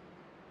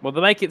 Well,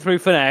 they make it through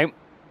for now,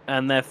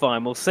 and they're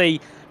fine. We'll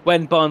see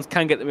when Barnes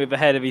can get the move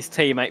ahead of his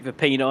teammate for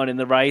P9 in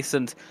the race.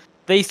 And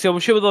these two, I'm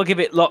sure they'll give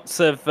it lots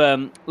of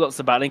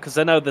battling, because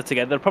they know they're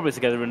together. They're probably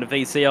together in the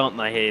VC, aren't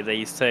they, here,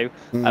 these two?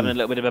 Having a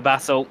little bit of a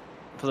battle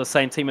for the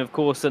same team, of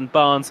course, and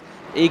Barnes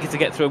eager to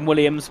get through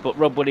Williams, but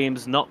Rob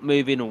Williams not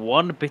moving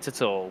one bit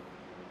at all.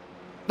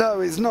 No,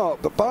 he's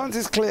not, but Barnes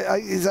is clear.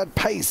 He's had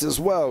pace as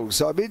well,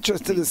 so I'm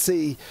interested to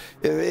see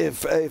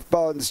if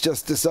Barnes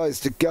just decides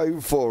to go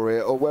for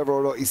it, or whether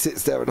or not he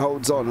sits there and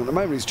holds on. At the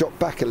moment, he's dropped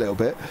back a little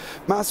bit.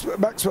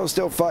 Maxwell's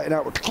still fighting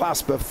out with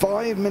Clasper.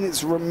 5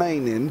 minutes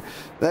remaining.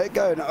 They're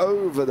going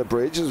over the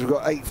bridge, as we've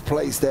got 8th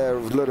place there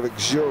of Ludovic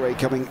Jure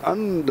coming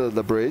under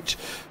the bridge,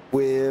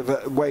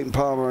 with Wayne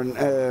Palmer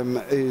and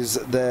who's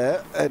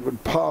there.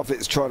 Edward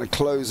Parfitt's trying to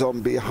close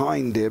on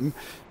behind him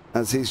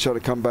as he's trying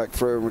to come back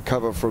through and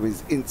recover from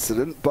his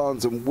incident.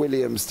 Barnes and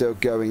Williams still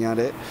going at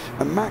it,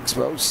 and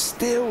Maxwell's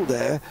still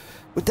there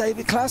with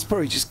David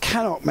Clasper. He just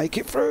cannot make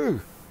it through.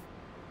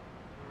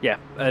 Yeah,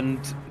 and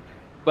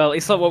well,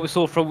 it's like what we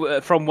saw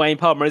from Wayne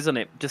Palmer, isn't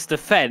it? Just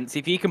defence.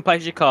 If you can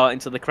place your car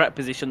into the correct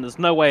position, there's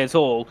no way at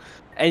all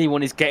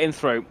anyone is getting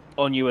through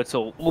on you at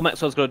all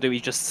Maxwell's got to do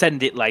is just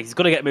send it late. He's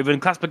got to get moving.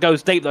 Clasper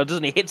goes deep though,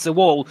 doesn't he? Hits the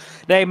wall.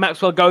 Now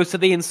Maxwell goes to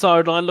the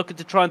inside line, looking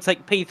to try and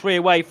take P3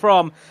 away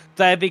from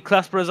David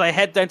Clasper as they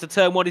head down to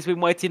turn 1. He's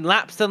been waiting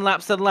laps and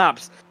laps and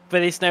laps for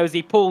this now as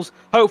he pulls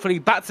hopefully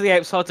back to the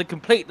outside to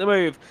complete the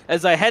move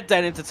as they head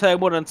down into turn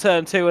 1 and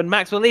turn 2, and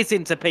Maxwell is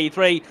into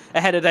P3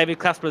 ahead of David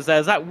Clasper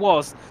as that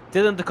was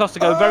Dylan Da Costa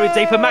going very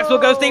deep, and Maxwell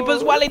goes deep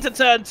as well into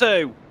turn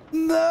 2.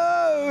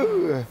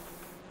 No!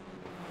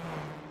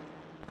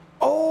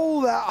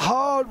 All that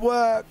hard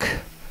work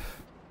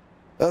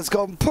has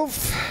gone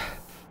poof.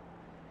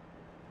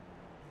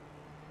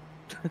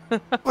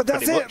 But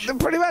that's it.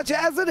 Pretty much it,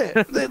 hasn't it?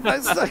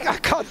 It's like, I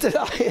can't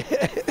deny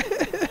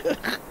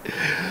it.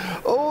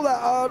 All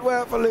that hard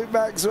work for Luke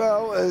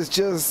Maxwell has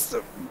just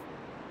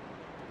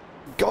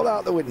gone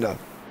out the window.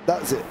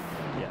 That's it.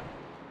 Yeah.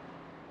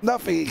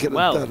 Nothing he could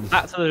have done.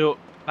 Back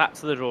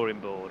to the drawing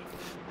board.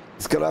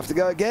 He's going to have to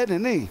go again,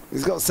 isn't he?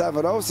 He's got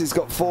 7 holes. He's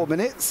got 4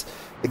 minutes.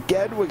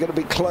 Again, we're going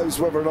to be close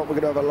whether or not we're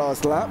going to have a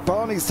last lap.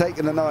 Barney's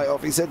taking the night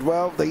off. He said,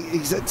 well, he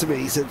said to me,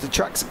 he said, the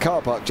track's a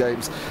car park,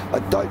 James. I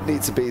don't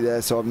need to be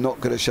there, so I'm not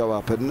going to show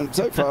up. And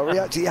so far, he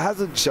actually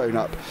hasn't shown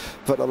up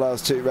for the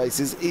last 2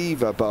 races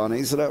either,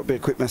 Barney. So that would be a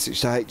quick message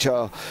to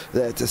HR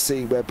there to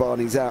see where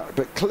Barney's at.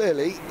 But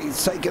clearly,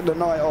 he's taken the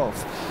night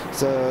off.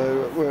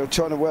 So we're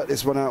trying to work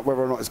this one out,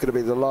 whether or not it's going to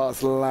be the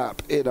last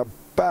lap in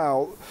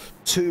about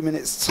 2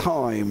 minutes'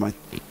 time, I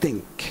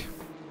think.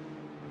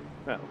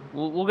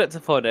 Well, we'll get to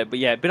find out, but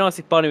yeah, it'd be nice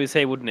if Barney was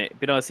here, wouldn't it? It'd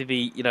be nice if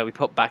he, we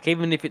pop back,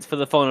 even if it's for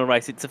the final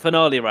race. It's a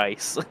finale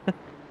race.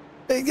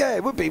 Yeah,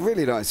 it would be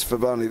really nice for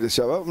Barney to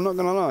show up, I'm not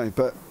going to lie,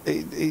 but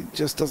he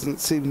just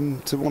doesn't seem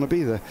to want to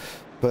be there.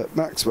 But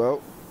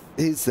Maxwell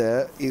is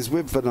there, he's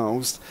with Van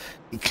Alst.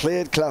 He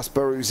cleared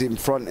Clasper, who's in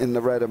front in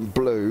the red and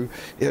blue.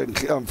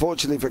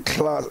 Unfortunately for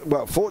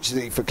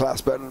fortunately for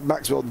Clasper,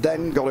 Maxwell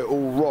then got it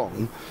all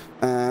wrong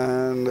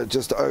and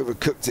just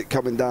overcooked it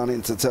coming down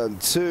into turn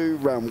 2,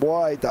 round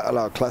wide. That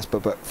allowed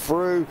Clasper back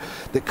through.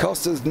 Da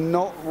Costa's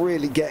not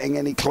really getting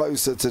any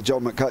closer to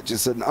John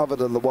McHutchison other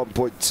than the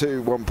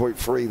 1.2,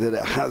 1.3 that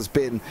it has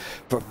been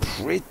for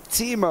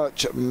pretty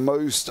much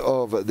most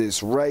of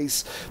this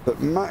race. But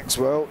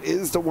Maxwell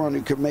is the one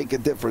who can make a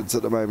difference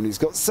at the moment. He's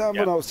got Sam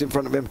Van Alst in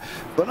front of him.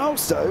 Van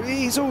Alst, though,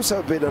 he's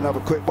also been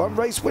another quick one,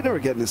 race winner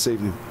again this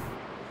evening.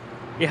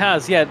 He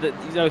has,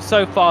 yeah.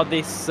 So far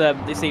this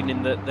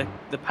evening,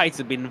 the pace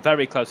has been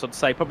very close. I'd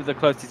say probably the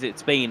closest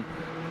it's been,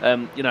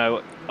 on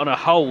a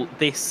whole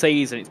this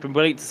season. It's been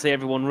brilliant to see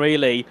everyone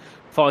really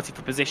fighting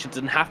for positions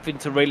and having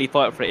to really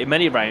fight for it in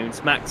many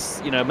rounds.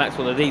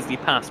 Maxwell had easily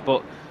passed,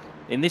 but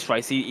in this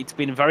race, it's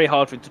been very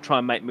hard for him to try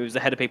and make moves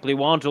ahead of people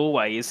who aren't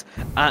always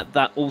at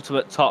that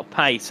ultimate top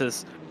pace.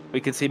 As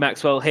we can see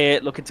Maxwell here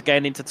looking to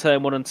gain into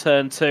turn 1 and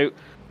turn 2.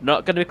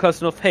 Not going to be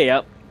close enough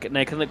here.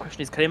 Now, the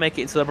question is, can he make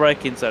it into the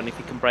braking zone if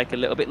he can brake a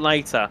little bit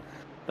later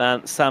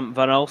than Sam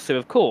Van Alst, who,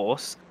 of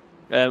course,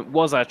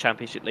 was our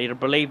championship leader. I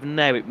believe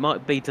now it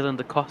might be Dylan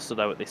Da Costa,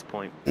 though, at this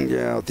point.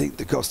 Yeah, I think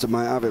Da Costa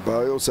might have it, but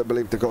I also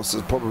believe Da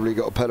Costa's probably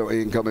got a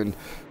penalty incoming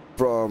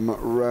from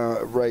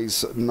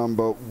race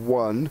number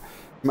 1.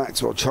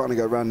 Maxwell trying to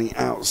go around the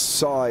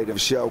outside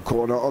of Shell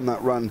Corner on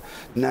that run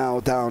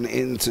now down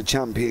into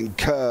Champion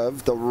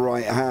Curve. The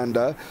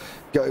right-hander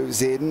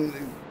goes in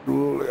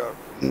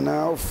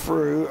now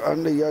through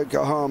under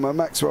Yokohama.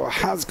 Maxwell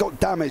has got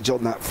damage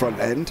on that front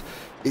end.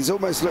 He's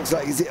almost looks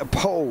like he's hit a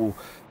pole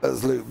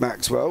as Luke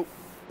Maxwell.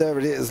 There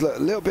it is. Look, a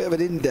little bit of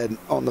an indent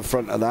on the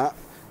front of that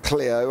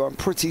Clio. I'm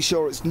pretty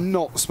sure it's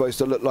not supposed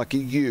to look like a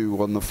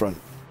U on the front.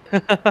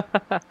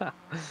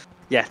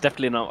 Yeah,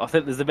 definitely not. I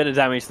think there's a bit of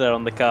damage there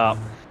on the car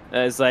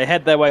as they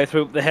head their way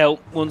through the hill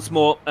once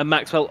more, and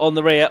Maxwell on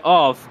the rear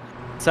of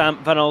Sam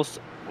Van Alst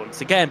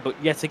once again,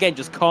 but yet again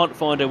just can't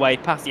find a way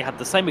past. He had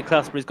the same with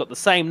Clasper, he's got the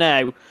same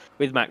now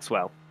with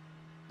Maxwell,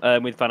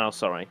 with Van Alst,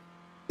 sorry.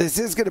 This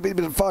is going to be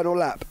the final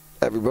lap,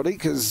 everybody,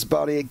 because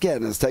Barney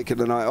again has taken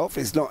the night off.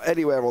 He's not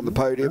anywhere on the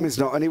podium, he's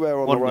not anywhere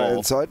on the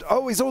right-hand side.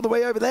 Oh, he's all the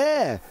way over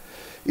there.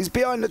 He's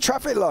behind the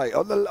traffic light.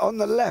 On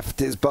the left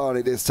is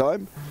Barney this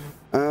time.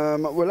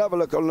 We'll have a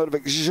look on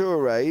Ludovic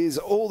Jure. He's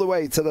all the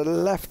way to the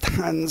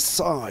left-hand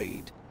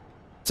side.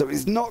 So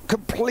he's not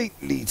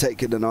completely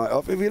taking the night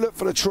off. If you look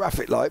for the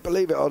traffic light,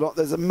 believe it or not,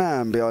 there's a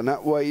man behind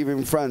that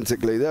waving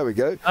frantically. There we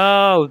go.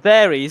 Oh,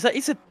 there he is.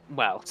 It's a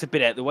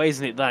bit out the way,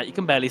 isn't it, that? You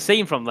can barely see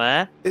him from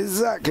there.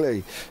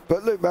 Exactly.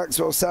 But Luke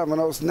Maxwell, Sam Van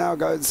Alst now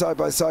going side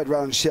by side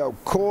round Shell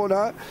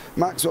Corner.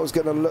 Maxwell's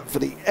going to look for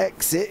the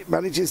exit.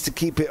 Manages to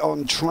keep it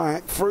on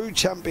track. Through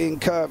Champion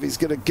Curve he's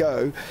going to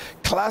go.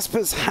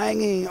 Clasper's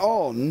hanging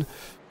on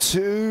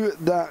to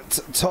that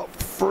top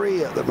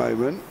 3 at the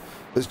moment,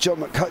 as John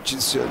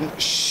McHutchison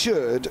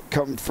should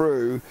come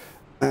through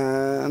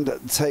and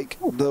take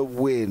the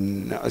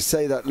win. I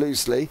say that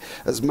loosely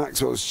as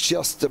Maxwell's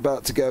just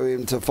about to go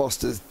into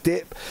Foster's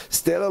dip,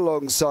 still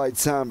alongside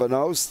Sam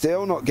Bernal,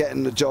 still not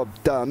getting the job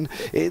done.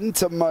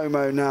 Into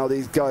Momo now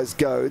these guys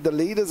go. The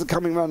leaders are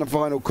coming around the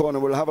final corner.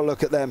 We'll have a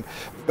look at them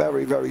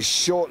very, very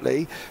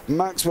shortly.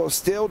 Maxwell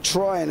still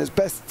trying as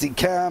best as he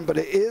can, but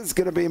it is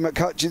going to be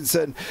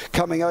McHutchinson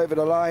coming over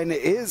the line.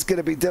 It is going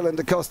to be Dylan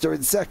DaCosta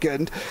in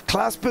second.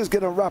 Clasper's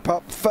going to wrap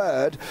up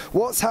third.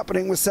 What's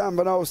happening with Sam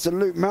Bernal to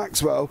Luke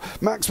Maxwell?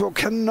 Maxwell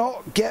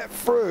cannot get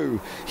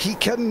through. He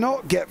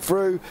cannot get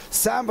through.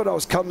 Sam Bernal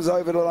comes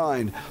over the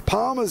line.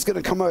 Palmer's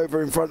going to come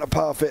over in front of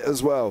Parfitt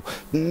as well.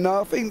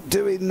 Nothing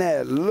doing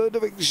there.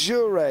 Ludovic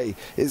Jure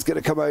is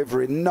going to come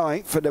over in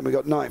ninth, and then we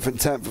got ninth and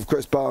 10th of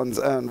Chris Barnes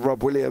and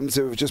Rob Williams,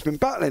 who have just been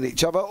battling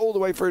each other all the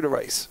way through the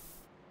race.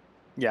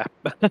 Yeah,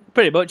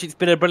 pretty much. It's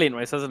been a brilliant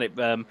race, hasn't it?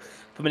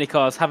 For many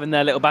cars having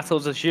their little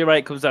battles as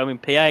Jure comes down in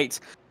P8,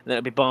 and then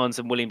it'll be Barnes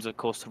and Williams, of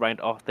course, to round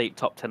off the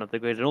top 10 of the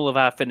grid, and all of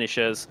our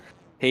finishers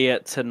here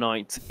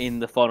tonight in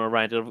the final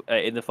round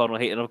in the final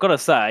heat. And I've got to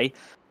say,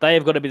 they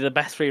have got to be the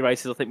best three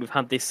races I think we've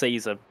had this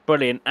season.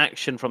 Brilliant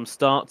action from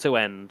start to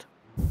end.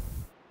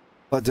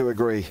 I do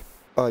agree.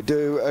 I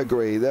do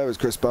agree. There is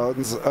Chris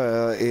Barnes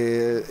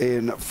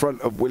in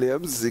front of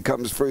Williams as he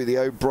comes through the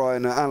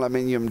O'Brien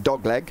aluminium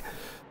dogleg.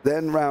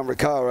 Then round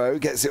Recaro,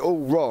 gets it all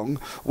wrong.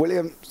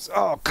 Williams,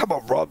 oh, come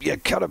on, Rob, you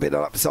could have been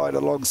upside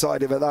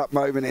alongside him at that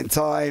moment in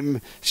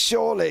time.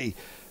 Surely,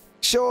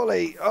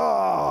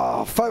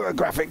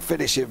 photographic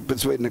finishing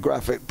between the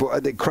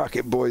the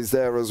Crackit boys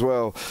there as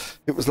well.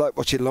 It was like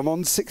watching Le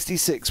Mans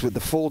 66 with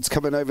the Fords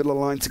coming over the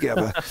line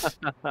together.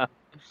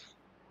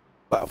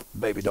 Well,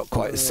 maybe not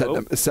quite as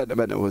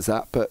sentimental as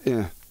that, but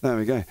yeah, there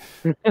we go.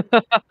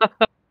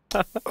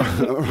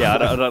 Yeah,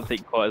 I don't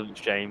think quite as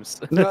much, James.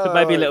 No,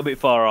 maybe a little bit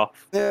far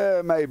off.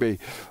 Yeah, maybe.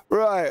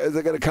 Right, as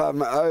they're going to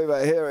come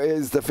over, here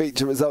is the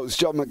feature results.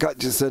 John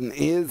McHutchison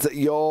is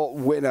your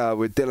winner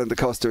with Dylan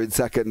DaCosta in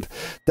second.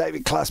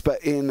 David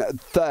Clasper in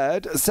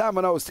third. Sam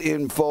Bernal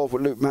in fourth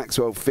with Luke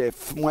Maxwell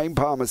fifth. Wayne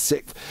Palmer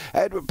sixth.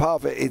 Edward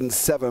Parfitt in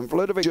seventh.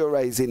 Ludovic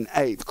Jure's in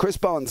eighth. Chris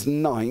Barnes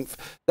ninth.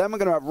 Then we're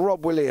going to have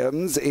Rob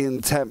Williams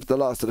in 10th, the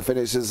last of the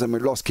finishers, and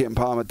we've lost Kim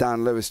Palmer.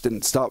 Dan Lewis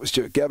didn't start with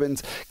Stuart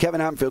Gibbons.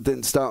 Kevin Hanfield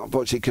didn't start,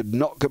 unfortunately, could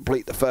not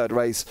complete the third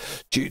race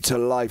due to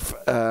life,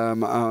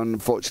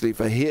 unfortunately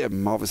for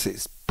him. Obviously,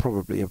 it's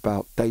probably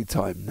about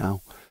daytime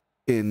now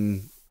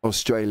in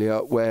Australia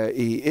where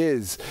he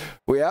is.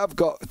 We have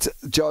got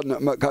John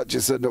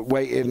McHutchison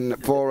waiting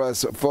for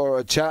us for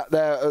a chat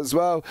there as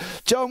well.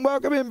 John,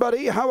 welcome in,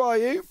 buddy. How are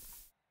you?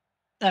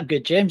 I'm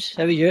good, James.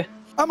 How are you?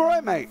 I'm all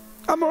right, mate.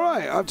 I'm all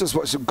right. I've just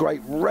watched some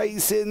great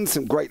racing,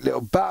 some great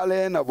little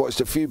battling. I've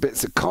watched a few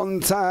bits of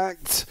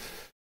contact.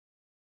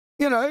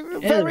 You know,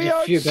 very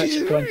argy,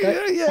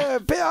 yeah, a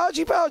bit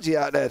argy-bargy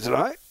out there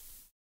tonight.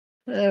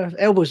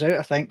 Elbows out,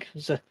 I think.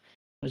 It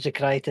was a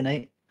cry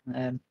tonight.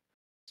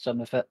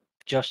 Some of it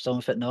just, some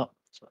of it not.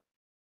 So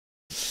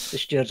the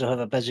stewards will have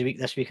a busy week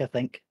this week, I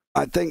think.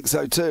 I think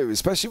so too,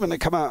 especially when they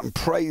come out and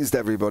praised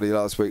everybody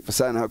last week for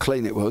saying how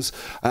clean it was.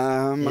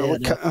 We're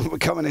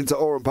coming into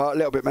Oran Park, a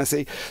little bit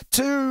messy.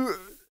 2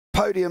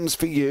 podiums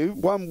for you,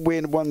 1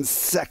 win, 1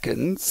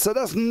 second. So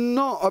that's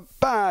not a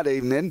bad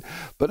evening,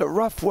 but a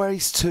rough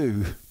race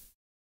too.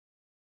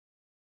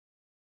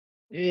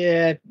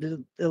 Yeah,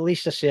 the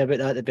least I say about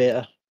that, the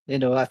better. You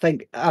know, I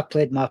think I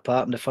played my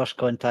part in the first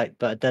contact,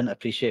 but I didn't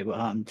appreciate what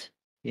happened.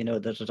 You know,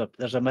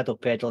 there's a middle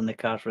pedal in the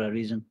car for a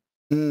reason.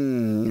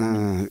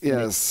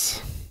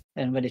 Yes.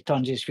 And when he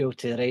turns his wheel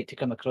to the right to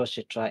come across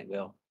the track,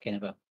 well,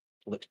 kind of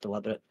looks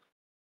deliberate.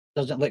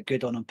 Doesn't look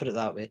good on him, put it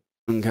that way.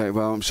 Okay,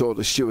 well, I'm sure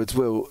the stewards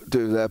will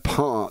do their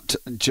part,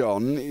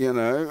 John, you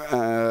know,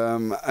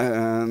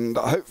 and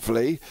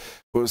hopefully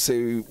we'll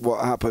see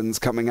what happens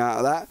coming out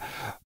of that.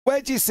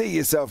 Where do you see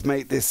yourself,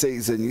 mate, this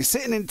season? You're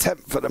sitting in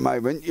 10th at the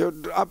moment. You're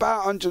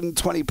about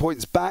 120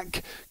 points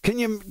back. Can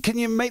you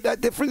make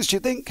that difference, do you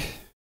think?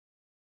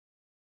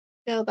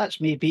 Yeah, that's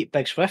me beat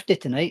Big Swifty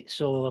tonight,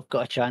 so I've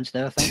got a chance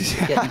now, I think.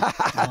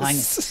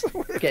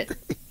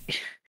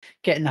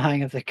 Getting the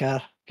hang of the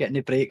car, getting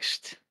the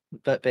brakes a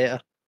bit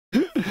better.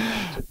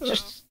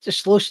 Just the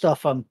slow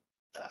stuff, I'm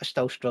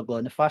still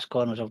struggling. The fast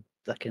corners are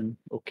looking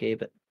okay,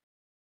 but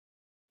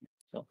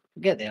so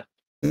we'll get there.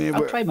 Yeah,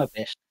 I'll try my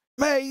best.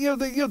 Mate, you'll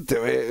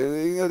do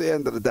it. At the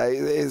end of the day,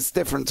 it's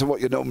different to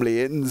what you're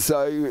normally in,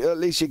 so at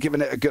least you're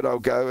giving it a good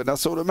old go, and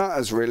that's all that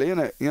matters, really,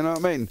 isn't it? You know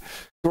what I mean?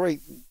 Great.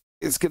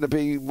 It's going to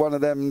be one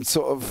of them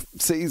sort of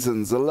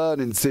seasons, a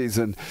learning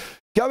season.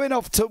 Going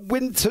off to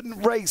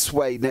Winton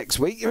Raceway next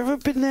week. You ever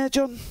been there,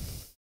 John?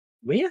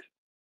 Where?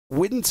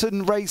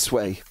 Winton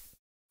Raceway.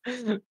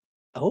 I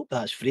hope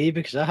that's free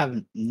because I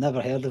haven't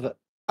never heard of it.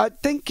 I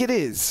think it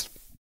is.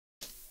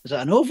 Is it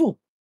an oval?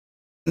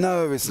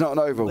 No, it's not an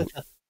oval. It's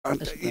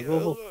an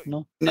oval?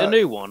 No. A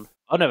new one?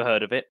 I've never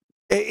heard of it.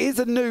 It is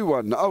a new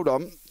one. Hold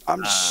on.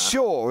 I'm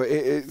sure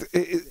it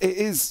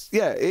is.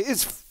 Yeah, it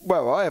is.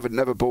 Well, I haven't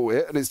never bought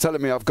it, and it's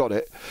telling me I've got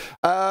it.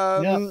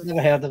 No,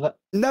 never heard of it.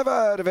 Never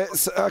heard of it.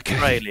 So, okay.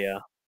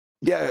 Australia.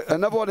 Yeah,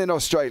 another one in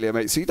Australia,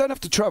 mate. So you don't have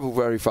to travel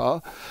very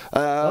far.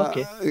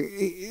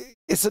 Okay.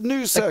 It's a new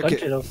Big circuit.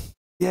 country, though.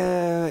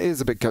 Yeah, it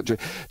is a big country.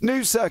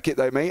 New circuit,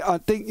 though, mate. I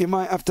think you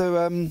might have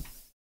to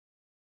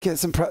get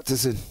some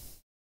practice in.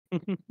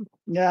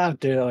 Yeah, I'll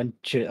do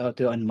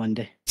it on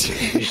Monday.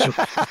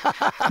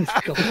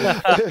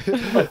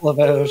 Couple of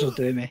hours will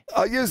do me.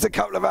 I used a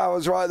couple of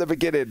hours right at the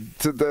beginning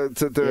to do it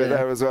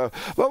there as well.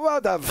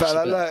 Well done,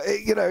 fella. Look,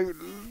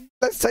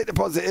 let's take the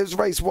positives.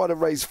 Race 1 and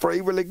race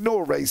 3. We'll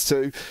ignore race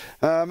 2.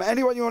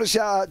 Anyone you want to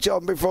shout out,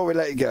 John, before we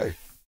let you go?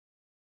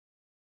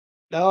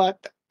 No,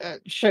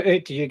 shout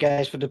out to you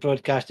guys for the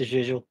broadcast as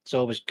usual. It's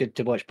always good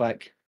to watch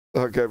back.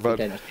 Okay,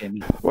 bud.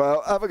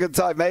 Well, have a good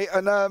time, mate,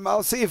 and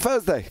I'll see you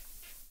Thursday.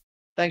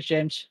 Thanks,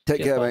 James.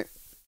 Take care, mate.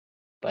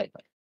 Bye.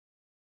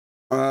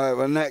 All right,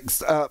 well,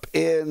 next up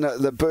in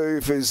the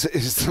booth is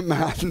the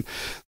man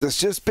that's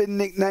just been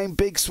nicknamed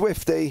Big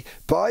Swifty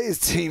by his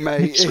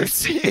teammate.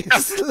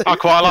 I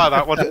quite like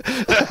that one.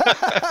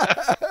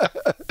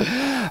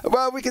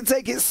 Well, we can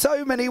take it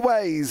so many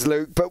ways,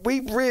 Luke, but we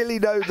really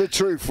know the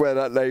truth where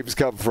that name's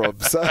come from.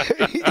 So,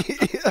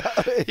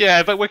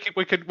 yeah, but we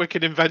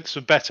can invent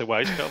some better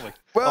ways, can't we?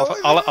 Well,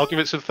 I'll give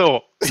it some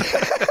thought.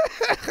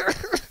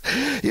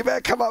 You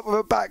better come up with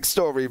a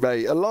backstory,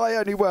 mate. A lie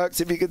only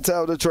works if you can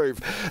tell the truth.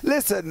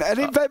 Listen, an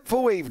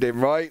eventful evening,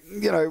 right?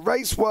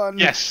 Race 1,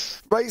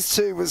 yes. Race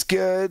 2 was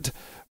good.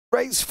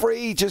 Race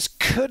 3 just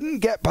couldn't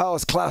get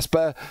past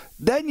Clasper.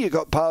 Then you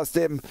got past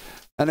him,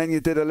 and then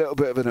you did a little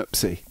bit of an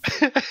oopsie.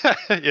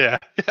 yeah,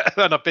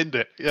 and I binned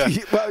it. Yeah,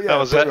 well, yeah, that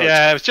was it.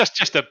 Yeah, it was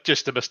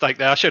just a mistake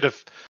there. I should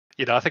have.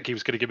 I think he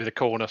was going to give me the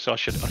corner, so I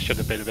should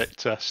have been a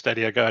bit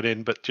steadier going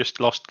in, but just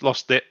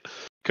lost it.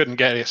 Couldn't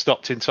get it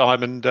stopped in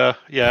time, and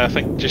I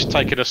think just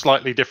taking a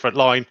slightly different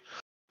line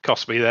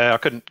cost me there. I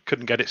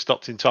couldn't get it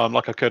stopped in time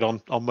like I could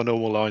on my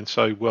normal line.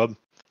 So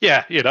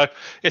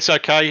it's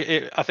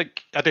okay. I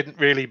think I didn't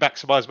really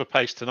maximise my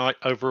pace tonight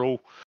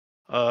overall.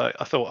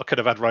 I thought I could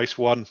have had race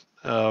 1.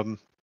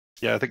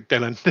 I think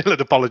Dylan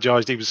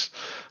apologised. He was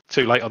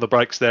too late on the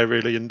brakes there,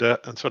 really, and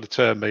sort of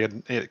turned me,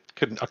 and I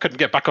couldn't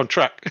get back on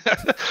track.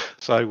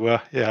 So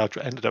I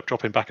ended up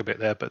dropping back a bit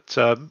there. But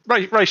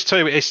race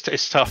 2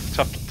 is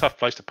tough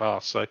place to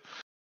pass. So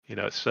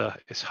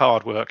it's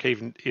hard work.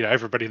 Even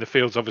everybody in the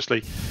field's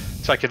obviously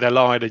taking their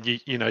line, and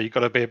you've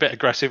got to be a bit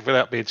aggressive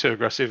without being too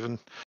aggressive, and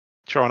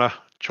trying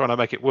to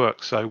make it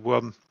work. So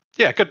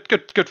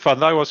good fun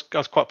though. I was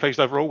quite pleased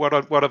overall. Well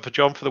done for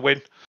John for the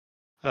win.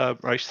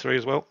 Race 3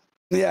 as well.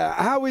 Yeah,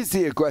 how is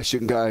the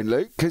aggression going,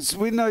 Luke? Because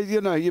we know,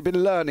 you've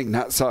been learning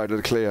that side of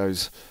the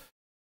Clios.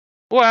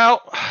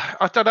 Well,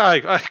 I don't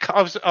know.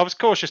 I was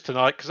cautious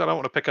tonight because I don't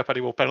want to pick up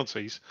any more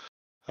penalties.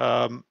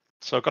 So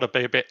I've got to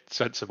be a bit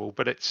sensible,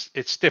 but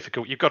it's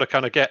difficult. You've got to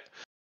kind of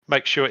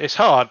make sure it's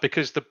hard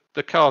because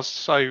the car's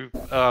so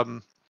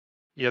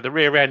the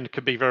rear end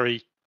can be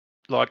very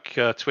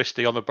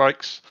twisty on the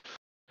brakes.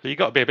 So you've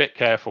got to be a bit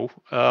careful.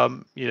 I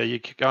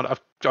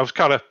was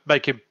kind of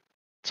making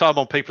time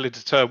on people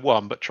into turn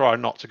 1, but try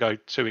not to go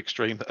too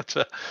extreme. But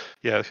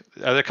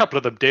a couple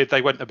of them did.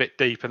 They went a bit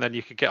deep, and then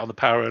you could get on the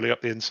power early up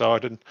the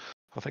inside. And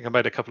I think I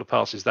made a couple of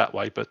passes that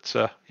way. But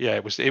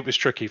it was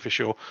tricky for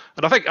sure.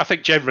 And I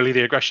think generally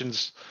the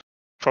aggression's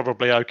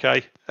probably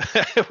okay.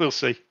 We'll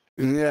see.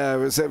 Yeah,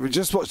 we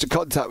just watched a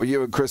contact with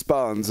you and Chris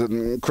Barnes,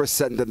 and Chris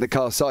sending the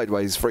car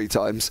sideways 3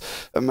 times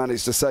and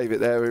managed to save it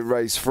there in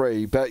race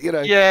 3. But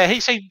yeah, he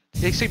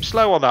seemed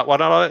slow on that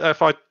one. And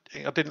if I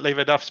didn't leave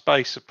enough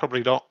space,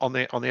 probably not on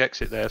the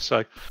exit there.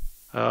 So,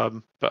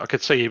 but I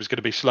could see he was going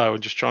to be slow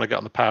and just trying to get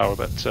on the power.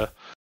 But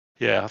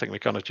I think we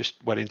kind of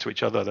just went into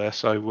each other there.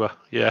 So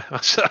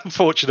that's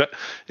unfortunate.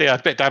 Yeah,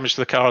 a bit of damage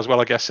to the car as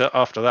well, I guess,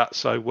 after that.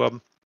 So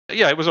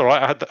it was all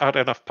right. I had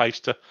enough pace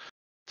to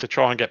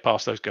try and get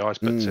past those guys,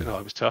 but it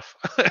was tough.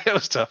 It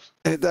was tough.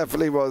 It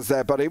definitely was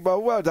there, buddy.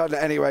 Well done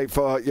anyway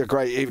for your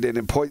great evening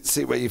in points.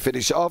 See where you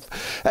finish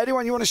off.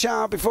 Anyone you want to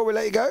shout out before we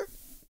let you go?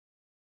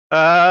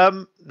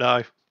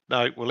 No,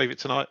 we'll leave it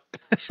tonight.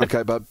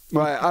 Okay, bud.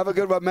 Right, have a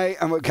good one, mate,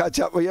 and we'll catch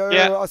up with you.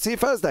 Yeah. I'll see you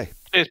Thursday.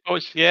 Cheers,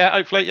 boys. Yeah,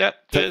 hopefully, yeah.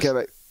 Take care,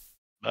 mate.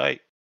 Bye.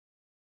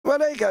 Well,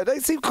 there you go. They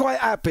seem quite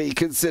happy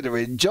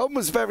considering John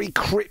was very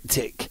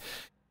cryptic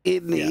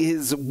in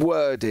his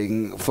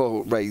wording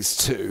for race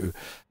 2.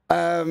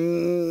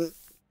 The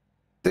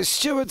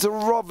stewards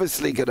are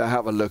obviously going to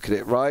have a look at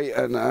it, right?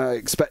 And I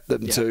expect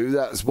them to.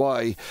 That's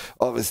why,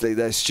 obviously,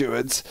 they're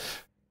stewards.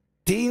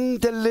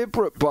 Deemed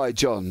deliberate by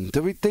John.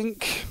 Do we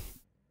think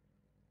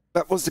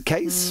that was the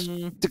case?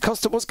 Da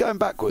Costa was going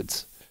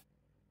backwards.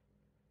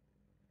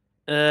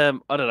 I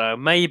don't know.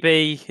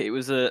 Maybe it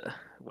was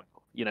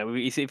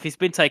if he's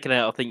been taken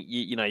out, I think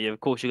of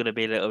course you're going to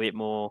be a little bit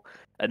more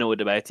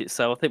annoyed about it.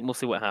 So I think we'll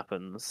see what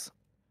happens.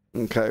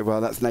 Okay,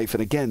 well, that's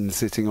Nathan again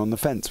sitting on the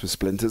fence with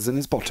splinters in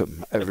his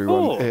bottom.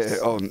 Everyone here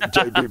on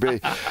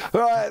JPB.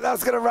 Right,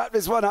 that's going to wrap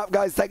this one up,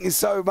 guys. Thank you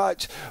so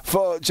much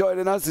for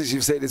joining us. As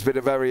you've seen, it's been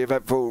a very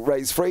eventful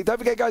race 3. Don't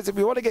forget, guys, if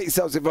you want to get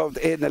yourselves involved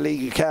in the league,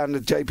 you can. The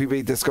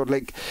JPB Discord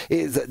link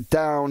is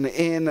down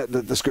in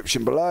the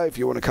description below. If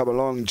you want to come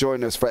along,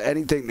 join us for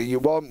anything that you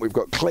want. We've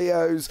got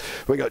Clios,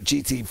 we've got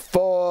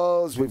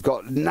GT4s, we've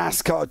got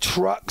NASCAR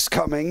trucks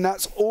coming.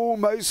 That's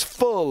almost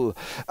full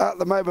at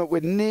the moment.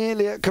 We're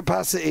nearly at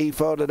capacity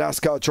for the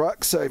NASCAR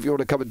trucks, so if you want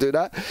to come and do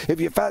that.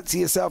 If you fancy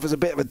yourself as a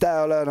bit of a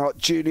Dale Earnhardt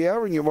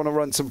Jr. and you want to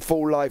run some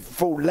full-length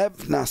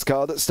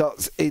NASCAR that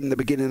starts in the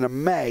beginning of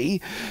May,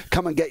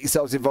 come and get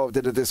yourselves involved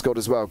in the Discord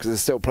as well, because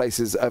there's still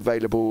places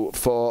available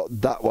for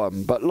that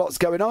one. But lots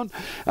going on,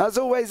 as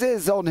always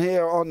is on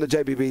here on the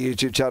JPB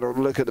YouTube channel.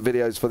 Look at the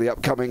videos for the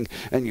upcoming,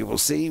 and you will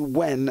see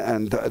when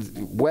and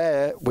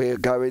where we're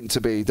going to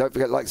be. Don't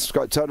forget to like,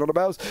 subscribe, turn on the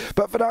bells.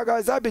 But for now,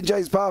 guys, I've been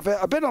James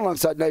Parfitt. I've been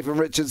alongside Nathan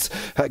Richards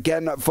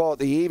again for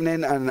the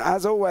evening, and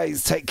as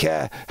always, take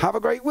care, have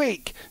a great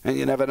week, and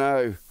you never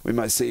know, we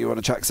might see you on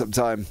a track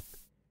sometime.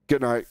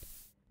 Good night.